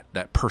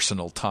that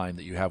personal time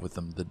that you have with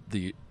them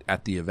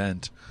at the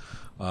event.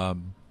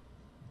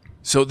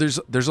 So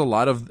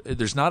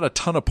there's not a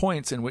ton of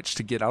points in which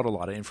to get out a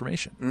lot of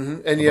information.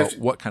 Mm-hmm. And about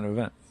what kind of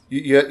event.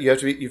 You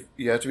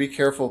have to be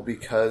careful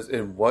because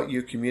in what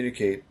you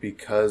communicate,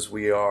 because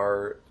we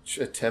are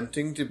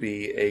attempting to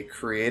be a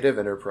creative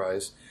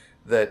enterprise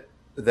that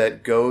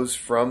goes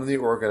from the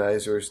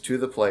organizers to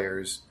the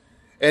players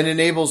and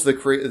enables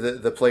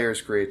the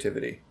players'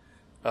 creativity.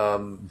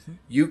 Mm-hmm.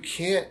 You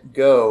can't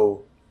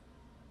go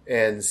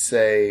and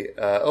say,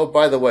 "Oh,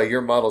 by the way,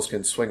 your models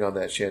can swing on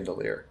that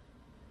chandelier,"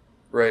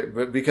 right?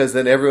 But because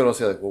then everyone will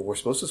say, "Like, well, we're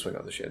supposed to swing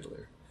on the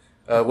chandelier."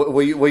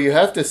 What you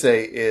have to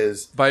say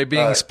is by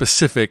being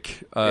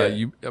specific.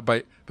 By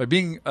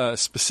being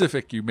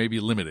specific, you may be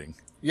limiting.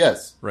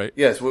 Yes. Right.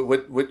 Yes.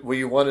 What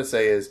you want to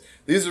say is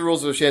these are the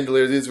rules of the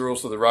chandelier. These are the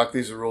rules for the rock.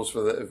 These are the rules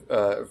for the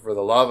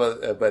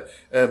lava. But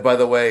by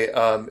the way,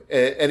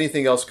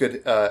 anything else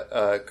could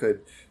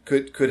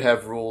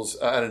have rules.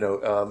 I don't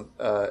know.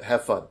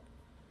 Have fun,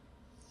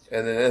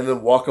 and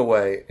then walk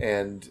away.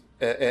 And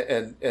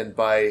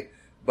by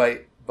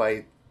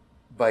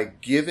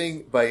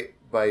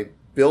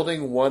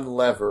building one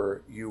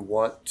lever, you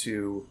want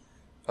to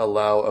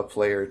allow a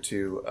player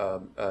to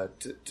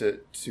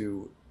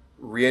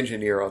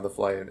re-engineer on the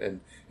fly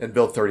and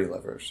build 30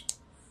 levers.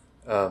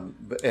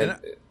 But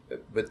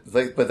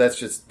that's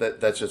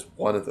just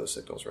one of those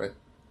signals, right?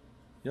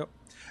 Yep.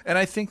 And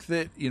I think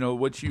that,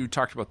 what you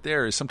talked about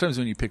there is sometimes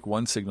when you pick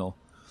one signal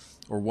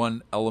or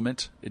one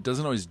element, it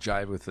doesn't always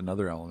jive with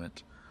another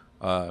element.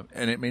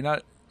 And it may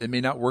not it may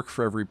not work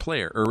for every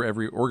player or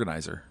every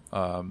organizer.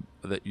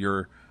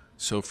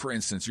 So, for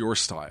instance, your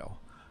style.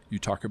 You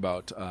talk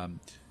about.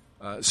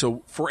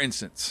 So, for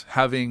instance,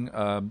 having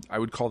I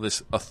would call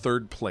this a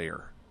third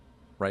player,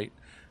 right?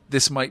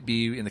 This might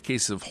be in the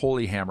case of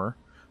Holy Hammer.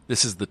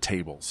 This is the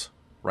tables,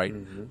 right?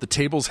 Mm-hmm. The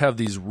tables have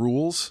these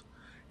rules,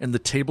 and the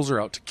tables are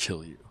out to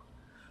kill you.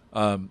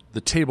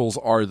 The tables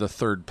are the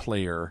third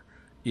player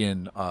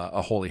in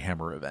a Holy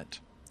Hammer event,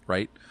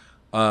 right?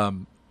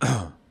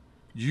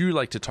 You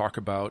like to talk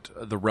about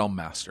the Realm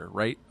Master,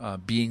 right?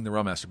 Being the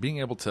Realm Master, being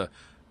able to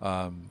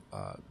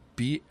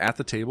be at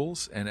the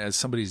tables, and as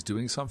somebody's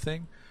doing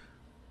something,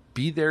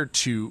 be there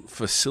to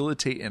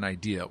facilitate an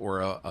idea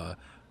or a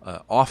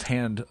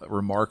offhand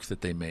remark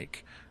that they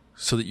make,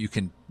 so that you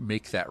can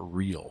make that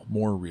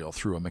more real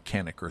through a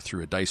mechanic or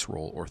through a dice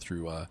roll or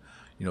through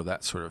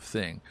that sort of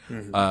thing.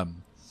 Mm-hmm.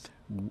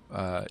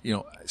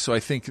 So I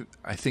think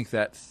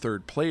that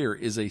third player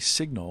is a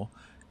signal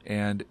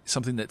and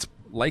something that's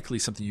likely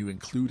something you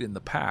include in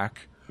the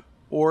pack,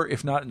 or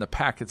if not in the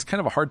pack, it's kind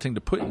of a hard thing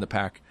to put in the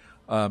pack.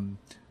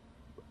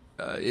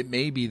 It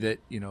may be that,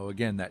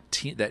 again,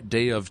 that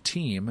day of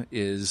team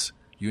is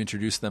you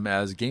introduce them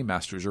as game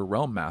masters or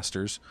realm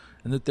masters,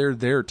 and that they're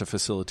there to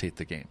facilitate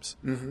the games.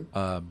 Mm-hmm.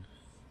 But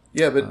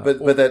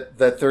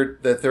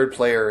that third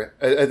player,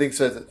 I think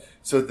so.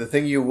 So the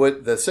thing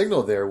the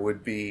signal there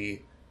would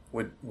be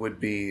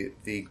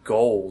the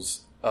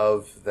goals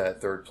of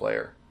that third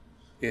player.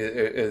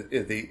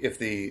 If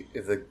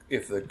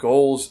the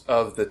goals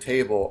of the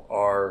table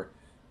are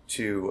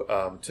to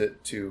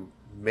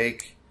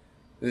make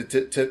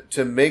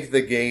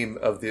the game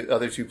of the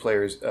other two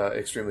players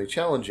extremely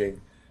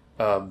challenging,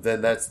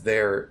 then that's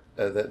there.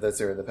 That's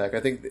there in the pack. I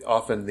think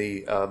often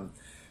the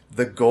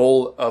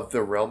goal of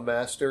the Realm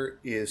Master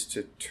is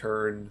to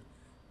turn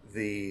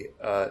the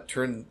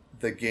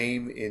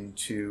game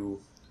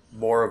into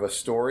more of a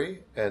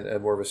story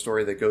and more of a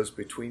story that goes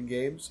between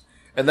games,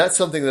 and that's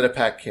something that a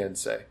pack can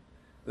say.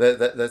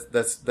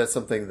 That's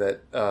something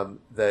that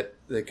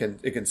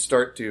it can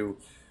start to.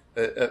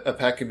 A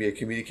pack can be a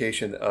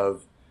communication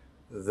of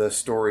the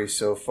story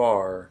so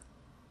far,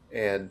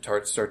 and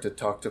start to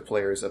talk to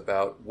players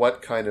about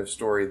what kind of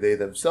story they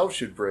themselves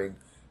should bring,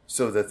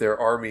 so that their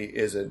army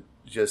isn't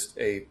just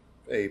a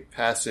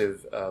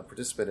passive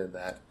participant in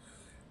that,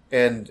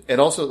 and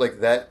also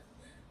like that.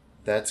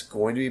 That's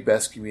going to be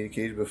best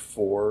communicated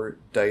before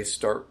dice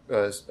start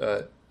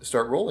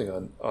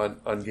rolling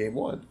on game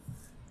one,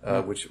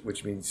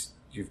 which means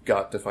you've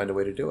got to find a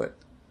way to do it.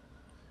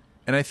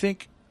 And I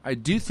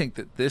do think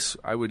that this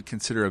I would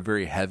consider a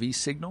very heavy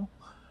signal,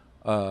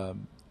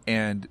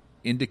 and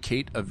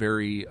indicate a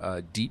very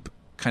deep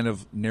kind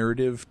of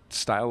narrative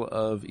style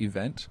of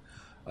event.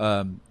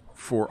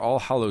 For All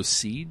Hallows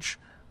Siege,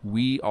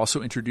 we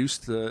also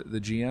introduced the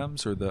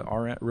GMs or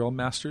our Realm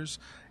Masters.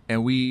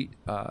 And we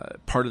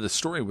part of the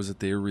story was that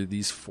there were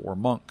these 4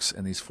 monks,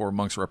 and these 4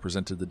 monks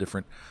represented the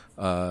different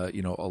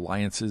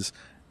alliances,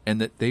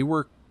 and that they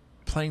were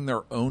playing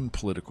their own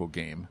political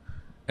game,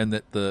 and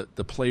that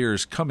the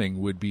players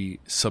coming would be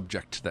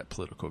subject to that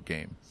political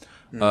game.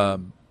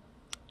 Mm-hmm.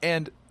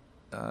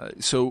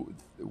 So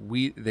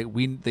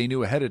they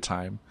knew ahead of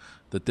time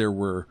that there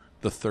was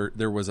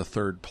a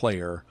third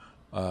player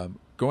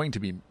going to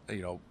be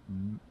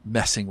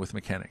messing with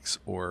mechanics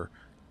or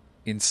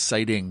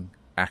inciting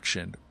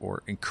action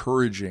or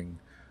encouraging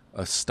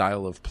a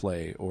style of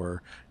play,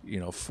 or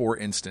for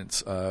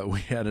instance,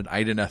 we had an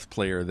Ideneth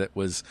player that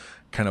was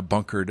kind of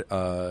bunkered,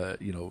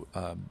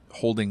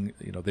 holding,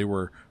 they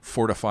were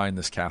fortifying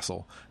this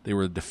castle. They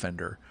were a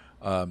defender,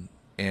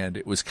 and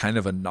it was kind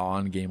of a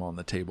non-game on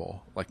the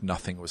table, like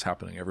nothing was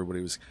happening.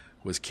 Everybody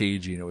was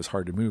cagey, and it was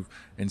hard to move.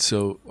 And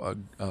so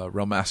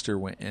Realm Master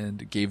went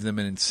and gave them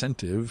an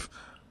incentive,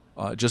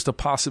 just a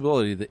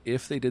possibility that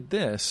if they did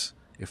this,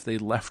 if they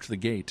left the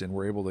gate and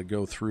were able to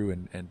go through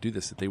and do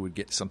this, that they would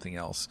get something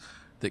else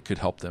that could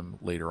help them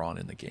later on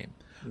in the game.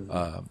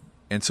 Mm-hmm.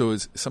 And so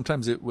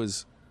sometimes it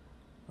was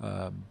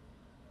to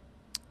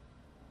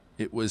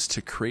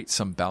create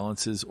some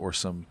balances or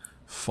some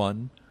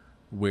fun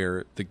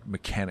where the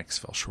mechanics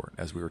fell short,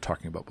 as we were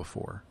talking about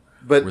before,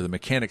 where the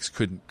mechanics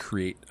couldn't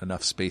create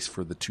enough space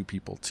for the two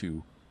people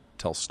to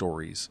tell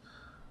stories.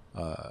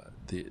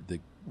 The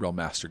Realm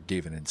Master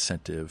gave an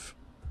incentive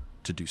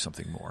to do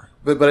something more.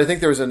 But I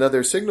think there was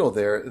another signal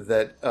there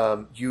that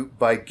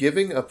by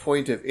giving a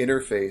point of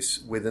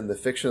interface within the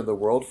fiction of the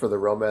world for the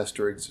Realm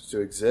Master to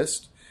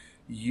exist,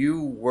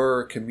 you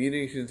were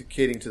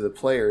communicating to the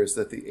players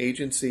that the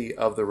agency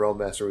of the Realm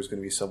Master was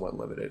going to be somewhat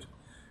limited,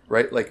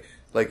 right? Like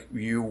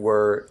you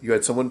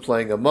had someone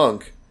playing a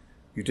monk,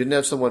 you didn't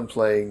have someone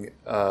playing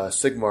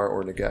Sigmar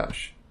or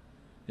Nagash.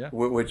 Yeah.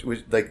 Which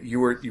like you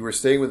were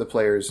staying with the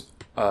players.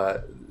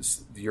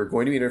 You're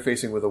going to be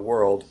interfacing with a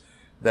world.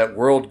 That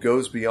world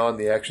goes beyond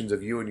the actions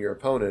of you and your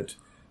opponent,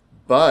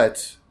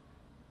 but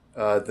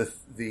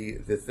the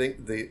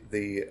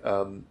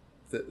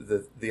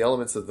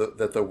elements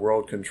that the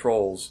world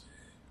controls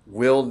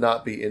will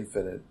not be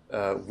infinite.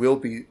 Will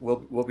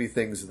be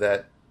things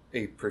that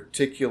a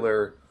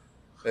particular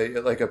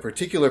like a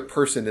particular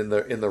person in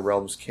the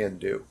realms can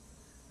do,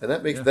 and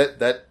that makes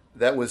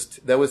that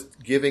was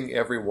giving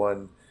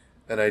everyone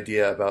an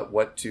idea about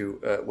what to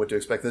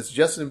expect. That's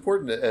just as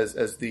important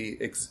as the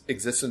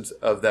existence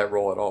of that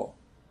role at all.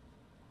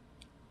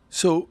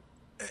 So,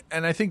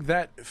 and I think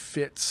that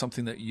fits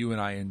something that you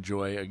and I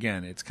enjoy.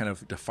 Again, it's kind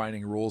of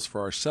defining rules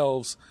for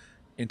ourselves,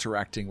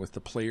 interacting with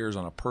the players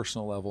on a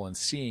personal level, and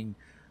seeing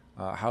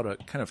how to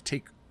kind of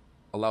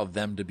allow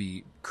them to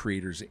be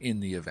creators in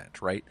the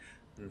event, right?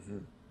 Mm-hmm.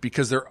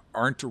 Because there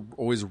aren't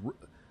always,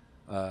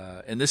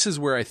 and this is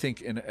where I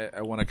think, and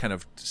I want to kind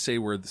of say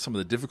where some of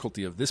the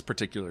difficulty of this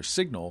particular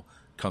signal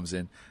comes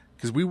in,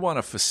 because we want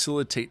to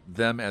facilitate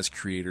them as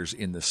creators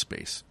in this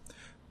space.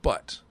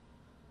 But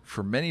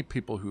for many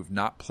people who have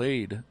not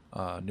played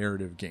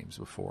narrative games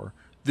before,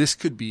 this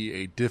could be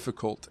a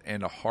difficult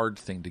and a hard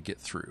thing to get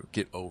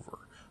over,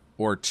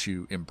 or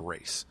to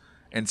embrace,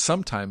 and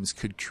sometimes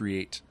could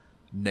create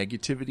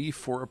negativity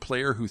for a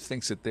player who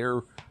thinks that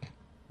they're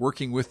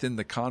working within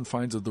the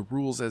confines of the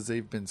rules as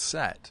they've been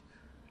set,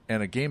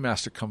 and a game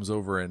master comes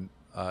over and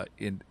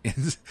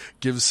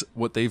gives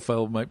what they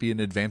feel might be an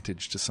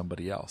advantage to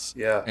somebody else,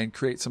 and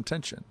create some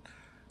tension.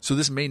 So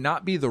this may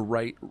not be the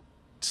right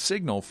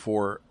signal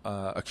for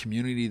a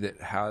community that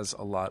has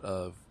a lot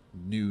of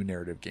new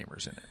narrative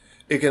gamers in it.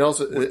 It can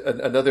also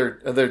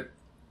another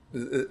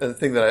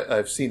thing that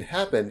I've seen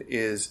happen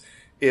is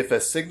if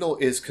a signal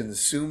is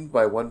consumed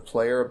by one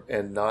player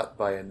and not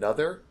by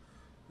another,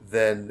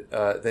 then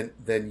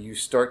you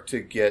start to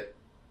get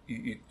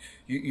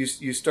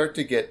you start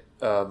to get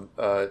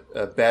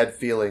bad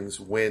feelings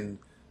when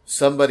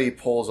somebody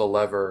pulls a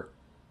lever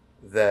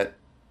that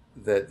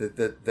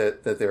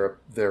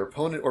their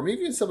opponent or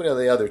maybe even somebody on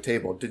the other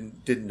table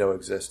didn't know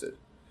existed.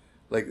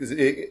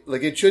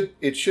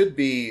 It should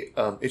be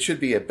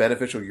a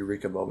beneficial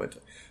eureka moment.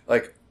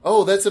 Like,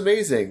 oh, that's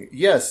amazing.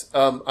 Yes,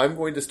 I'm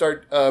going to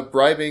start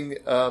bribing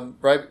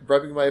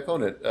my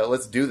opponent.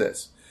 Let's do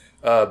this.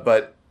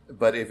 But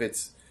if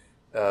it's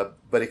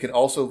but it can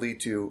also lead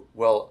to,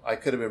 well, I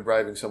could have been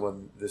bribing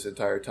someone this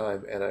entire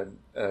time, and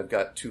I've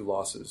got 2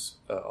 losses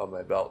on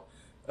my belt.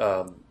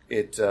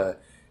 It's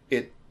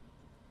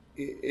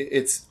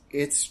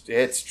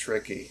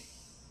tricky.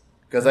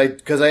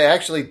 Because I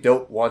actually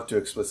don't want to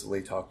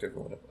explicitly talk to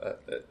everyone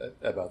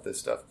about this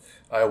stuff.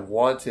 I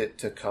want it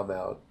to come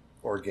out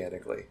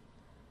organically,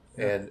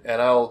 and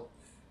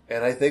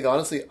I think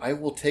honestly I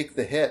will take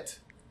the hit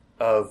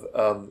of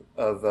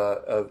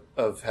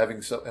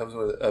having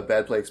a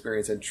bad play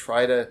experience and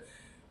try to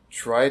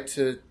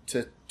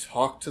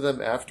talk to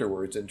them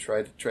afterwards and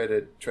try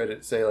to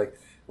say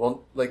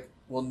well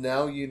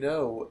now you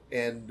know,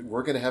 and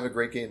we're going to have a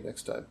great game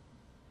next time.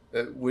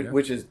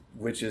 Which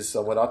is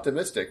somewhat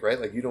optimistic, right?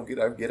 Like, you don't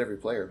get every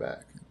player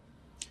back.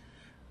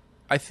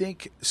 I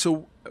think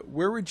so.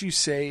 Where would you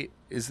say,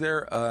 is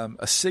there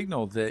a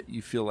signal that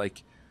you feel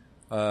like,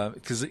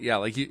 because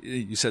like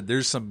you said,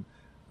 there's some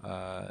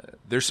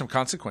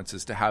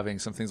consequences to having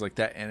some things like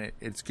that, and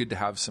it's good to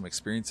have some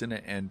experience in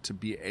it and to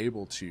be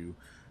able to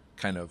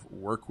kind of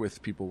work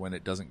with people when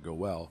it doesn't go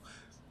well.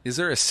 Is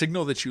there a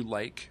signal that you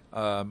like,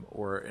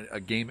 or a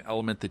game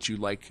element that you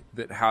like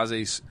that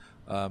has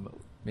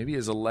maybe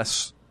is a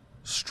less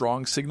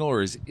strong signal,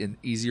 or is an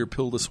easier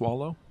pill to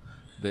swallow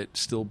that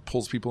still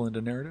pulls people into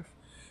narrative?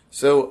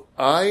 So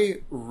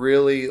I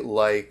really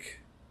like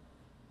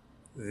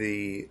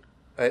I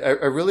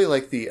really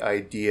like the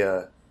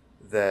idea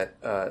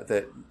that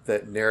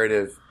that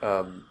narrative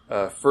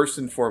first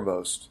and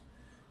foremost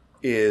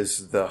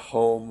is the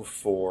home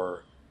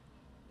for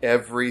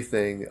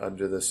everything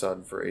under the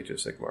sun for Age of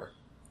Sigmar.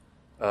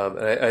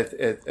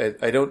 And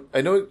I don't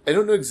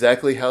know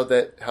exactly how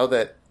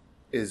that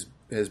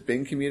has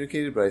been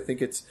communicated, but I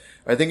think it's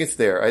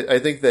there. I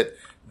think that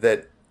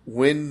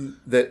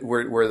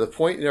we're the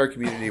point in our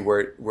community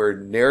where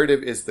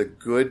narrative is the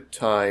good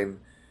time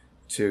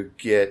to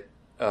get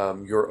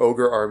your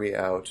ogre army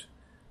out,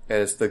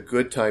 and it's the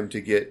good time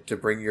to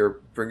bring your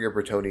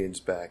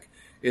Bretonnians back.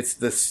 It's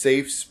the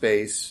safe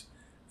space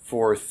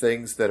for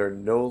things that are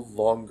no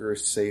longer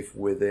safe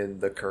within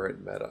the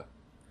current meta.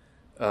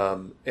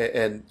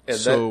 And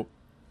so,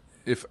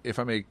 if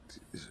I may,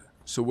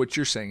 so what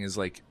you're saying is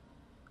like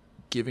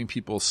giving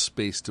people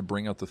space to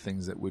bring out the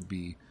things that would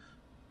be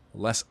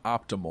less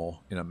optimal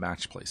in a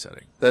match play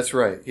setting. That's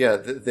right. Yeah,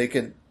 they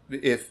can,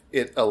 if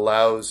it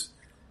allows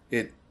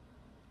it.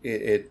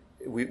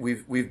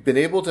 We've been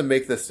able to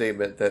make the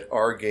statement that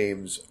our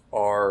games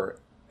are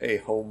a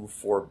home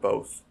for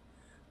both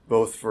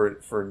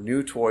for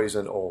new toys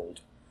and old,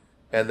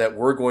 and that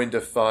we're going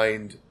to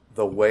find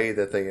the way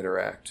that they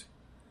interact.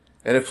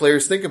 And if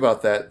players think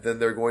about that, then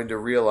they're going to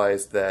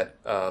realize that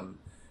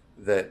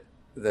that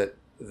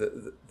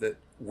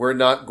we're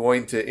not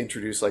going to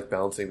introduce like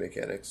balancing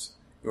mechanics,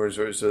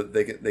 so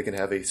they can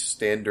have a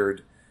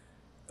standard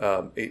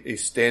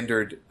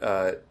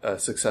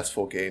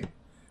successful game.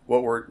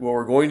 What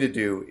we're going to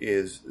do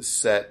is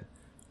set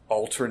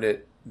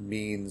alternate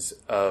means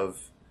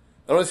of,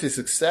 I don't want to say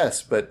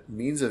success, but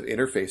means of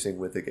interfacing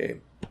with the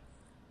game,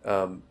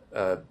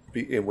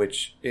 in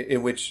which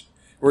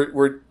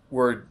we're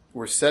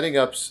setting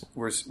up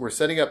we're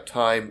setting up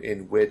time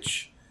in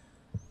which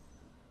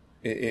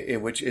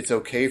it's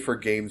okay for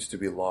games to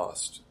be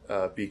lost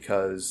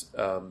because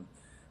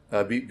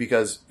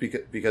players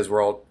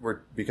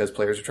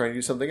are trying to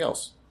do something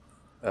else,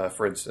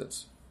 for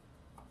instance.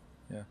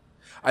 Yeah,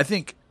 I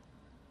think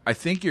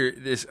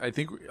this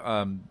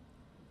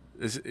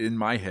in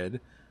my head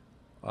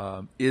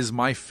is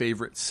my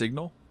favorite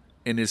signal,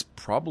 and is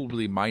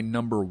probably my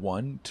number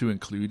one to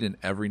include in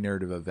every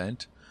narrative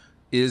event,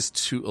 is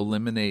to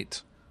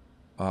eliminate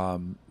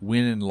win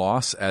and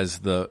loss as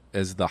the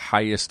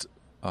highest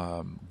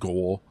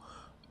goal,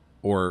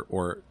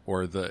 or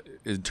the,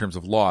 in terms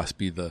of loss,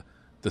 be the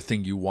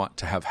thing you want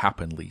to have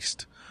happen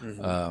least,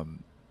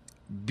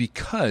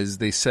 because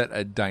they set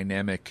a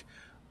dynamic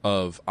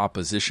of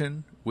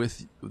opposition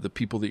with the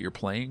people that you're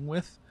playing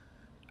with,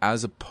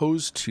 as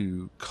opposed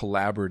to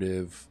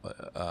collaborative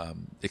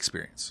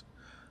experience.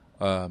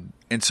 And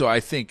so I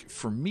think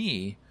for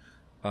me,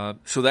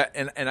 so that,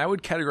 and I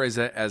would categorize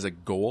that as a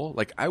goal.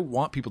 Like, I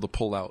want people to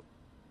pull out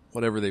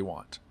whatever they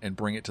want and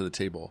bring it to the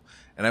table.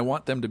 And I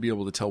want them to be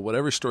able to tell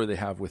whatever story they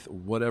have with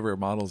whatever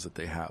models that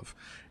they have.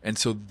 And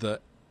so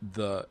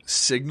the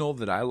signal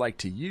that I like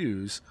to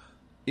use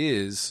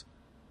is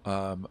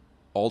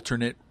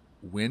alternate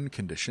win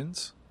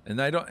conditions.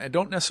 And I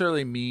don't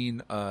necessarily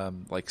mean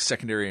like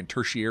secondary and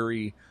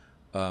tertiary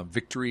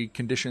victory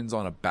conditions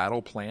on a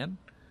battle plan.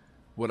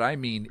 What I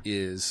mean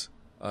is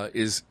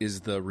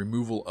the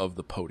removal of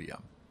the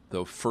podium,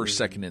 the first,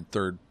 second, and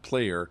third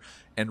player,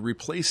 and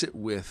replace it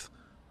with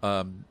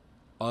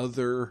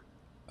other.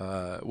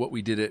 What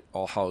we did at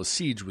All Hallows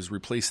Siege was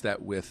replace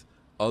that with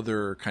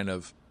other kind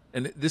of,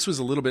 and this was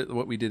a little bit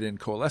what we did in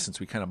Coalescence.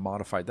 We kind of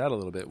modified that a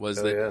little bit.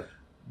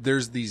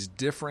 There's these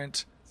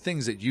different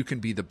things that you can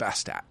be the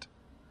best at,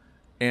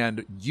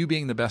 and you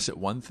being the best at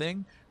one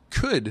thing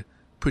could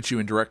put you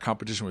in direct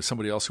competition with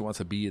somebody else who wants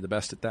to be the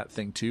best at that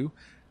thing too.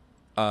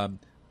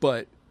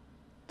 But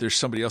there's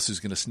somebody else who's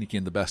going to sneak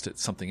in the best at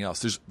something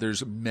else.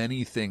 There's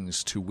many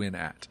things to win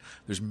at.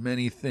 There's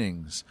many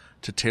things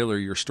to tailor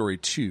your story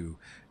to,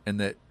 and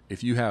that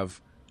if you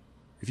have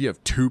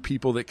two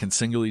people that can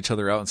single each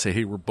other out and say,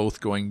 hey, we're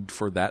both going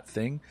for that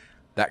thing,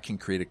 that can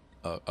create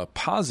a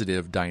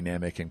positive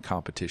dynamic and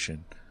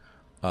competition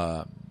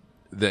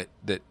that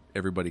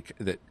everybody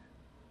that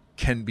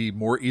can be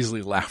more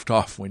easily laughed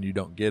off when you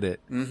don't get it,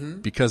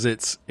 because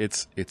it's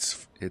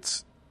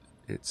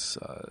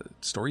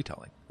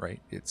storytelling,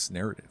 right? It's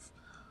narrative.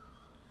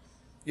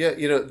 Yeah,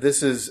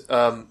 this is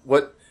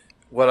what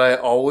I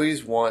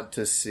always want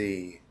to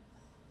see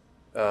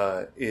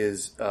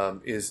is a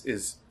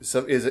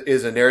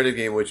narrative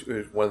game which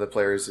one of the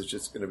players is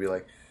just going to be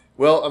like,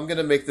 well, I'm going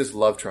to make this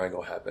love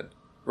triangle happen,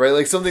 right?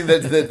 Like something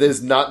that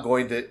is not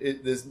going to,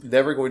 is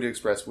never going to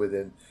express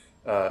within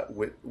Age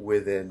of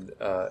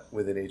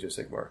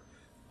Sigmar.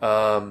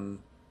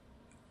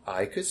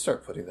 I could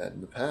start putting that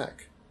in the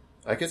pack.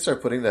 I could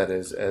start putting that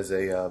as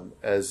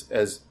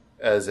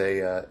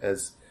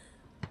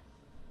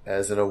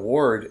an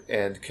award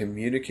and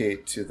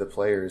communicate to the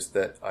players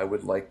that I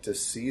would like to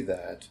see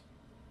that,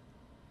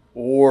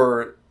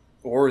 or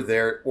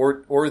their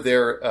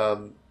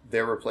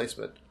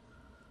replacement.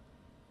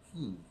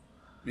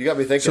 You got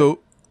me thinking. So,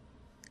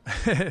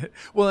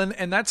 well,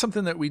 and that's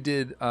something that we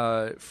did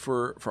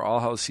for All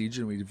Hallows Siege,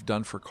 and we've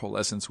done for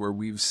Coalescence, where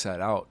we've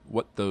set out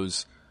what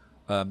those.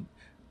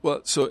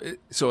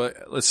 So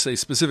let's say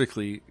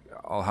specifically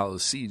All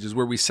Hallows Siege is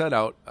where we set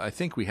out. I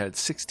think we had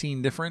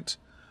 16 different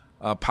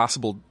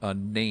possible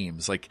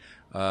names. Like,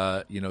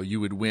 you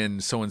would win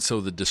so and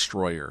so the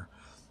Destroyer,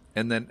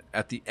 and then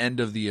at the end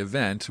of the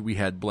event we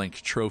had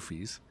blank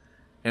trophies,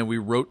 and we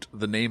wrote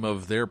the name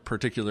of their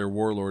particular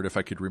warlord, if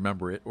I could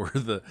remember it, or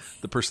the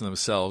person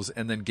themselves,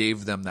 and then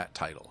gave them that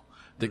title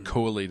that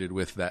correlated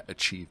with that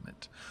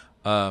achievement.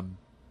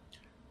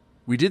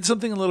 We did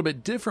something a little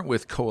bit different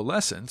with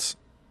Coalescence.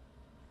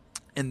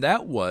 And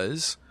that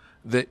was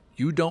that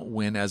you don't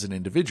win as an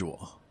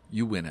individual.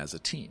 You win as a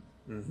team.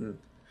 Mm-hmm.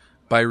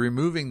 By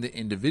removing the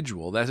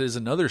individual, that is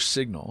another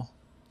signal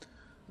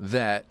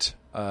that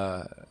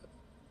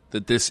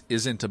that this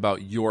isn't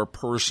about your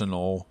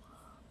personal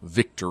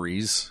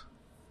victories,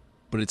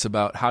 but it's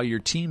about how your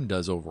team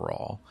does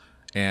overall.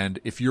 And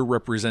if you're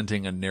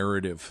representing a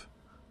narrative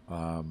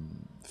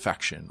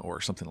faction or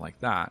something like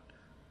that,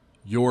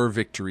 your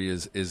victory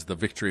is the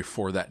victory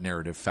for that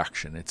narrative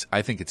faction.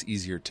 I think it's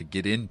easier to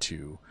get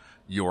into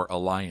your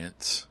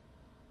alliance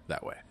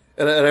that way.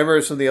 And I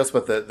remember something else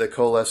about the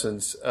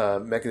Coalescence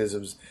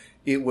mechanisms.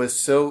 It was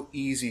so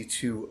easy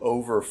to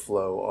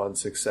overflow on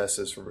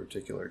successes from a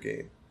particular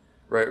game,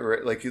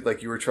 right? Like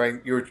you were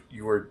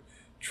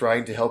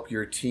trying to help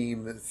your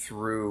team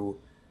through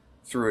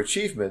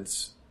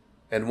achievements,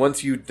 and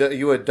once you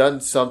had done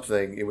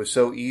something, it was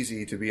so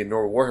easy to be in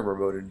normal Warhammer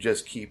mode and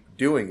just keep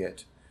doing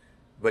it.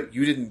 But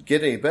you didn't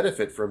get any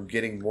benefit from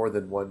getting more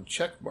than one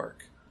check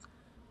mark,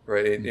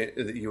 right?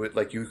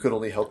 You could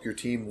only help your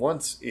team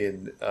once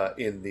in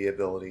the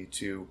ability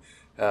to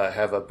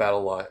have a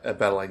battle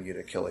line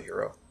unit kill a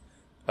hero.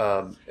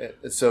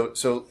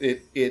 So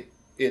it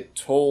it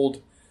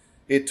told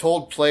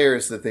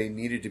players that they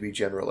needed to be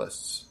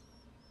generalists,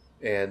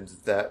 and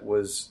that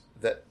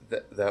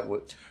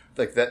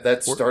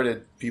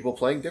started people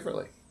playing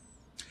differently.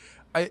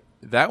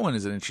 That one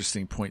is an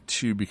interesting point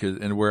too, because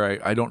where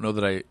I don't know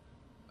that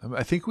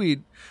I think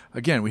we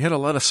had a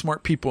lot of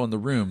smart people in the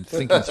room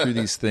thinking through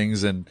these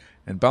things and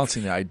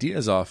bouncing the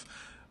ideas off,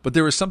 but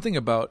there was something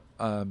about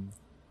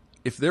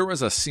if there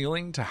was a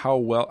ceiling to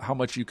how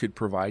much you could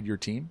provide your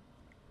team,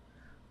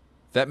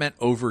 that meant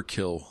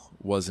overkill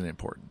wasn't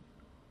important.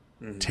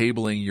 Mm-hmm.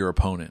 Tabling your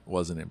opponent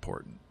wasn't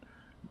important.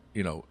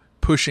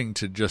 Pushing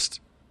to just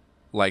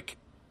like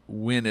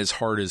win as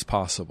hard as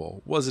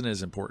possible wasn't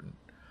as important.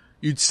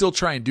 You'd still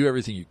try and do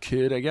everything you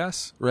could, I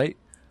guess, right?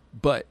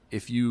 But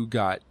if you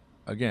got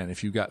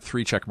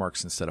 3 check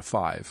marks instead of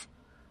 5,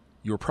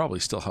 you were probably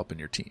still helping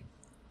your team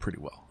pretty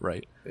well,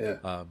 right?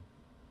 Yeah.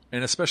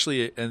 And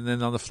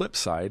then on the flip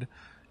side,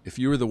 if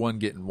you were the one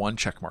getting 1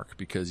 check mark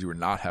because you were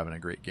not having a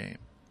great game,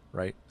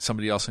 right?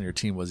 Somebody else on your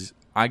team was,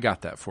 I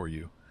got that for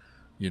you,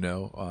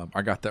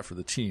 I got that for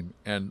the team,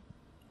 and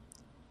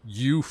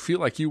you feel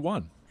like you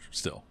won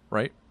still,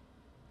 right?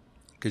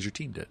 Because your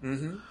team did.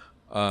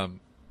 Mm-hmm.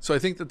 So I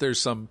think that there's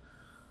some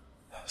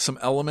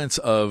elements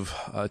of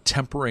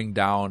tempering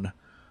down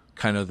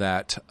kind of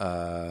that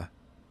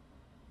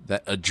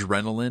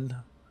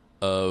adrenaline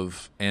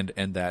of and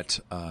that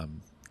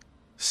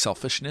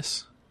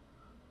selfishness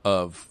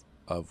of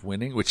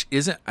winning, which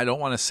isn't. I don't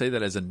want to say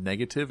that as a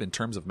negative in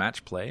terms of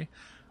match play.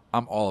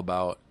 I'm all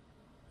about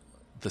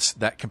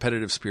that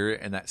competitive spirit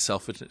and that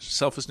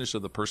selfishness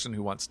of the person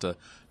who wants to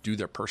do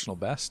their personal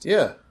best.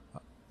 Yeah.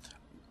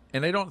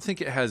 And I don't think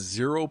it has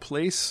zero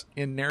place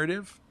in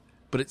narrative,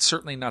 but it's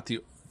certainly not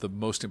the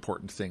most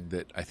important thing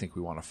that I think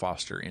we want to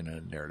foster in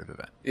a narrative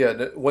event.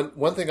 Yeah,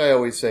 one thing I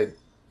always say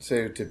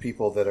to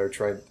people that are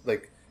trying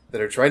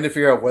to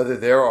figure out whether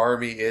their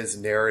army is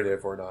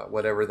narrative or not,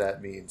 whatever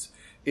that means,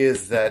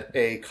 is that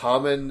a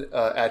common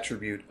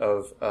attribute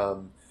of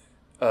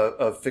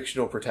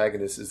fictional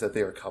protagonists is that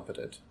they are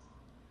competent.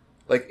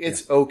 Like,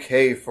 it's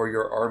okay for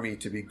your army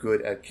to be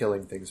good at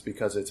killing things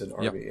because it's an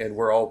army, and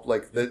we're all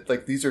like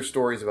these are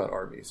stories about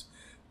armies,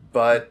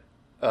 but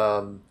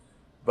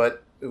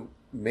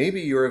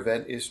maybe your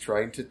event is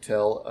trying to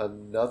tell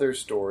another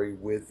story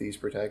with these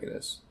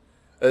protagonists.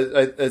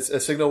 A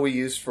signal we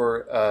used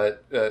for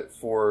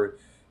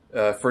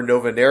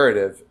Nova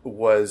Narrative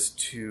was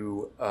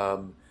to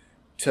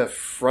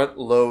front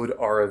load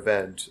our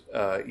event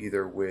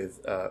either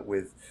with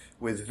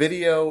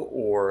video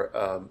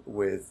or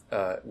with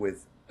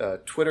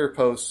Twitter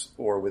posts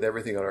or with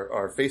everything on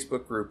our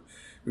Facebook group.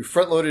 We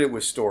front loaded it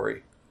with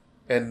story,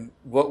 and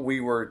what we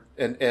were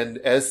and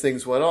as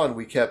things went on,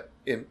 we kept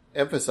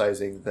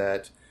emphasizing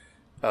that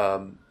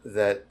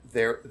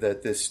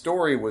this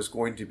story was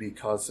going to be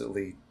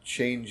constantly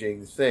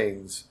changing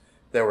things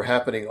that were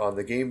happening on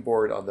the game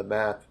board, on the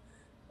map,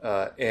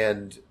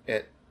 and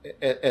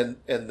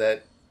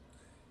that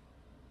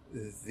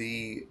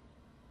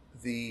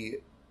the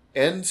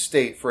end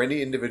state for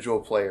any individual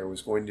player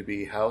was going to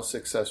be how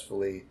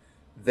successfully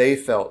they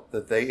felt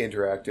that they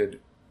interacted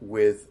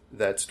with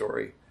that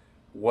story,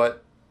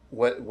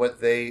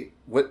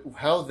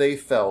 how they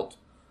felt,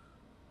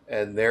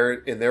 and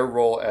in their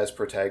role as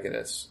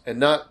protagonists, and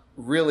not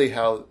really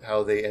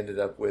how they ended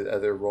up with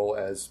their role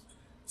as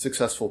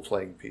successful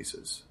playing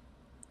pieces.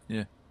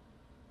 Yeah.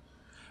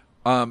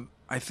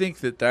 I think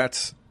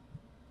that's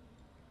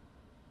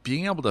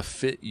being able to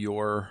fit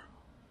your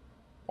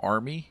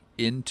army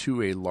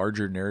into a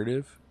larger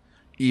narrative,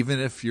 even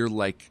if you're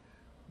like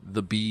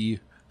the B,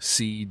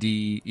 C,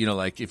 D,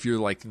 like if you're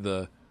like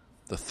the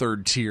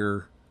third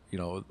tier,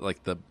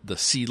 like the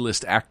C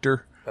list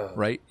actor,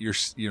 right?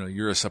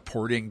 You're a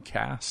supporting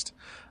cast.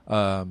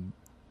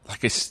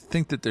 Like I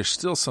think that there's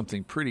still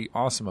something pretty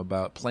awesome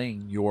about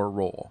playing your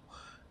role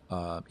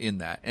in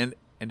that, and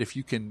if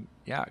you can,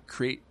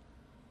 create.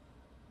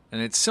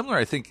 And it's similar,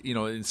 I think,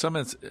 in some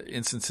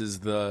instances,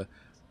 the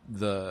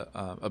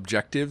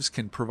objectives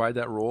can provide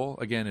that role.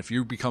 Again, if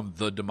you become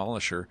the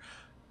Demolisher,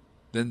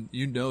 then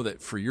that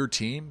for your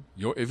team,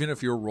 even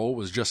if your role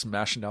was just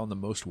mashing down the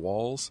most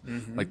walls,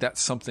 mm-hmm. like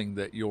that's something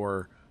that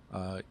you're,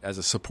 as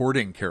a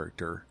supporting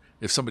character,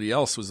 if somebody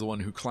else was the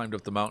one who climbed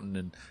up the mountain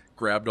and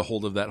grabbed a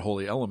hold of that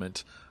holy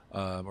element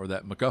or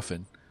that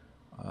MacGuffin,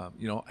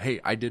 hey,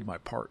 I did my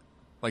part.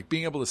 Like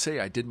being able to say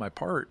I did my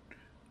part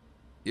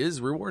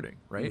is rewarding,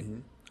 right? Mm-hmm.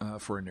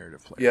 For a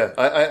narrative player. Yeah,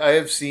 I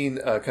have seen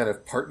kind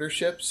of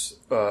partnerships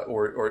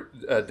or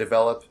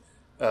develop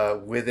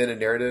within a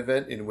narrative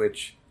event in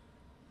which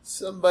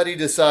somebody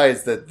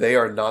decides that they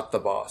are not the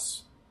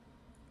boss,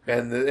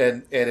 and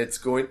it's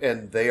going,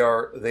 and they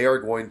are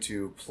going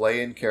to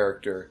play in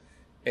character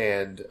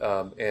and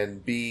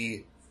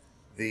be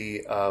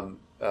the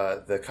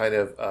kind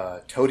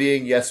of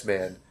toadying yes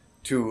man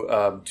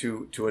to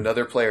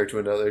another player, to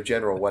another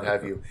general, what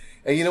have you.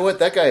 And you know what?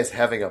 That guy is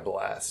having a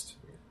blast.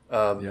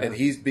 And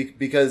he's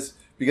because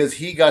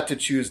he got to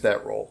choose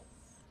that role,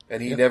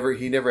 and he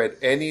never had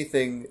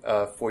anything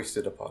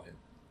foisted upon him.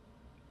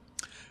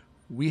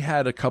 We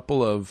had a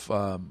couple of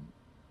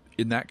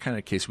in that kind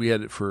of case, we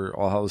had it for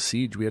All Hallows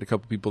Siege. We had a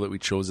couple people that we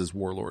chose as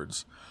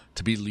warlords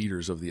to be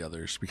leaders of the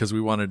others because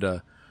we wanted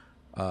to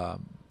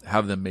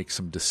have them make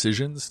some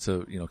decisions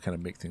to, kind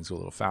of make things a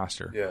little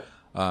faster. Yeah.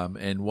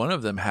 And one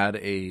of them had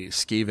a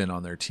Skaven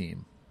on their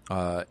team.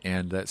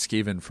 And that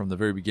Skaven from the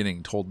very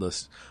beginning told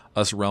us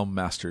Realm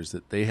Masters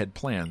that they had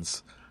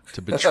plans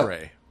to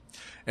betray.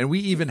 And we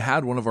even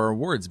had one of our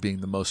awards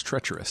being the most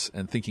treacherous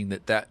and thinking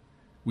that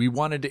we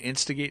wanted to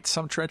instigate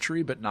some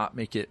treachery, but not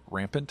make it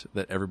rampant,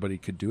 that everybody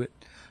could do it.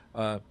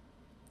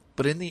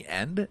 But in the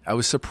end, I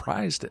was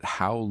surprised at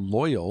how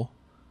loyal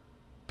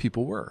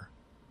people were.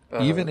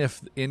 Uh-huh. Even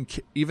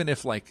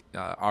if like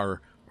our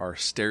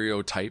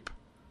stereotype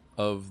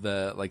of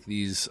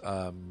these,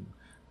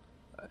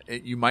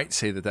 you might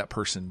say that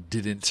person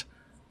didn't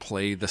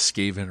play the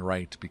Skaven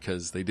right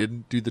because they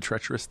didn't do the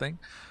treacherous thing.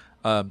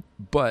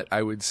 But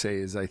I would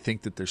say I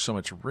think that there's so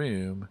much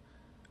room,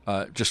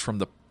 just from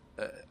the,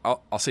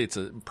 I'll say it's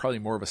probably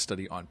more of a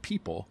study on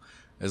people,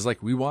 as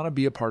like we want to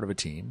be a part of a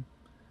team,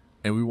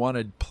 and we want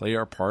to play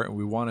our part, and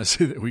we want to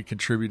say that we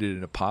contributed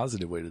in a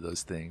positive way to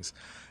those things,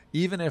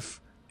 even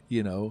if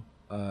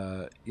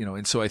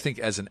And so I think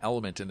as an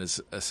element and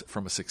as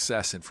from a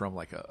success and from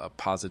like a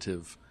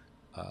positive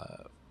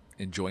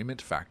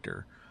enjoyment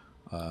factor,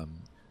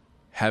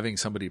 having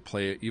somebody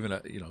play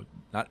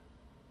not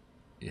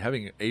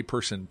having a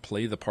person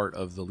play the part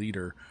of the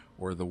leader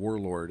or the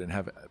warlord and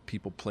have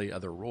people play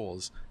other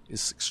roles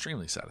is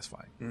extremely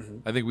satisfying.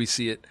 Mm-hmm. I think we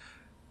see it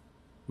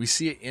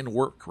in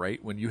work,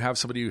 right? When you have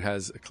somebody who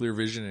has a clear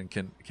vision and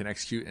can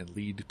execute and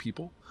lead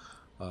people,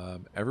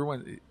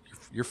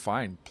 you're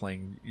fine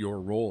playing your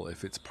role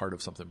if it's part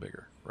of something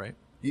bigger, right?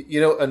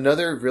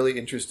 Another really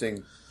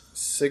interesting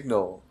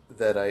signal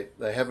that I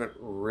haven't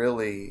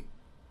really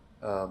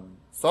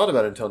thought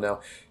about until now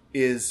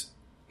is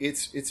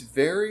it's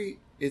very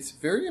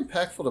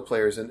impactful to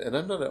players, and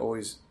I'm not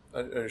always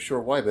sure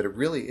why, but it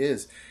really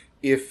is.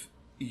 If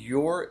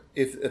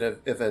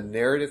a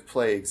narrative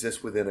play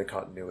exists within a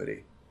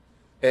continuity,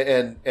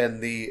 and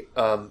the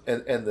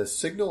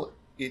signal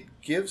it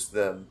gives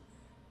them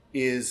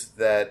is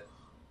that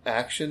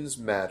actions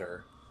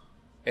matter,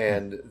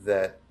 and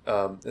that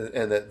there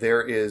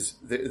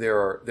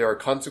are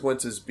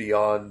consequences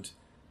beyond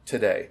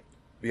today,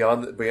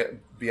 beyond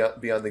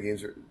the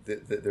games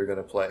that they're going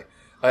to play.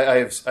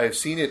 I've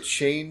seen it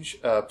change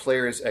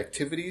players'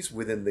 activities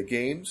within the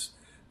games,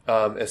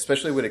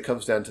 especially when it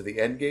comes down to the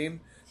end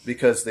game,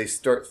 because they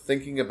start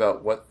thinking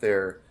about what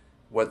their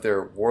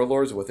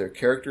warlords, what their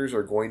characters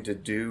are going to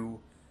do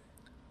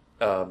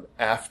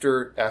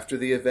after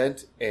the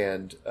event,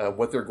 and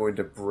what they're going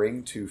to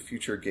bring to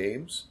future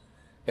games,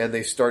 and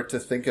they start to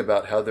think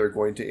about how they're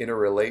going to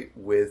interrelate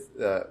with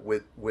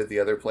the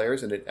other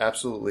players, and it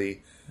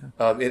absolutely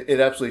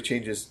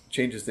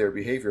changes their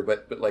behavior.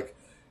 But like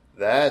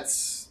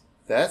that's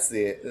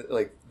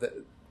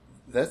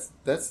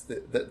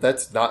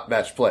not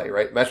match play,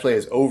 right? Match play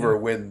is over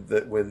when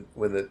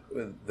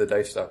the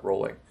dice stop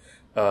rolling.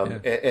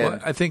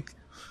 I think.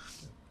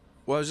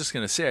 Well, I was just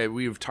going to say,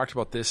 we've talked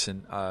about this,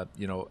 and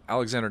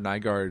Alexander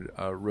Nygaard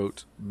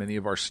wrote many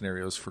of our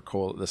scenarios for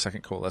the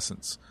second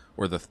Coalescence,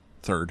 or the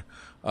third,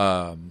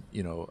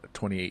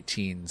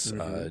 2018's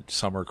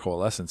summer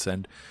Coalescence,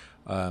 and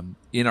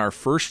in our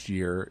first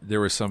year, there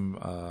was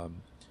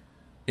some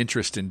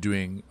interest in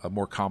doing a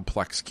more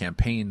complex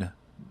campaign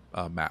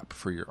map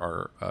for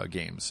our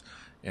games,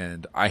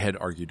 and I had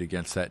argued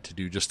against that, to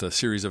do just a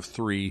series of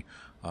 3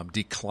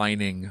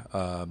 declining.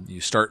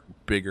 You start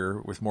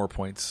bigger with more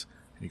points.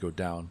 You go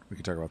down. We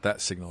can talk about that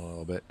signal a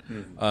little bit.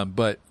 Mm-hmm.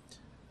 But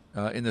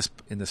in this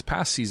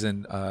past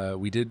season,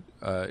 we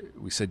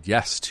said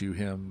yes to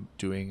him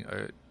doing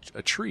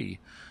a tree,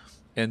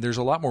 and there's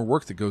a lot more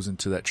work that goes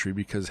into that tree,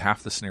 because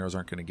half the scenarios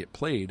aren't going to get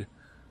played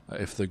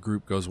if the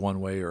group goes one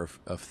way, or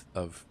if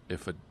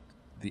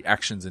the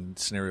actions in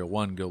scenario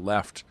 1 go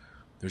left.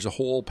 There's a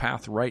whole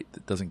path right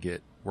that doesn't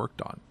get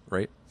worked on,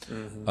 right?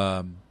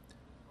 Mm-hmm.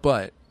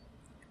 But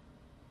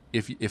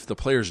if the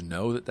players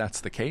know that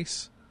that's the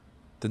case,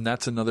 then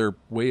that's another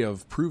way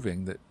of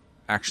proving that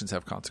actions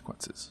have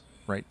consequences,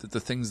 right? That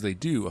the things they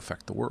do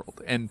affect the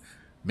world, and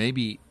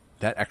maybe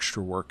that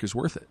extra work is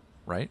worth it,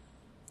 right?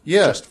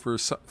 Yeah, just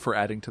for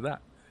adding to that.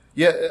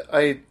 Yeah,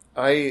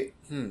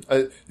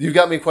 you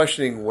got me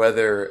questioning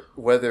whether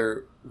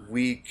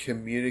we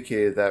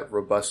communicated that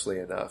robustly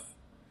enough.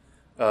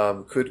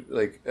 How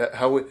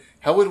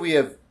would we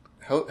have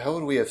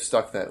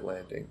stuck that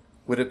landing?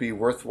 Would it be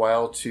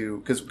worthwhile to,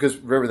 because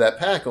remember that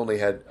pack only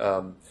had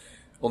Battle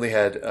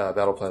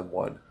Plan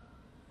 1.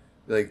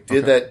 Like,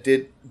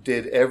 did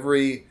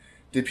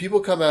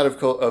people come out of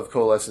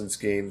Coalescence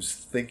games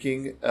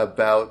thinking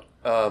about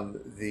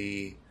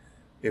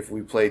if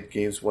we played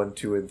games 1,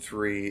 2, and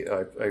 3?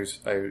 I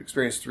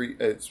experienced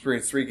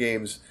 3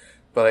 games,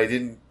 but I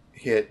didn't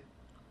hit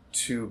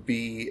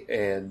 2B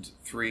and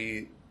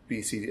 3B,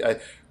 C, D.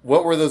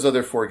 What were those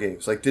other 4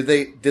 games? Like, did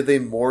they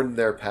mourn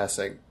their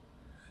passing,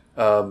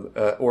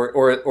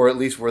 or at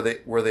least were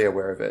they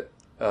aware of it?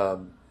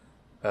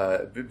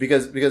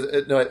 Because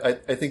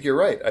I think you're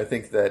right. I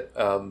think that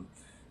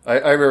I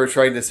remember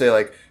trying to say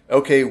like,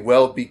 okay,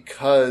 well,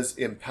 because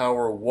in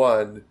Power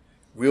One,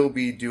 we'll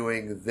be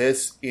doing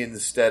this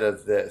instead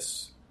of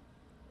this.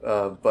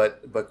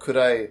 But could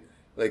I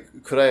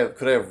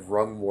have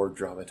wrung more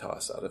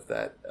dramatas out of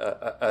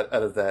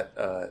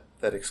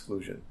that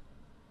exclusion?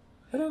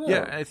 I don't know.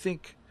 Yeah, I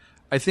think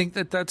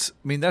that's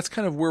that's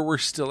kind of where we're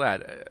still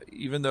at.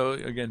 Even though,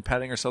 again,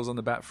 patting ourselves on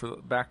the back for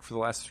the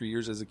last 3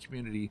 years as a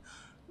community,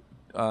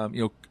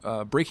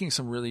 breaking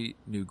some really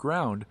new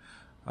ground.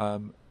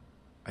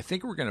 I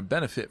think we're going to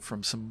benefit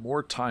from some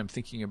more time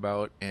thinking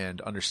about and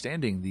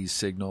understanding these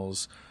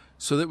signals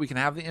so that we can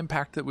have the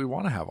impact that we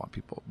want to have on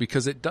people,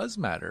 because it does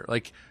matter.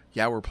 Like,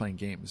 yeah, we're playing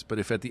games, but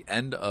if at the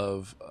end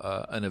of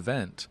an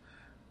event,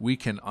 we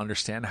can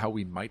understand how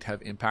we might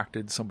have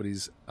impacted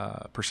somebody's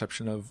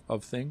perception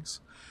of things.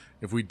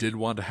 If we did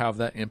want to have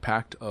that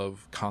impact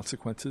of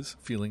consequences,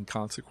 feeling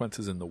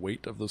consequences and the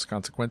weight of those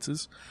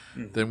consequences,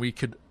 then we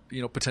could,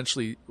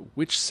 potentially,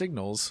 which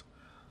signals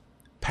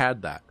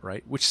pad that,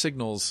 right? Which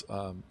signals,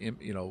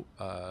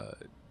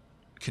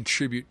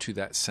 contribute to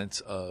that sense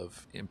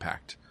of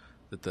impact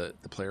that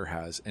the player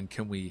has, and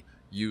can we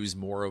use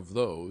more of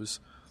those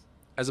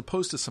as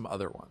opposed to some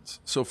other ones?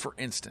 So, for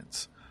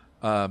instance,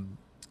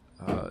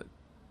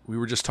 we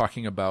were just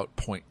talking about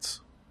points.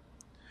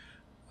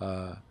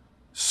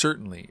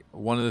 Certainly,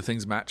 one of the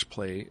things match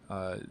play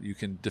you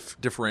can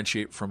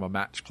differentiate from a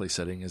match play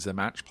setting is that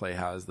match play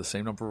has the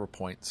same number of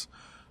points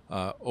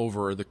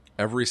over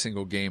every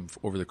single game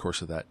over the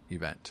course of that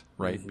event,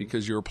 right? Mm-hmm.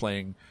 Because you're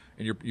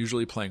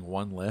usually playing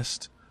one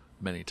list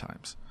many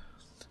times.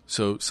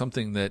 So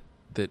something that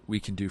we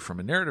can do from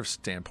a narrative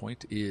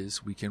standpoint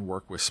is we can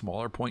work with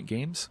smaller point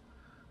games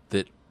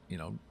that,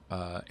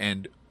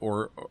 and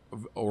or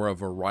a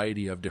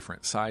variety of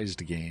different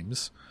sized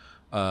games.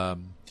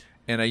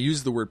 And I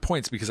use the word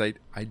points because I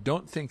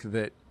don't think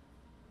that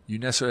you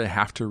necessarily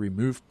have to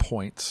remove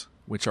points,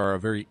 which are a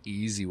very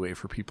easy way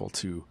for people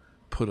to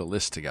put a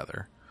list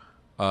together.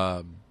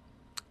 I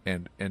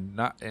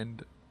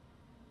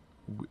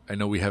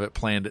know we have it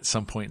planned at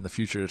some point in the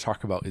future to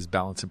talk about, is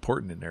balance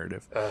important in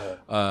narrative?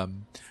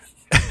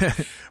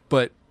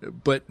 But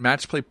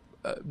match play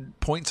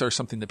points are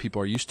something that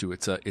people are used to.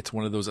 It's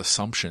one of those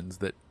assumptions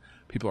that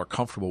people are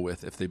comfortable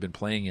with if they've been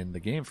playing in the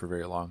game for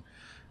very long.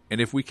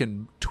 And if we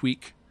can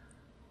tweak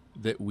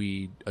that,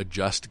 we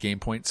adjust game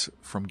points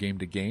from game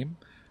to game,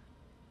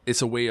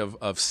 it's a way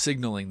of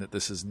signaling that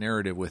this is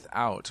narrative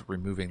without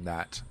removing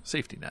that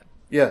safety net.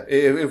 Yeah,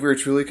 if we were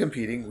truly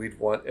competing, we'd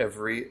want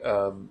every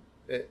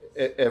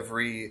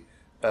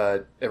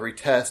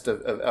test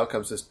of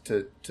outcomes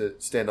to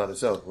stand on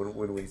its own.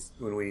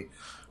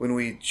 When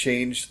we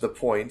changed the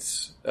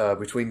points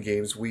between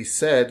games, we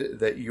said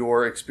that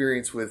your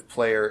experience with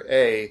player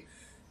A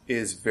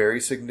is very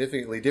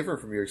significantly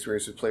different from your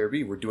experience with player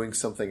B. We're doing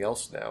something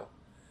else now,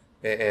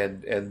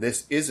 and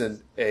this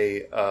isn't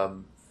a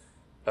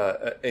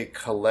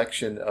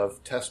collection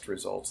of test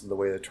results in the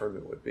way the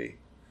tournament would be.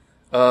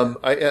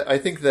 I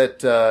think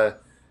that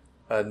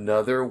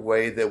another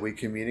way that we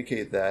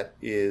communicate that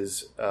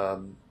is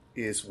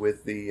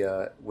with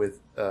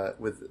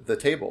the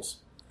tables.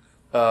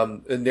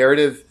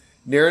 Narrative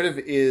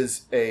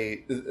is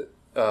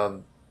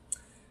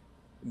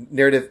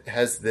narrative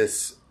has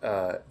this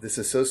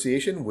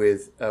association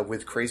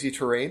with crazy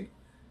terrain,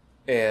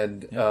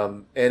 and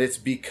it's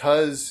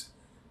because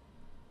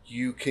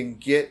you can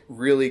get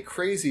really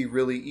crazy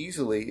really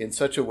easily in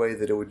such a way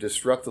that it would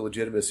disrupt the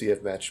legitimacy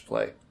of match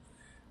play.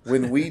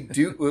 When we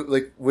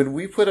when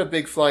we put a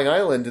big flying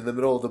island in the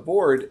middle of the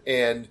board,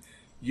 and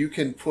you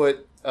can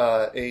put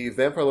a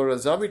Vampire Lord and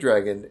a Zombie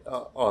Dragon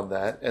on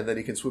that, and then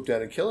he can swoop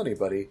down and kill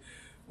anybody.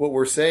 What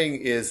we're saying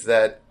is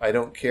that I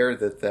don't care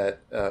that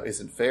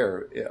isn't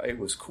fair. It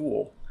was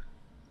cool,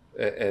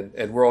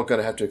 and we're all going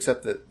to have to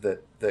accept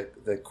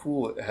that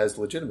cool has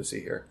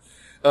legitimacy here.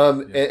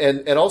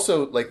 And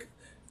also, like,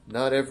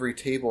 not every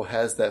table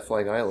has that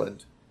flying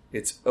island.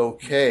 It's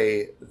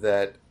okay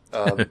that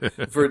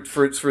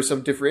for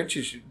some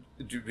differentiation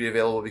to be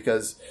available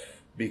because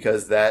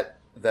that's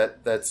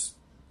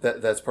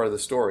part of the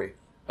story.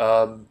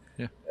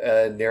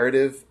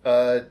 Narrative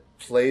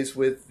plays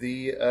with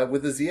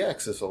the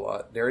Z-axis a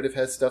lot. Narrative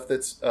has stuff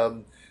that's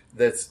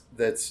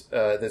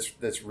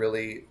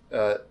really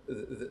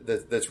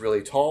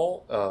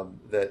tall,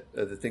 that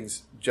the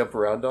things jump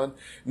around on.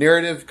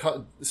 Narrative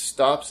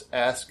stops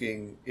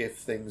asking if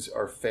things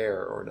are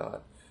fair or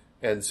not,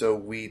 and so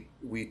we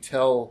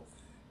tell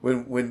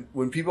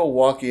when people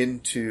walk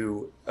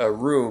into a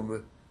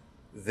room,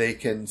 they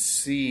can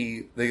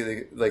see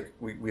we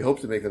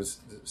hope to make them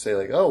say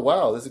like, oh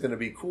wow, this is going to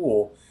be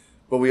cool,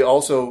 but we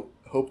also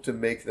hope to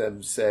make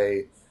them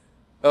say,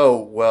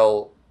 oh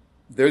well,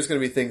 there's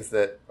going to be things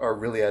that are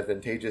really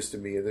advantageous to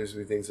me, and there's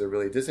going to be things that are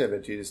really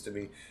disadvantageous to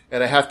me,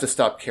 and I have to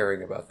stop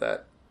caring about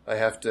that. I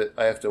have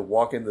to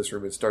walk in this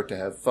room and start to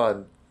have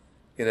fun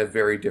in a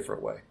very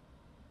different way.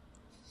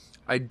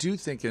 I do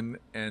think, and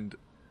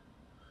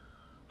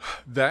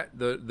that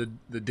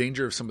the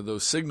danger of some of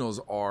those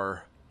signals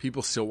are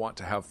people still want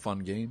to have fun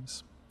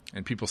games,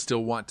 and people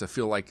still want to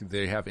feel like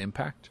they have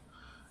impact,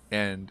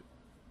 And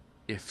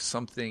if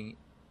the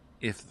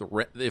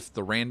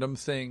random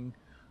thing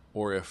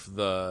or if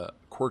the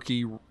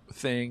quirky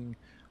thing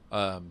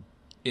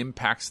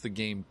impacts the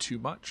game too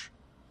much,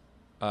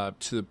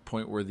 to the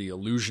point where the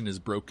illusion is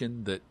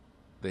broken that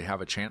they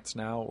have a chance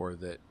now, or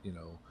that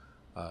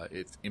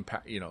it's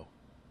impact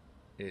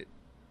it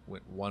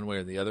went one way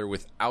or the other,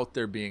 without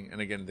there being,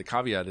 and again the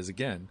caveat is,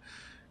 again,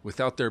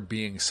 without there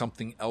being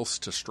something else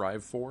to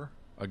strive for,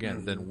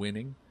 again, than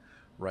winning,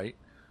 right?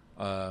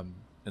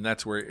 And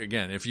that's where,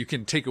 again, if you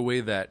can take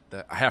away that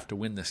I have to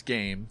win this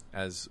game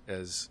as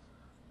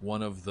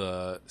one of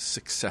the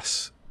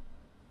success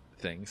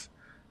things,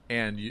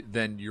 and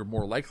then you're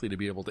more likely to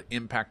be able to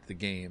impact the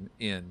game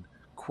in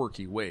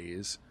quirky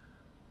ways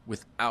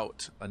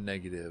without a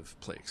negative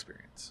play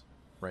experience,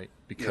 right?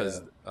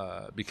 Because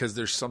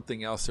there's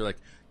something else. They're like,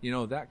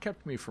 that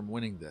kept me from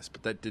winning this,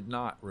 but that did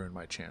not ruin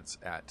my chance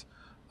at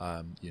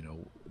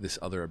this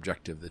other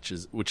objective,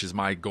 which is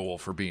my goal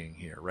for being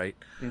here, right?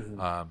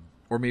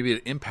 Or maybe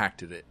it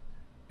impacted it,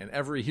 and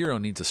every hero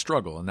needs a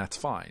struggle, and that's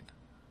fine,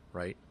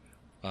 right?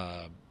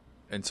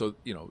 And so,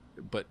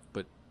 but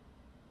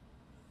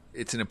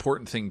it's an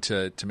important thing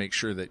to make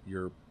sure that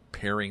you're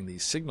pairing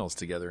these signals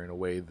together in a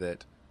way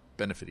that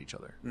benefit each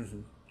other.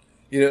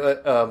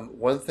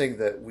 One thing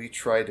that we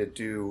try to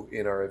do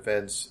in our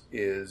events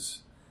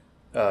is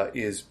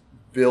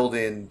build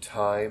in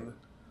time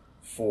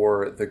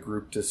for the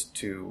group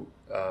to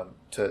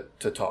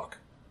talk,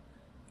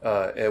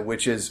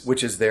 which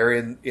is there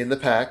in the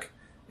pack.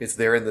 It's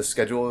there in the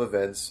schedule of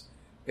events,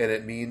 and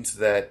it means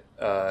that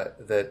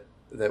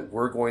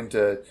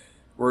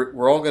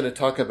we're all going to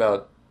talk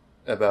about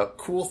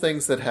cool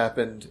things that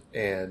happened,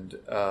 and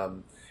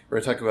we're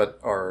going to talk about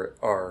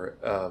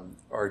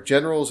our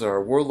generals and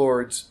our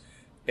warlords,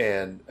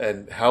 and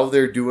how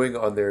they're doing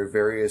on their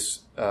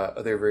various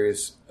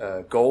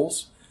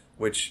goals,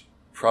 which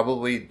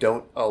probably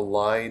don't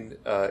align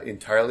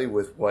entirely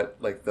with what,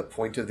 like, the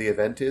point of the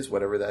event is,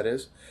 whatever that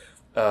is.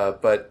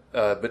 But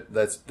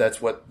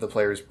that's what the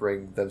players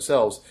bring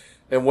themselves,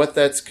 and what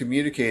that's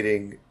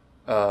communicating.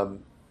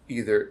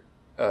 Either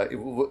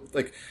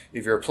like,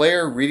 if you're a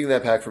player reading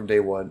that pack from day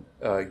one,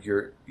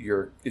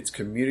 it's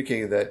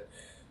communicating that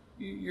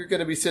you're going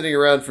to be sitting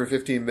around for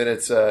 15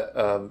 minutes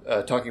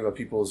talking about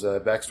people's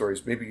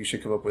backstories. Maybe you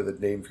should come up with a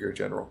name for your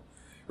general.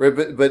 Right,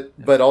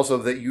 but also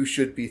that you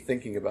should be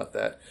thinking about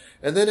that.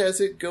 And then as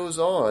it goes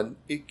on,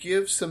 it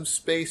gives some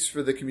space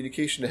for the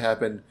communication to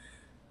happen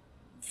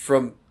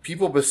from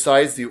people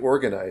besides the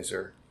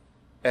organizer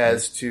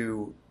as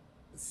to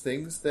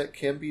things that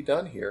can be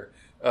done here.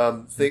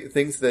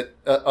 Things that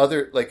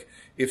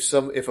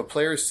if a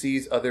player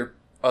sees other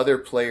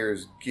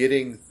players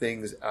getting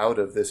things out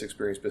of this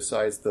experience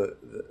besides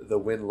the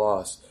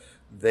win-loss,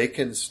 they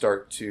can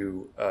start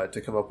to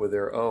come up with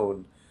their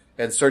own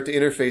and start to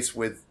interface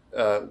with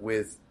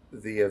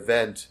the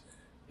event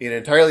in an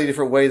entirely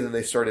different way than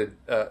they started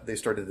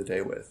the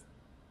day with.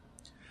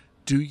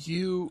 Do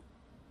you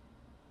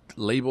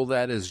label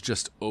that as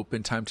just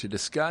open time to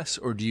discuss,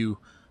 or do you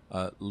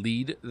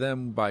lead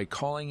them by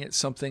calling it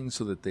something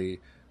so that they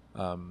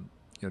do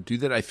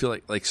that? I feel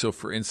like so,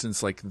 for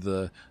instance, like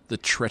the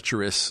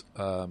treacherous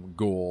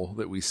goal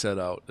that we set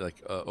out,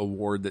 like a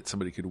award that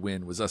somebody could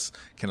win, was us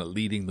kind of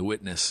leading the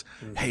witness.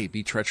 Mm-hmm. Hey,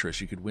 be treacherous,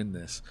 you could win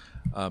this,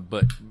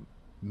 but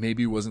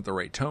maybe it wasn't the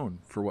right tone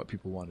for what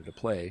people wanted to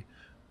play.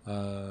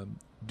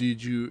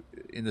 Did you,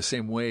 in the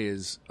same way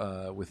as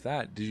with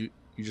that, did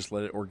you just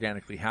let it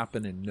organically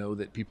happen and know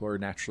that people are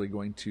naturally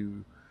going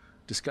to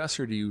discuss,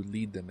 or do you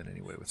lead them in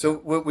any way with so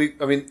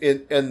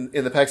that?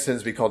 In the PAX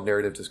tends to be called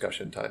narrative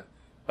discussion time.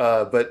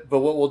 But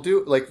what we'll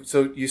do,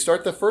 so you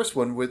start the first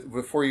one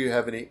before you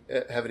have any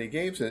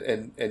games,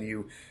 and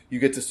you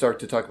get to start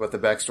to talk about the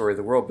backstory of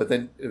the world. But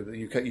then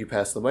you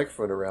pass the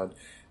microphone around,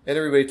 and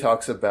everybody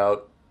talks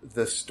about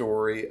the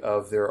story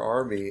of their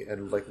army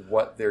and like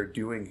what they're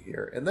doing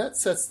here, and that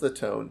sets the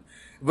tone.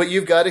 But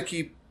you've got to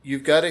keep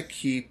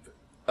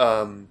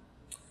on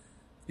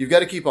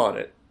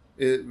it.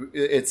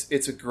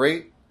 It's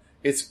great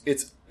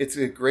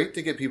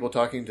to get people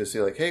talking, to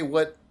say like, hey,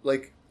 what,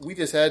 like, we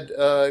just had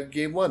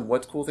game one.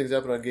 What cool things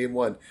happened on game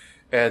one?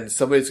 And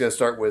somebody's going to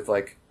start with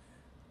like,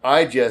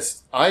 my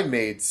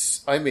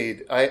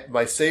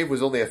save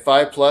was only a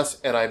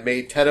 5+, and I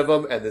made 10 of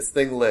them, and this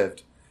thing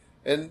lived,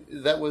 and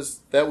that was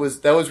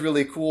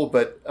really cool.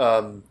 But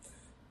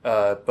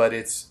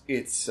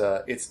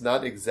it's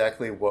not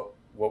exactly what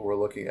we're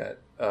looking at.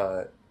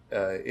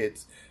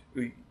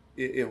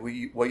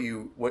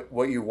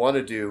 What you want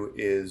to do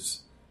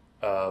is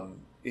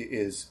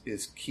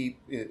keep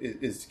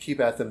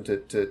at them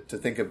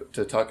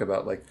to talk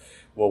about, like,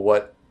 well,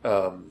 what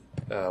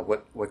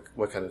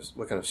kind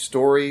of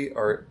story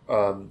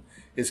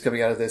is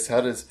coming out of this?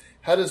 How does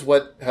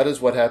what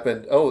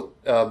happened? Oh,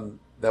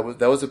 that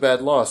was a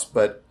bad loss,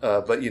 but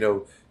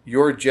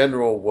your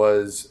general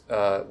was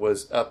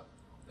up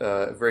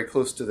very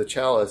close to the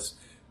chalice.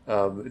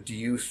 Do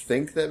you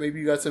think that maybe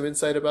you got some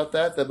insight about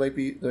that might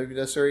be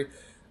necessary?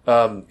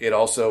 It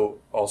also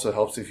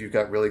helps if you've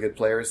got really good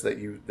players that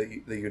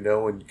you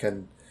know and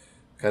can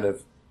kind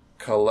of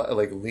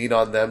like lean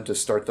on them to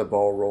start the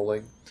ball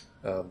rolling.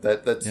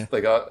 That's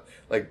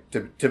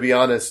to be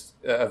honest,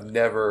 I've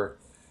never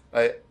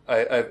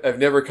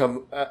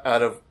come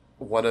out of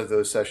one of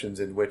those sessions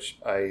in which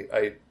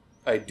I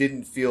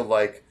didn't feel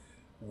like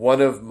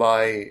one of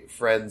my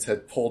friends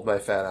had pulled my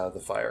fat out of the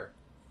fire.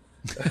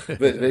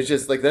 But it's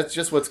just like, that's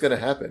just what's going to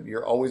happen.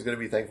 You're always going to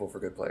be thankful for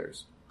good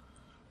players.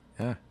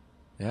 Yeah.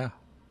 Yeah.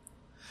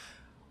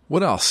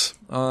 What else?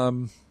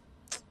 I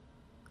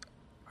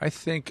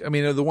think,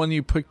 the one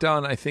you picked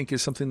on, I think,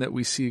 is something that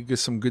we see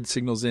some good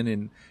signals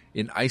in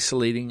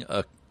isolating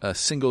a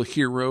single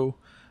hero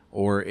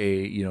or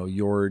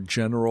your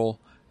general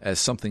as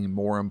something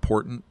more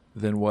important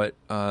than what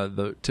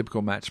the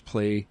typical match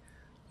play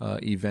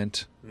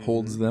event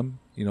holds them.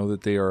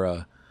 That they are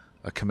a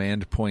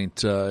command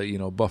point,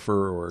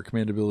 buffer or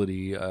command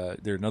ability.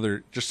 They're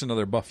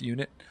another buff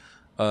unit.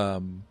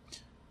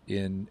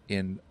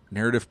 In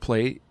narrative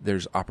play,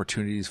 there's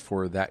opportunities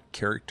for that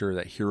character,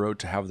 that hero,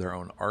 to have their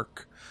own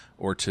arc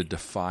or to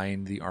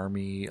define the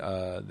army,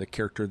 the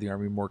character of the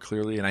army more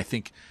clearly. And I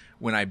think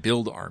when I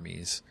build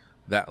armies,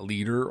 that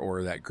leader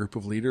or that group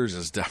of leaders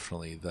is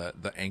definitely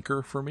the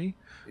anchor for me.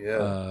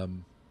 Yeah.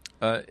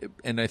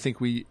 And I think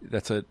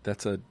that's a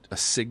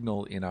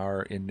signal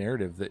in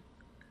narrative that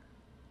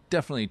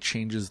definitely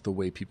changes the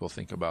way people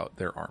think about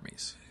their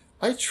armies.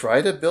 I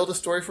try to build a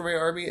story for my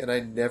army, and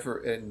I'm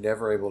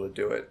never able to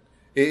do it.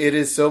 It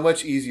is so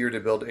much easier to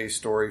build a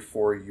story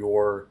for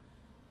your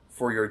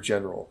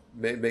general.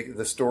 Make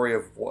the story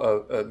of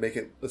make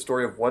it the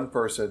story of one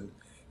person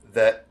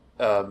that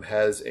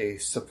has a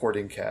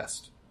supporting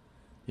cast.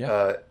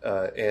 Yeah.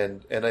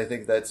 And I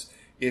think that's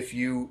if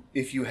you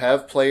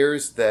have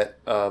players that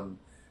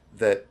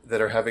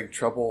are having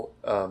trouble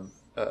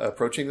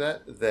approaching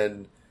that,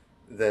 then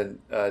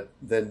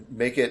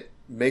make it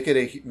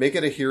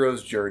a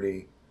hero's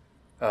journey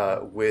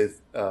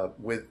with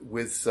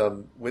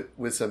some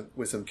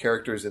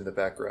characters in the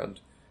background,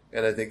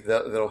 and I think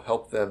that'll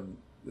help them.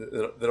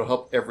 That'll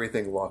help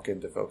everything lock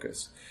into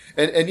focus.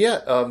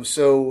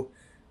 So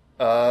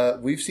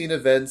we've seen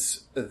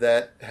events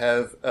that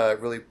have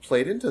really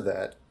played into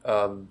that.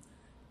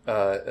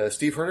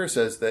 Steve Herner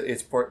says that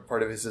it's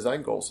part of his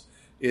design goals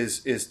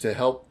is to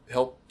help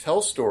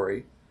tell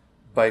story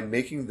by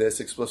making this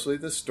explicitly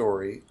the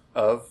story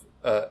of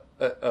the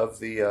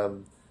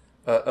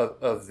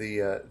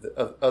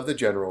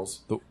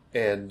generals,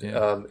 and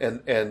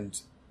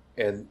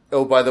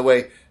oh, by the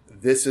way,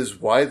 this is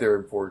why they're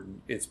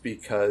important. It's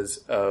because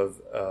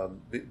of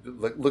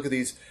look at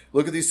these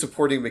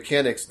supporting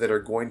mechanics that are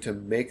going to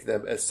make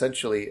them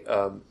essentially Age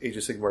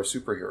of Sigmar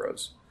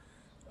superheroes.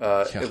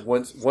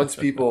 Once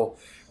people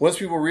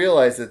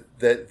realize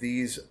that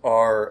these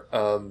are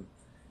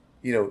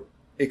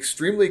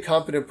extremely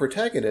competent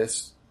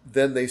protagonists,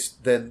 then they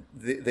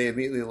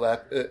immediately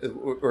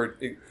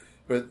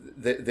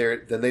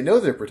then they know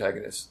they're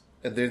protagonists,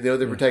 and they know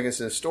they're protagonists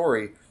in a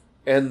story,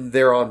 and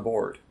they're on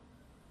board.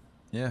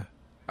 Yeah.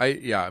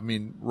 I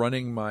mean,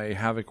 running my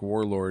Havoc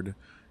Warlord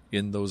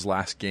in those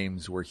last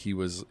games where he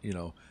was,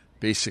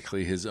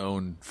 basically his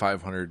own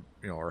 500,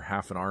 or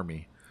half an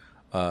army.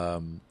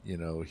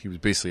 He was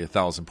basically a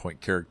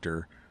 1,000-point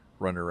character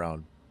running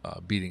around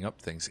beating up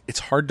things. It's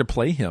hard to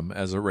play him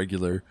as a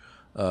regular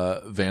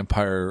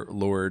vampire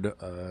lord,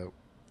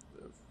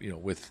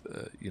 with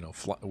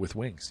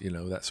wings,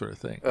 that sort of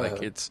thing.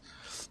 Like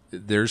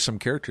there's some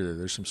character there.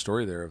 There's some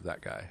story there of that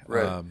guy.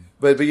 Right.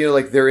 But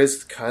there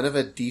is kind of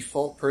a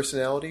default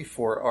personality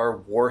for our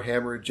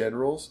Warhammer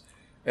generals,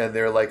 and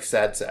they're like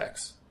sad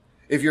sacks.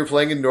 If you're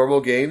playing in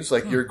normal games,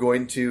 you're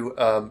going to,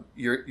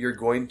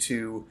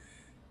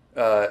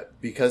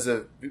 because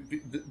of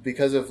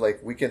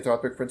like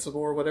weakanthropic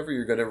principle or whatever,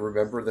 you're going to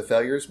remember the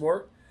failures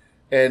more.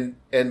 And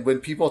when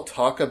people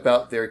talk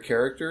about their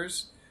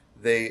characters,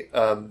 that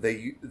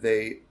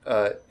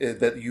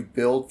you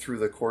build through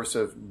the course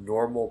of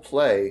normal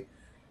play,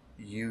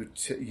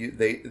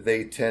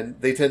 they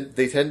tend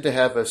to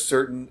have a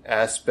certain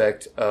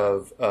aspect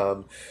of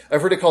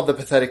I've heard it called the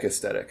pathetic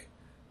aesthetic.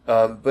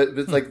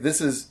 But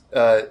this is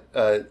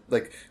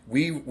like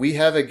we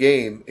have a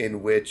game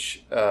in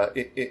which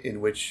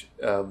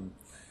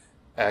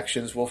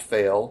actions will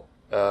fail,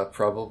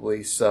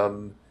 probably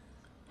some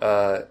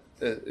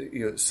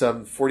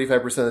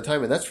 45% of the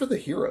time, and that's for the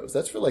heroes.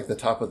 That's for like the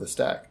top of the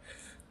stack,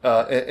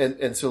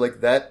 and so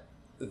like that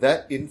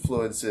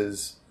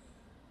influences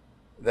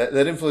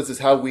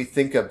how we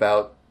think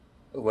about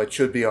what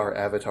should be our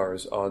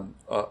avatars on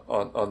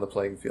the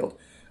playing field.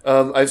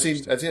 I've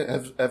seen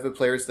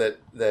players that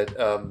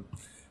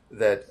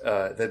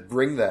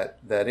bring that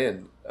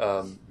in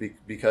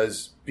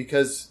because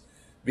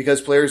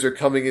players are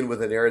coming in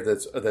with an era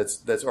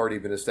that's already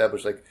been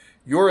established. Like,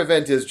 your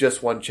event is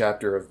just one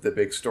chapter of the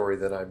big story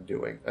that I'm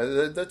doing.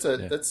 That's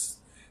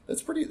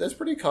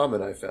pretty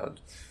common, I found.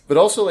 But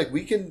also,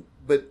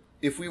 but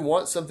if we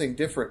want something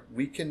different,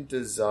 we can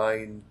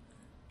design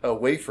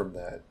away from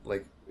that.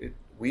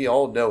 We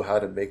all know how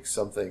to make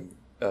something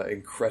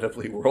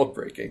incredibly world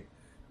breaking.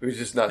 It's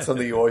just not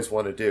something you always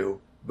want to do.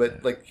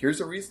 But here's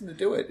a reason to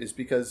do it, is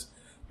because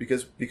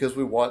because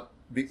we want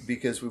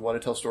because we want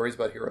to tell stories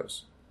about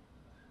heroes.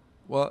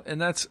 Well, and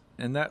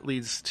that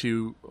leads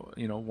to,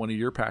 one of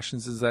your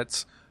passions is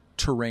that's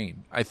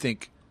terrain. I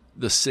think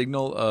the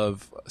signal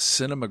of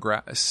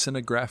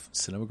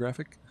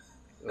cinematographic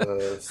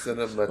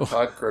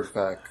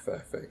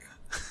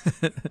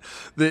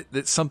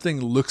that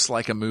something looks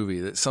like a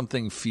movie, that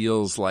something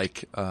feels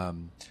like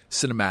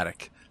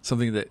cinematic,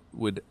 something that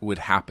would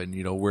happen,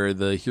 where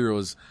the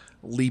hero's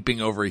leaping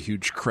over a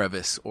huge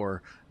crevice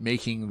or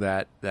making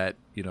that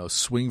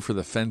swing for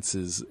the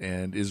fences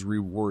and is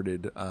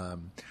rewarded,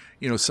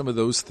 some of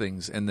those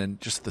things, and then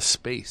just the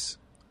space.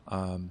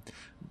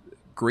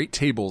 Great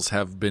tables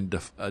have been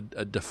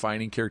a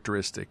defining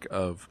characteristic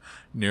of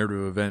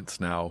narrative events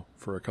now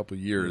for a couple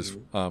of years,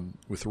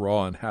 with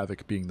Raw and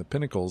Havoc being the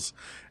pinnacles.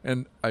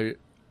 And I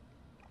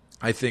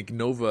think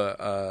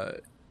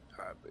Nova,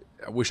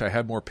 I wish I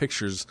had more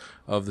pictures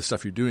of the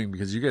stuff you're doing,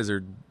 because you guys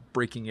are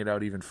breaking it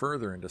out even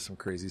further into some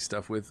crazy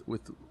stuff with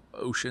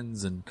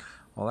oceans and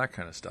all that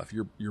kind of stuff.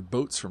 Your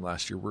boats from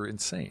last year were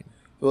insane.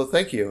 Well,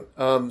 thank you.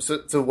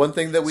 So one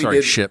thing that we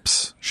did,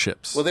 ships.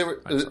 Well, they were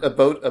a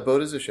boat. A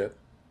boat is a ship.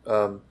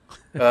 So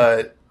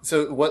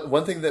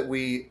one thing that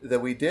we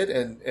did,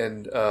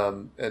 and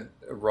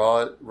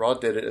Raw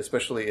did it,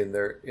 especially in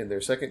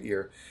their second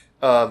year.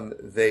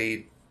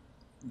 They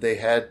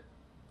had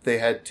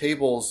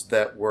tables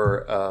that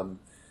were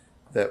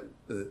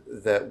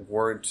that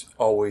weren't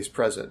always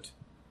present,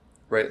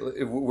 right?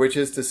 Which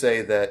is to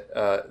say that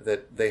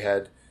that they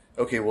had,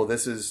 okay, well,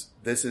 this is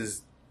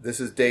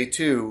day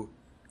 2,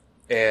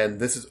 and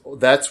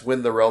that's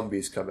when the Realm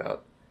Beasts come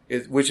out.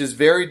 Which is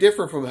very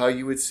different from how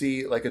you would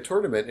see like a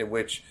tournament in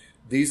which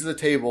these are the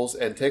tables,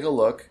 and take a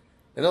look.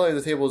 And not only are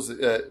the tables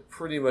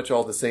pretty much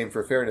all the same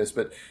for fairness,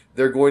 but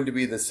they're going to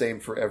be the same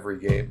for every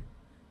game.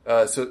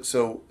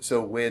 So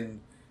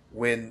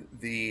when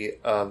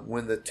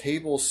the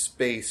table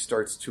space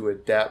starts to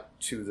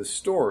adapt to the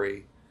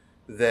story,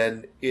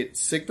 then it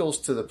signals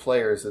to the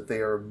players that they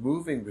are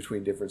moving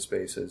between different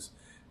spaces,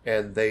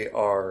 and they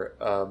are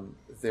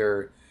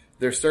they're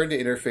starting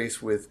to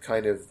interface with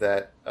kind of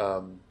that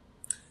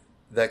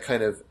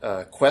kind of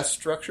quest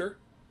structure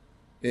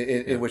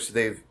in which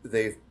they've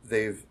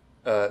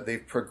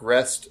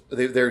progressed.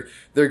 They're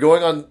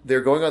going on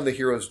the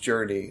hero's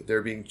journey.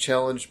 They're being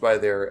challenged by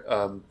their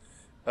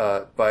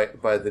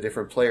by the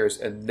different players,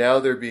 and now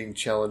they're being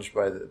challenged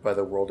by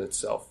the world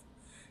itself.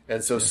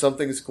 And so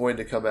something's going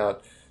to come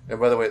out. And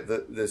by the way,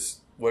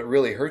 what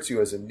really hurts you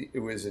as a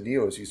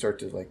Neo is you start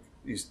to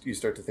you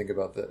start to think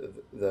about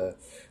the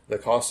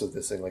cost of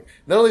this thing. Like,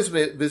 not only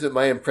is it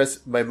my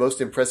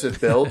most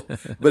impressive build,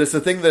 but it's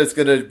the thing that is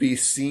going to be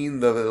seen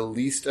the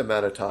least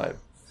amount of time.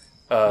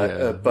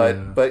 But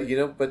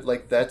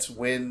that's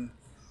when.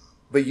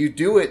 But you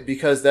do it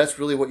because that's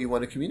really what you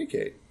want to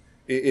communicate.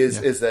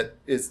 We've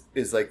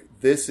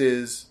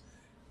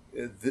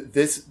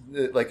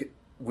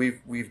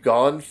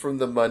gone from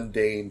the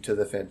mundane to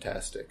the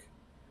fantastic,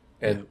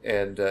 and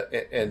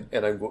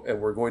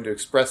we're going to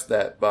express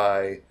that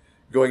by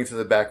going into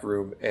the back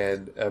room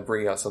and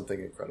bringing out something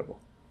incredible.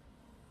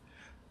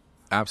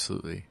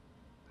 Absolutely.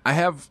 I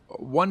have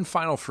one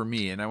final for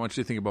me, and I want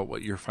you to think about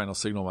what your final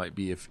signal might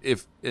be,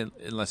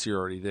 unless you're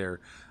already there.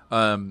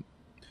 I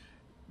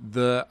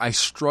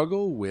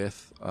struggle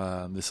with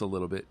this a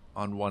little bit.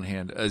 On one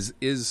hand,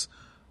 is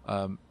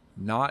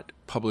not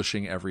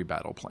publishing every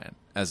battle plan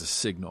as a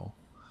signal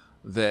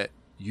that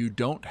you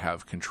don't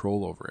have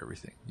control over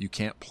everything. You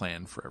can't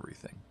plan for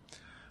everything.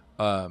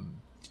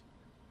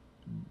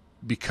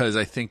 Because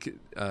I think,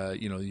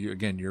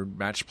 your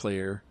match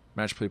play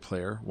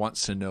player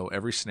wants to know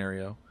every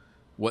scenario,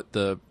 what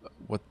their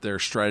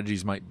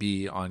strategies might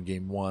be on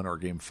game 1 or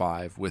game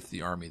 5 with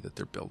the army that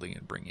they're building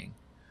and bringing.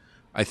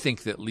 I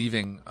think that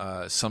leaving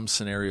some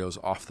scenarios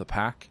off the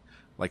pack,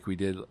 like we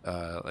did,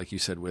 like you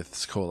said,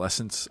 with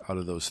Coalescence, out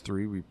of those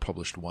 3, we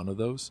published 1 of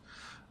those.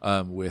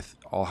 With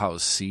All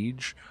Hallows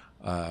Siege,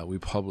 we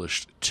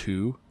published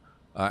 2.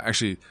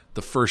 Actually,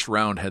 the first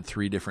round had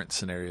 3 different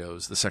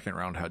scenarios. The second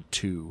round had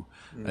 2,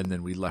 and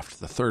then we left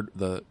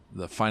the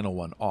final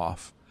one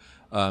off.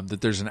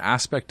 That there's an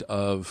aspect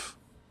of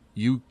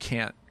you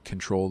can't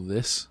control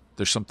this.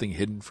 There's something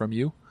hidden from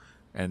you,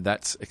 and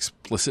that's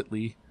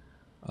explicitly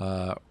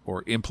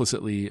or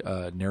implicitly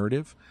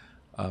narrative.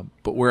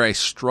 But where I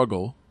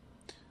struggle,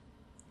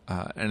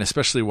 and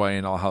especially why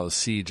in All Hallows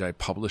Siege I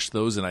published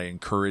those and I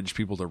encourage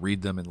people to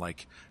read them and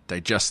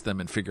digest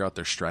them and figure out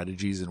their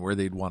strategies and where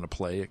they'd want to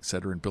play, et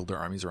cetera, and build their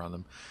armies around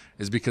them,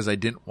 is because I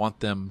didn't want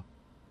them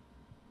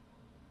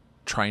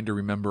trying to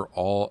remember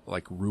all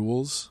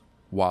rules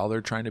while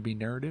they're trying to be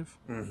narrative.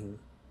 Mm-hmm.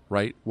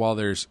 Right? While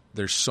there's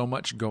so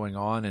much going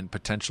on, and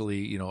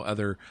potentially,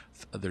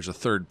 there's a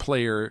third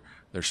player,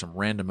 there's some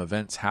random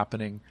events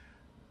happening,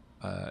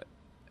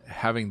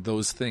 having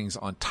those things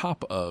on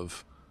top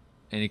of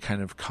any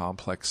kind of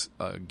complex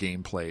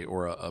gameplay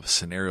or a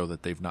scenario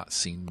that they've not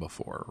seen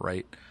before,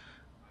 right?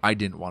 I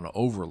didn't want to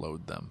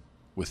overload them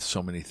with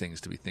so many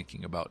things to be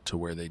thinking about, to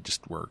where they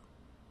just were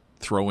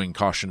throwing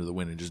caution to the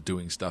wind and just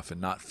doing stuff and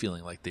not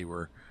feeling like they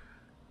were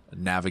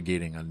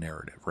navigating a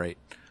narrative, right?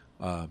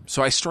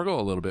 So I struggle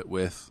a little bit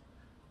with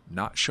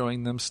not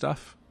showing them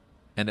stuff,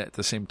 and at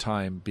the same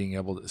time being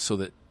able to, so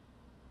that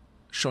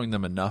showing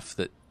them enough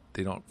that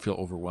they don't feel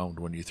overwhelmed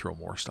when you throw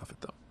more stuff at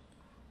them.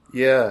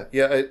 Yeah.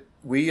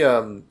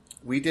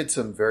 We did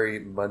some very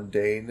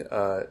mundane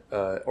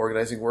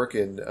organizing work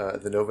in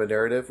the Nova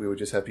narrative. We would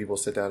just have people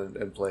sit down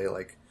and play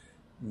like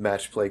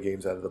match play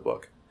games out of the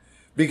book,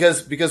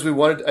 because we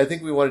wanted. I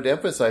think we wanted to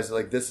emphasize that,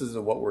 like, this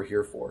isn't what we're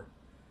here for.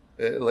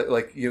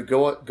 Like you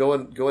go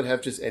and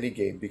have just any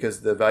game,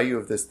 because the value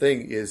of this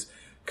thing is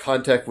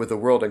contact with the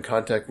world and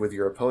contact with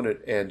your opponent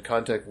and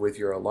contact with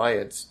your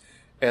alliance.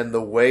 And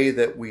the way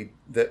that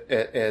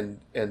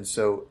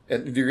so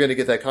you're going to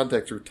get that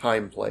contact through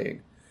time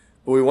playing,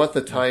 but we want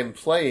the time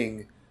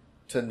playing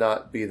to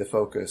not be the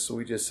focus. So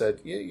we just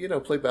said,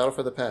 play Battle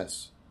for the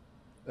Past.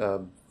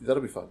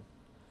 That'll be fun.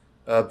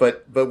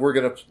 But we're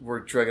gonna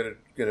try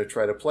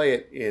to play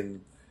it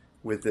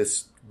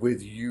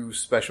with you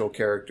special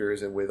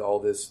characters, and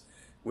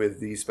with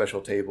these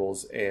special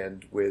tables,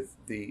 and with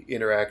the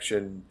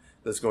interaction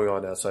that's going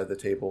on outside the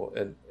table,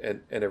 and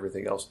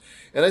everything else.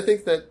 And I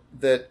think that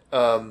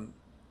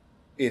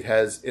it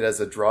has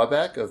a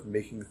drawback of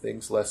making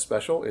things less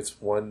special. It's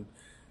one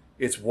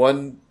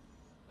thing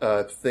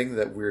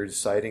that we're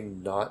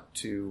deciding not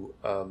to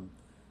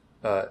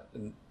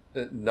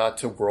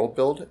world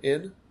build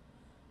in.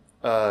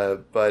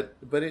 But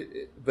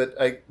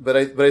I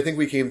think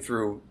we came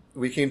to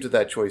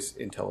that choice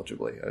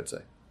intelligibly, I would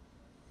say.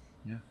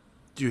 Yeah.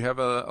 Do you have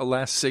a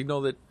last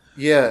signal that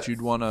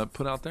you'd want to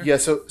put out there? Yeah.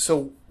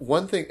 So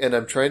one thing, and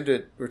we're trying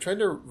to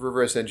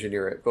reverse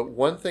engineer it, but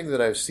one thing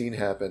that I've seen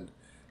happen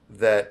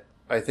that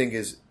I think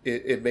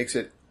it makes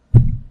it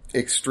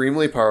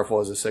extremely powerful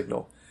as a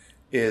signal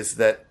is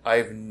that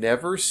I've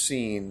never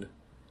seen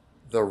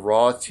the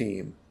Raw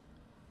team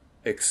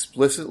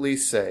explicitly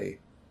say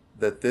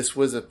that this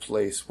was a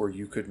place where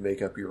you could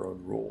make up your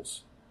own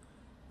rules.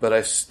 But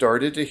I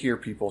started to hear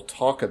people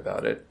talk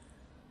about it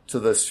to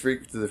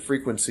the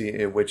frequency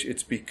in which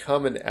it's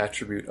become an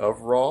attribute of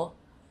Raw,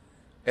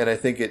 and I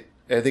think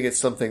it's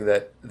something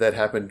that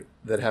happened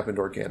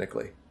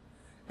organically,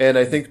 and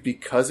I think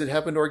because it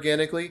happened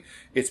organically,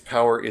 its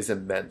power is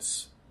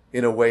immense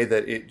in a way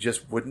that it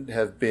just wouldn't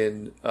have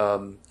been.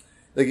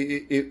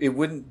 It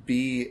wouldn't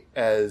be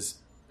as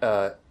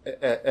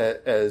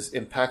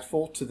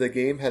impactful to the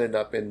game had it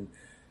not been,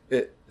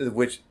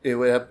 which it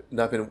would have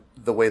not been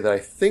the way that I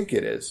think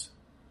it is,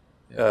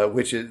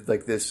 which is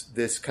like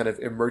this kind of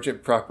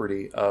emergent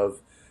property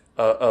of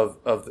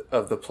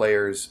the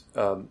players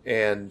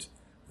and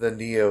the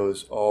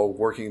Neos all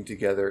working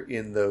together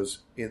in those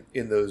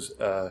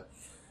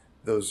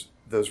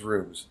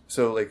rooms.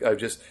 So like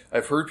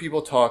I've heard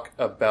people talk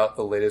about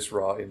the latest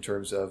Raw in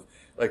terms of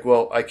like,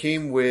 well, I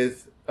came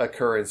with a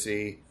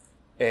currency.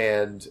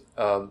 And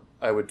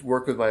I would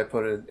work with my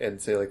opponent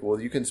and say, like, well,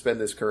 you can spend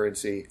this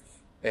currency,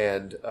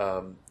 and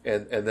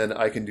then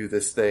I can do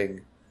this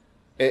thing,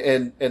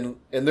 and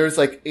there's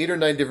like 8 or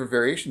 9 different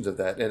variations of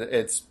that, and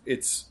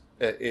it's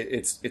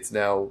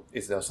now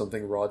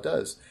something Raw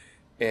does,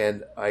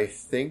 and I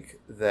think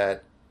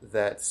that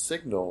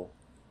signal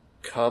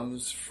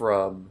comes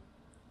from,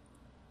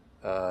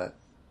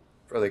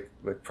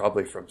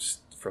 probably from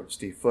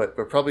Steve Foote,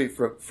 but probably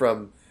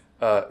from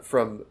all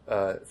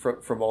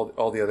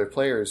the other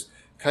players,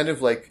 kind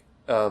of like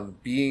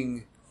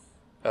being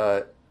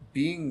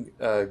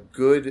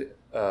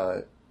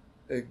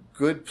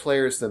good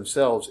players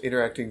themselves,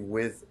 interacting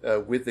with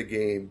the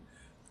game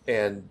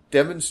and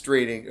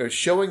demonstrating or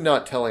showing,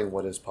 not telling,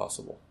 what is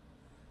possible.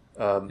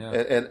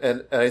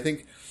 And I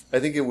think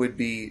it would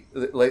be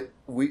like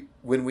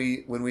when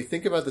we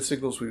think about the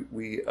signals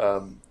we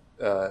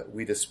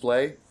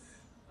display,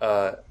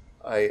 I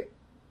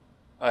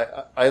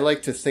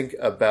like to think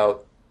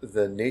about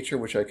the nature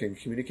in which I can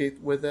communicate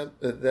with them,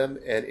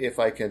 and if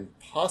I can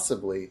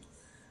possibly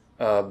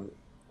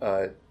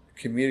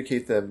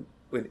communicate them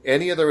in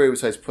any other way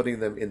besides putting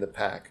them in the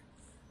pack.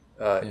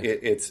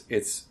 It's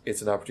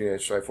an opportunity I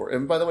strive for.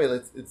 And by the way,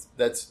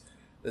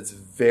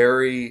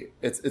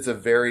 it's a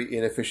very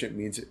inefficient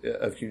means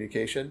of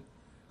communication.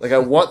 Like, I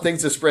want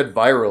things to spread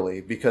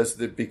virally because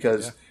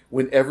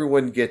when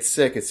everyone gets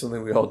sick, it's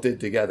something we all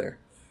did together.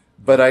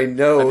 But I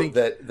know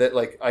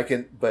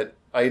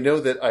I know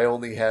that I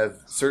only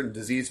have certain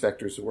disease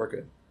vectors to work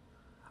in.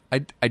 I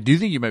do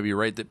think you might be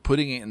right that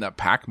putting it in that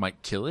pack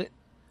might kill it.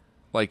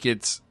 Like,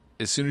 it's,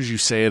 as soon as you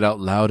say it out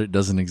loud, it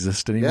doesn't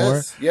exist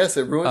anymore. Yes,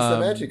 it ruins the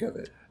magic of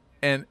it.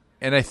 And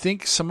I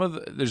think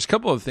there's a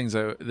couple of things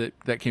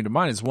that came to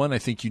mind. Is one, I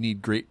think you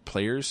need great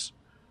players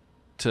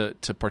to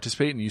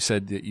participate. And you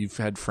said that you've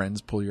had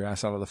friends pull your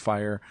ass out of the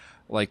fire.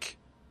 Like,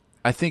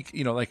 I think,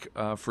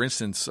 for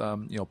instance,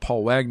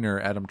 Paul Wagner,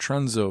 Adam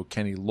Trunzo,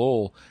 Kenny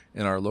Lowell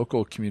in our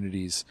local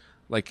communities,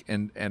 like,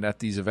 and at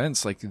these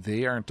events, like,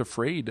 they aren't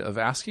afraid of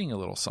asking a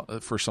little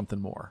for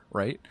something more,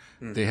 right?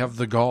 Mm-hmm. They have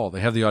the gall, they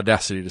have the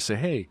audacity to say,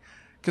 hey,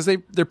 because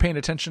they're paying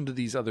attention to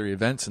these other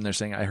events and they're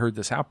saying, I heard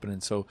this happen.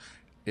 And so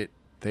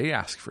they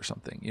ask for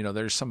something.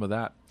 There's some of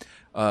that.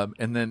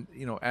 And then,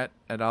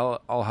 at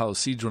All Hallows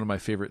Siege, one of my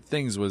favorite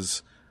things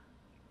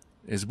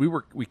is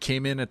we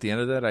came in at the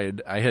end of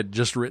that. I had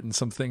just written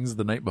some things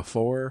the night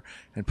before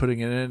and putting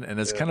it in, and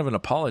as kind of an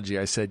apology,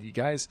 I said, you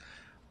guys,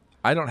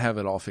 I don't have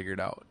it all figured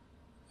out.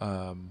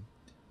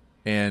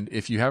 And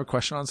if you have a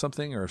question on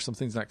something, or if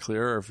something's not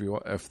clear,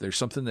 or if there's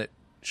something that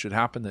should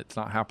happen that's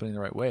not happening the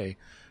right way,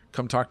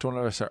 come talk to one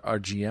of us, our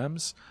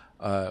GMs.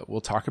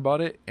 We'll talk about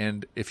it,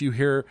 and if you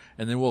hear,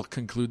 and then we'll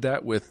conclude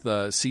that with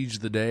Siege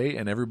the Day,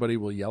 and everybody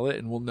will yell it,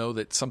 and we'll know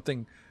that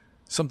something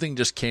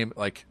just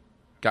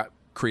got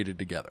created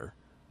together.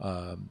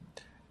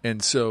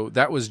 And so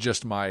that was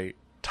just my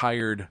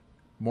tired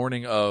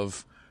morning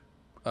of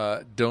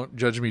don't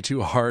judge me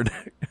too hard,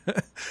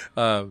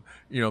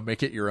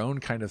 make it your own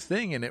kind of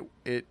thing. And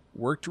it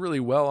worked really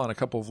well on a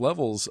couple of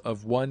levels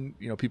of one,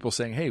 people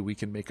saying, hey, we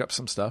can make up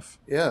some stuff.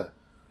 Yeah.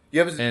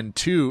 And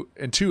two,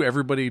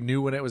 everybody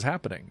knew when it was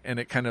happening, and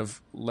it kind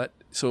of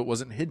so it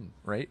wasn't hidden,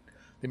 right?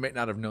 They might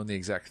not have known the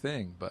exact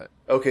thing, but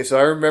okay. So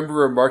I remember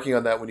remarking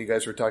on that when you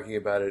guys were talking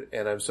about it,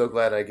 and I'm so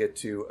glad I get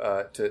to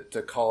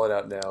call it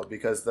out now,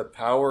 because the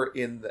power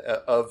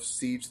of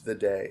Siege the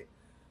Day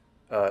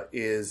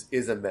is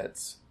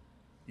immense.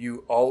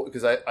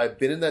 Because I've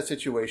been in that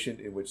situation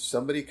in which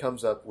somebody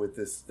comes up with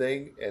this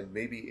thing, and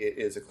maybe it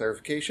is a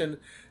clarification,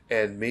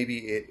 and maybe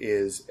it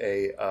is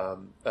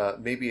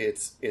maybe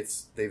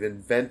it's they've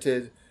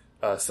invented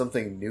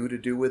something new to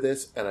do with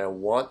this, and I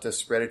want to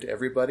spread it to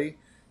everybody.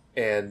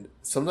 And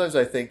sometimes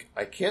I think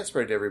I can't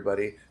spread it to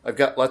everybody. I've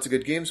got lots of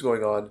good games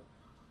going on.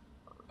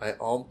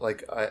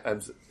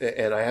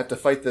 And I have to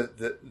fight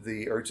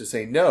the urge to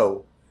say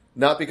no,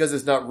 not because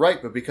it's not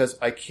right, but because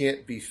I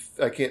can't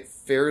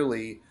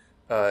fairly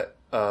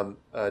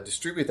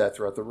distribute that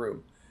throughout the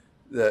room.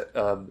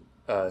 The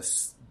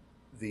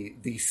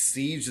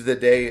Siege of the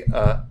Day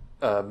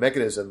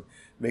mechanism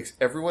makes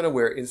everyone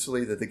aware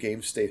instantly that the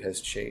game state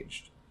has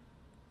changed,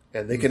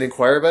 and they can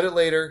inquire about it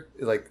later.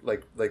 They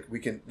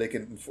can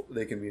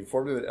be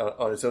informed of it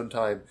on its own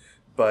time,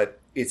 but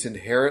it's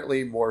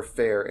inherently more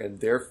fair, and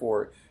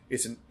therefore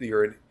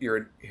you're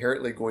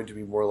inherently going to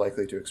be more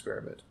likely to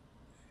experiment.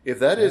 If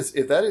that is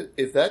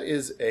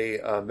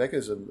a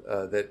mechanism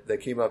that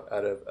came up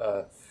out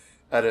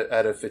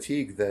of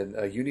fatigue, then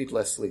you need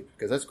less sleep,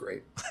 because that's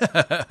great.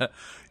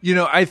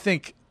 I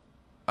think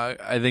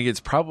it's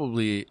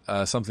probably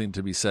something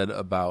to be said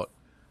about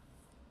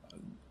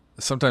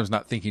sometimes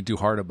not thinking too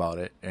hard about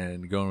it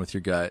and going with your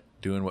gut,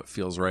 doing what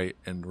feels right,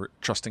 and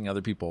trusting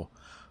other people.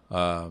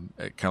 Kind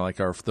of like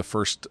the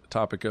first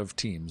topic of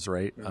teams,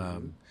 right?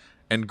 Mm-hmm.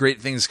 And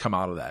great things come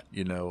out of that.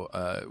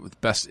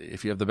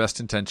 If you have the best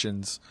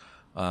intentions,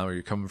 or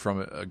you're coming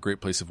from a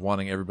great place of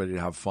wanting everybody to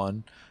have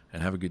fun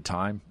and have a good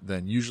time,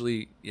 then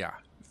usually,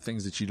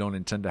 things that you don't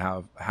intend to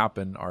have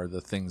happen are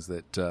the things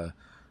that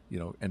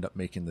end up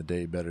making the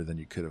day better than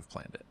you could have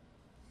planned it.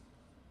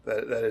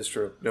 That is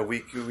true. No, we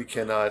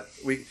cannot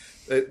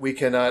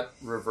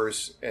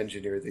reverse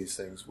engineer these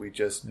things. We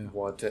just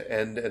want to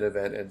end an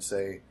event and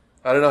say,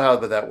 I don't know how,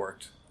 but that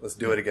worked. Let's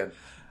do it again.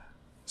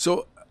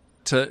 So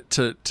to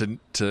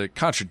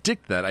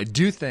contradict that, I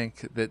do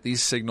think that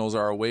these signals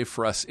are a way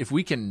for us, if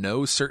we can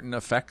know certain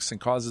effects and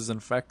causes and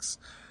effects,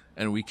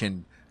 and we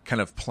can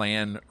kind of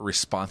plan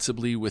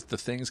responsibly with the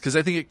things, because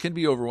I think it can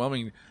be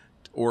overwhelming,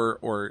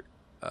 or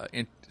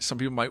some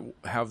people might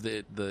have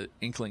the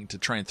inkling to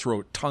try and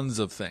throw tons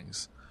of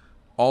things,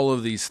 all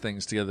of these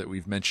things together that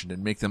we've mentioned,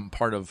 and make them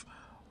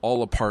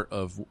all a part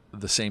of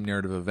the same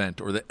narrative event,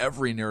 or that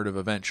every narrative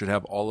event should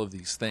have all of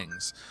these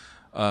things.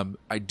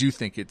 I do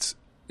think it's,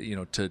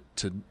 to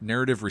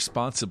narrative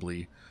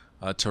responsibly,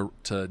 to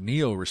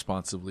Neo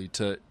responsibly,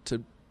 to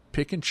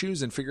pick and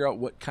choose and figure out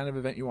what kind of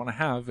event you want to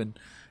have, and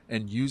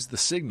use the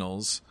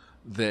signals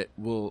that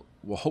will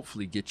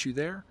hopefully get you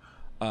there.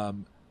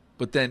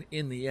 But then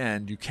in the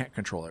end, you can't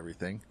control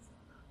everything.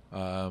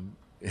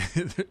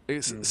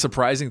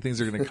 Surprising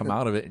things are going to come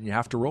out of it, and you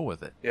have to roll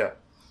with it. Yeah.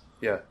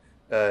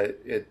 There's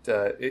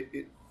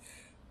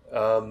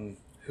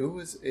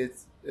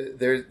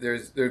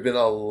been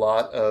a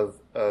lot of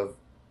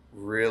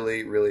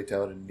really, really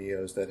talented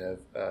Neos that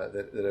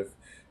have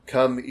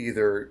come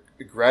either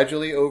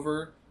gradually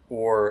over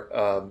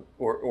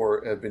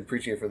or have been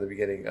preaching it from the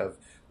beginning of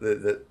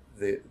the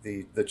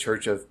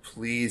church of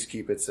please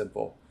keep it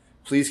simple,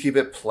 please keep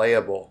it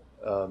playable,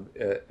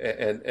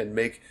 and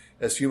make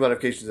as few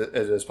modifications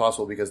as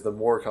possible, because the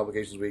more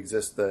complications we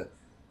exist, the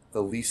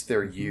least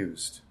they're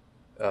used.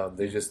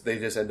 They just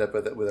end up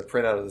with a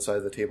printout on the side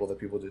of the table that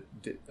people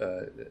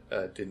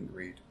didn't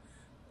read.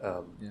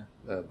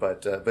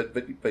 But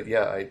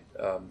yeah,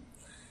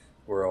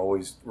 we're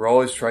always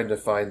trying to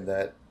find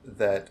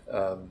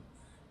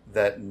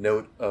that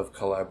note of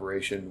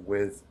collaboration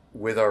with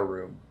our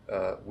room,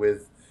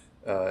 with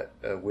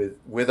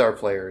our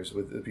players,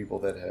 with the people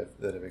that have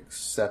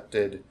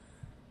accepted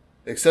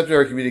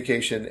our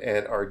communication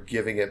and are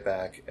giving it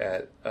back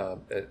at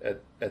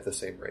the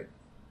same rate.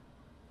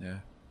 Yeah.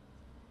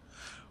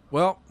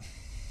 Well,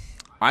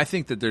 I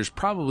think that there's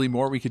probably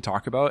more we could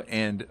talk about,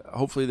 and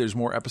hopefully there's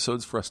more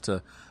episodes for us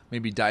to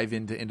maybe dive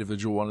into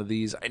individual one of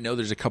these. I know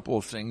there's a couple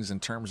of things in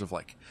terms of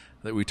like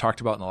that we talked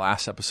about in the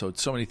last episode,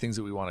 so many things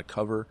that we want to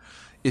cover.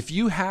 If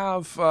you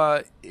have,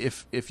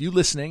 if you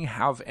listening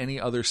have any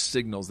other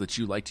signals that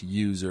you like to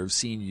use or have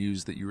seen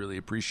used that you really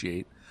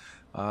appreciate,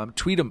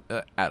 tweet them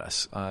at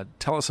us.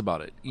 Tell us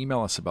about it.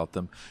 Email us about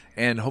them,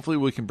 and hopefully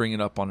we can bring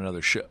it up on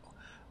another show.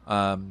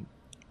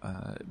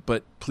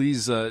 But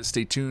please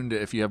stay tuned.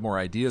 If you have more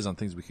ideas on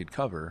things we could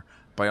cover,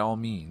 by all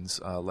means,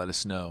 let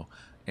us know,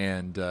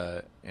 and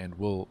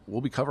we'll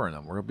be covering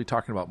them. We're going to be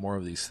talking about more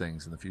of these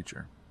things in the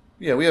future.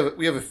 Yeah, we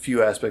have a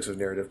few aspects of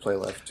narrative play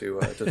left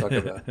to talk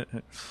about.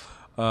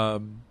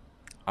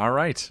 All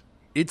right,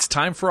 it's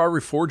time for our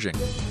reforging.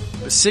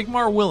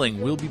 Sigmar willing,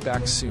 we'll be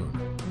back soon.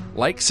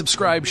 Like,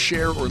 subscribe,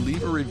 share, or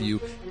leave a review.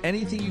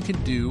 Anything you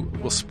can do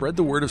will spread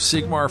the word of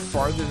Sigmar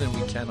farther than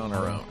we can on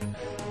our own.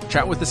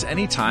 Chat with us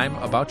anytime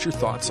about your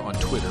thoughts on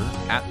Twitter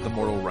at The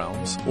Mortal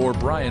Realms. Or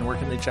Brian, where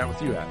can they chat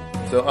with you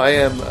at? So I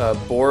am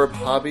Borb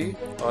Hobby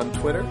on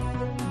Twitter.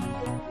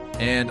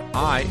 And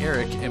I,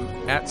 Eric, am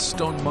at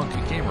Stone Monk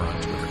Gamer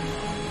on Twitter.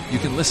 You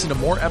can listen to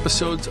more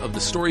episodes of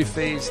the story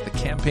phase, the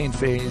campaign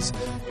phase,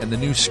 and the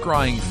new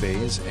scrying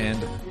phase,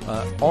 and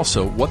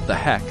also What the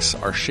Hex,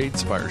 our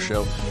Shadespire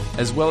show,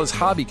 as well as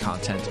hobby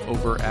content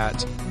over at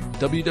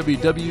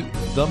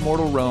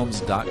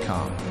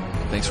www.themortalrealms.com.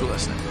 Thanks for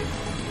listening.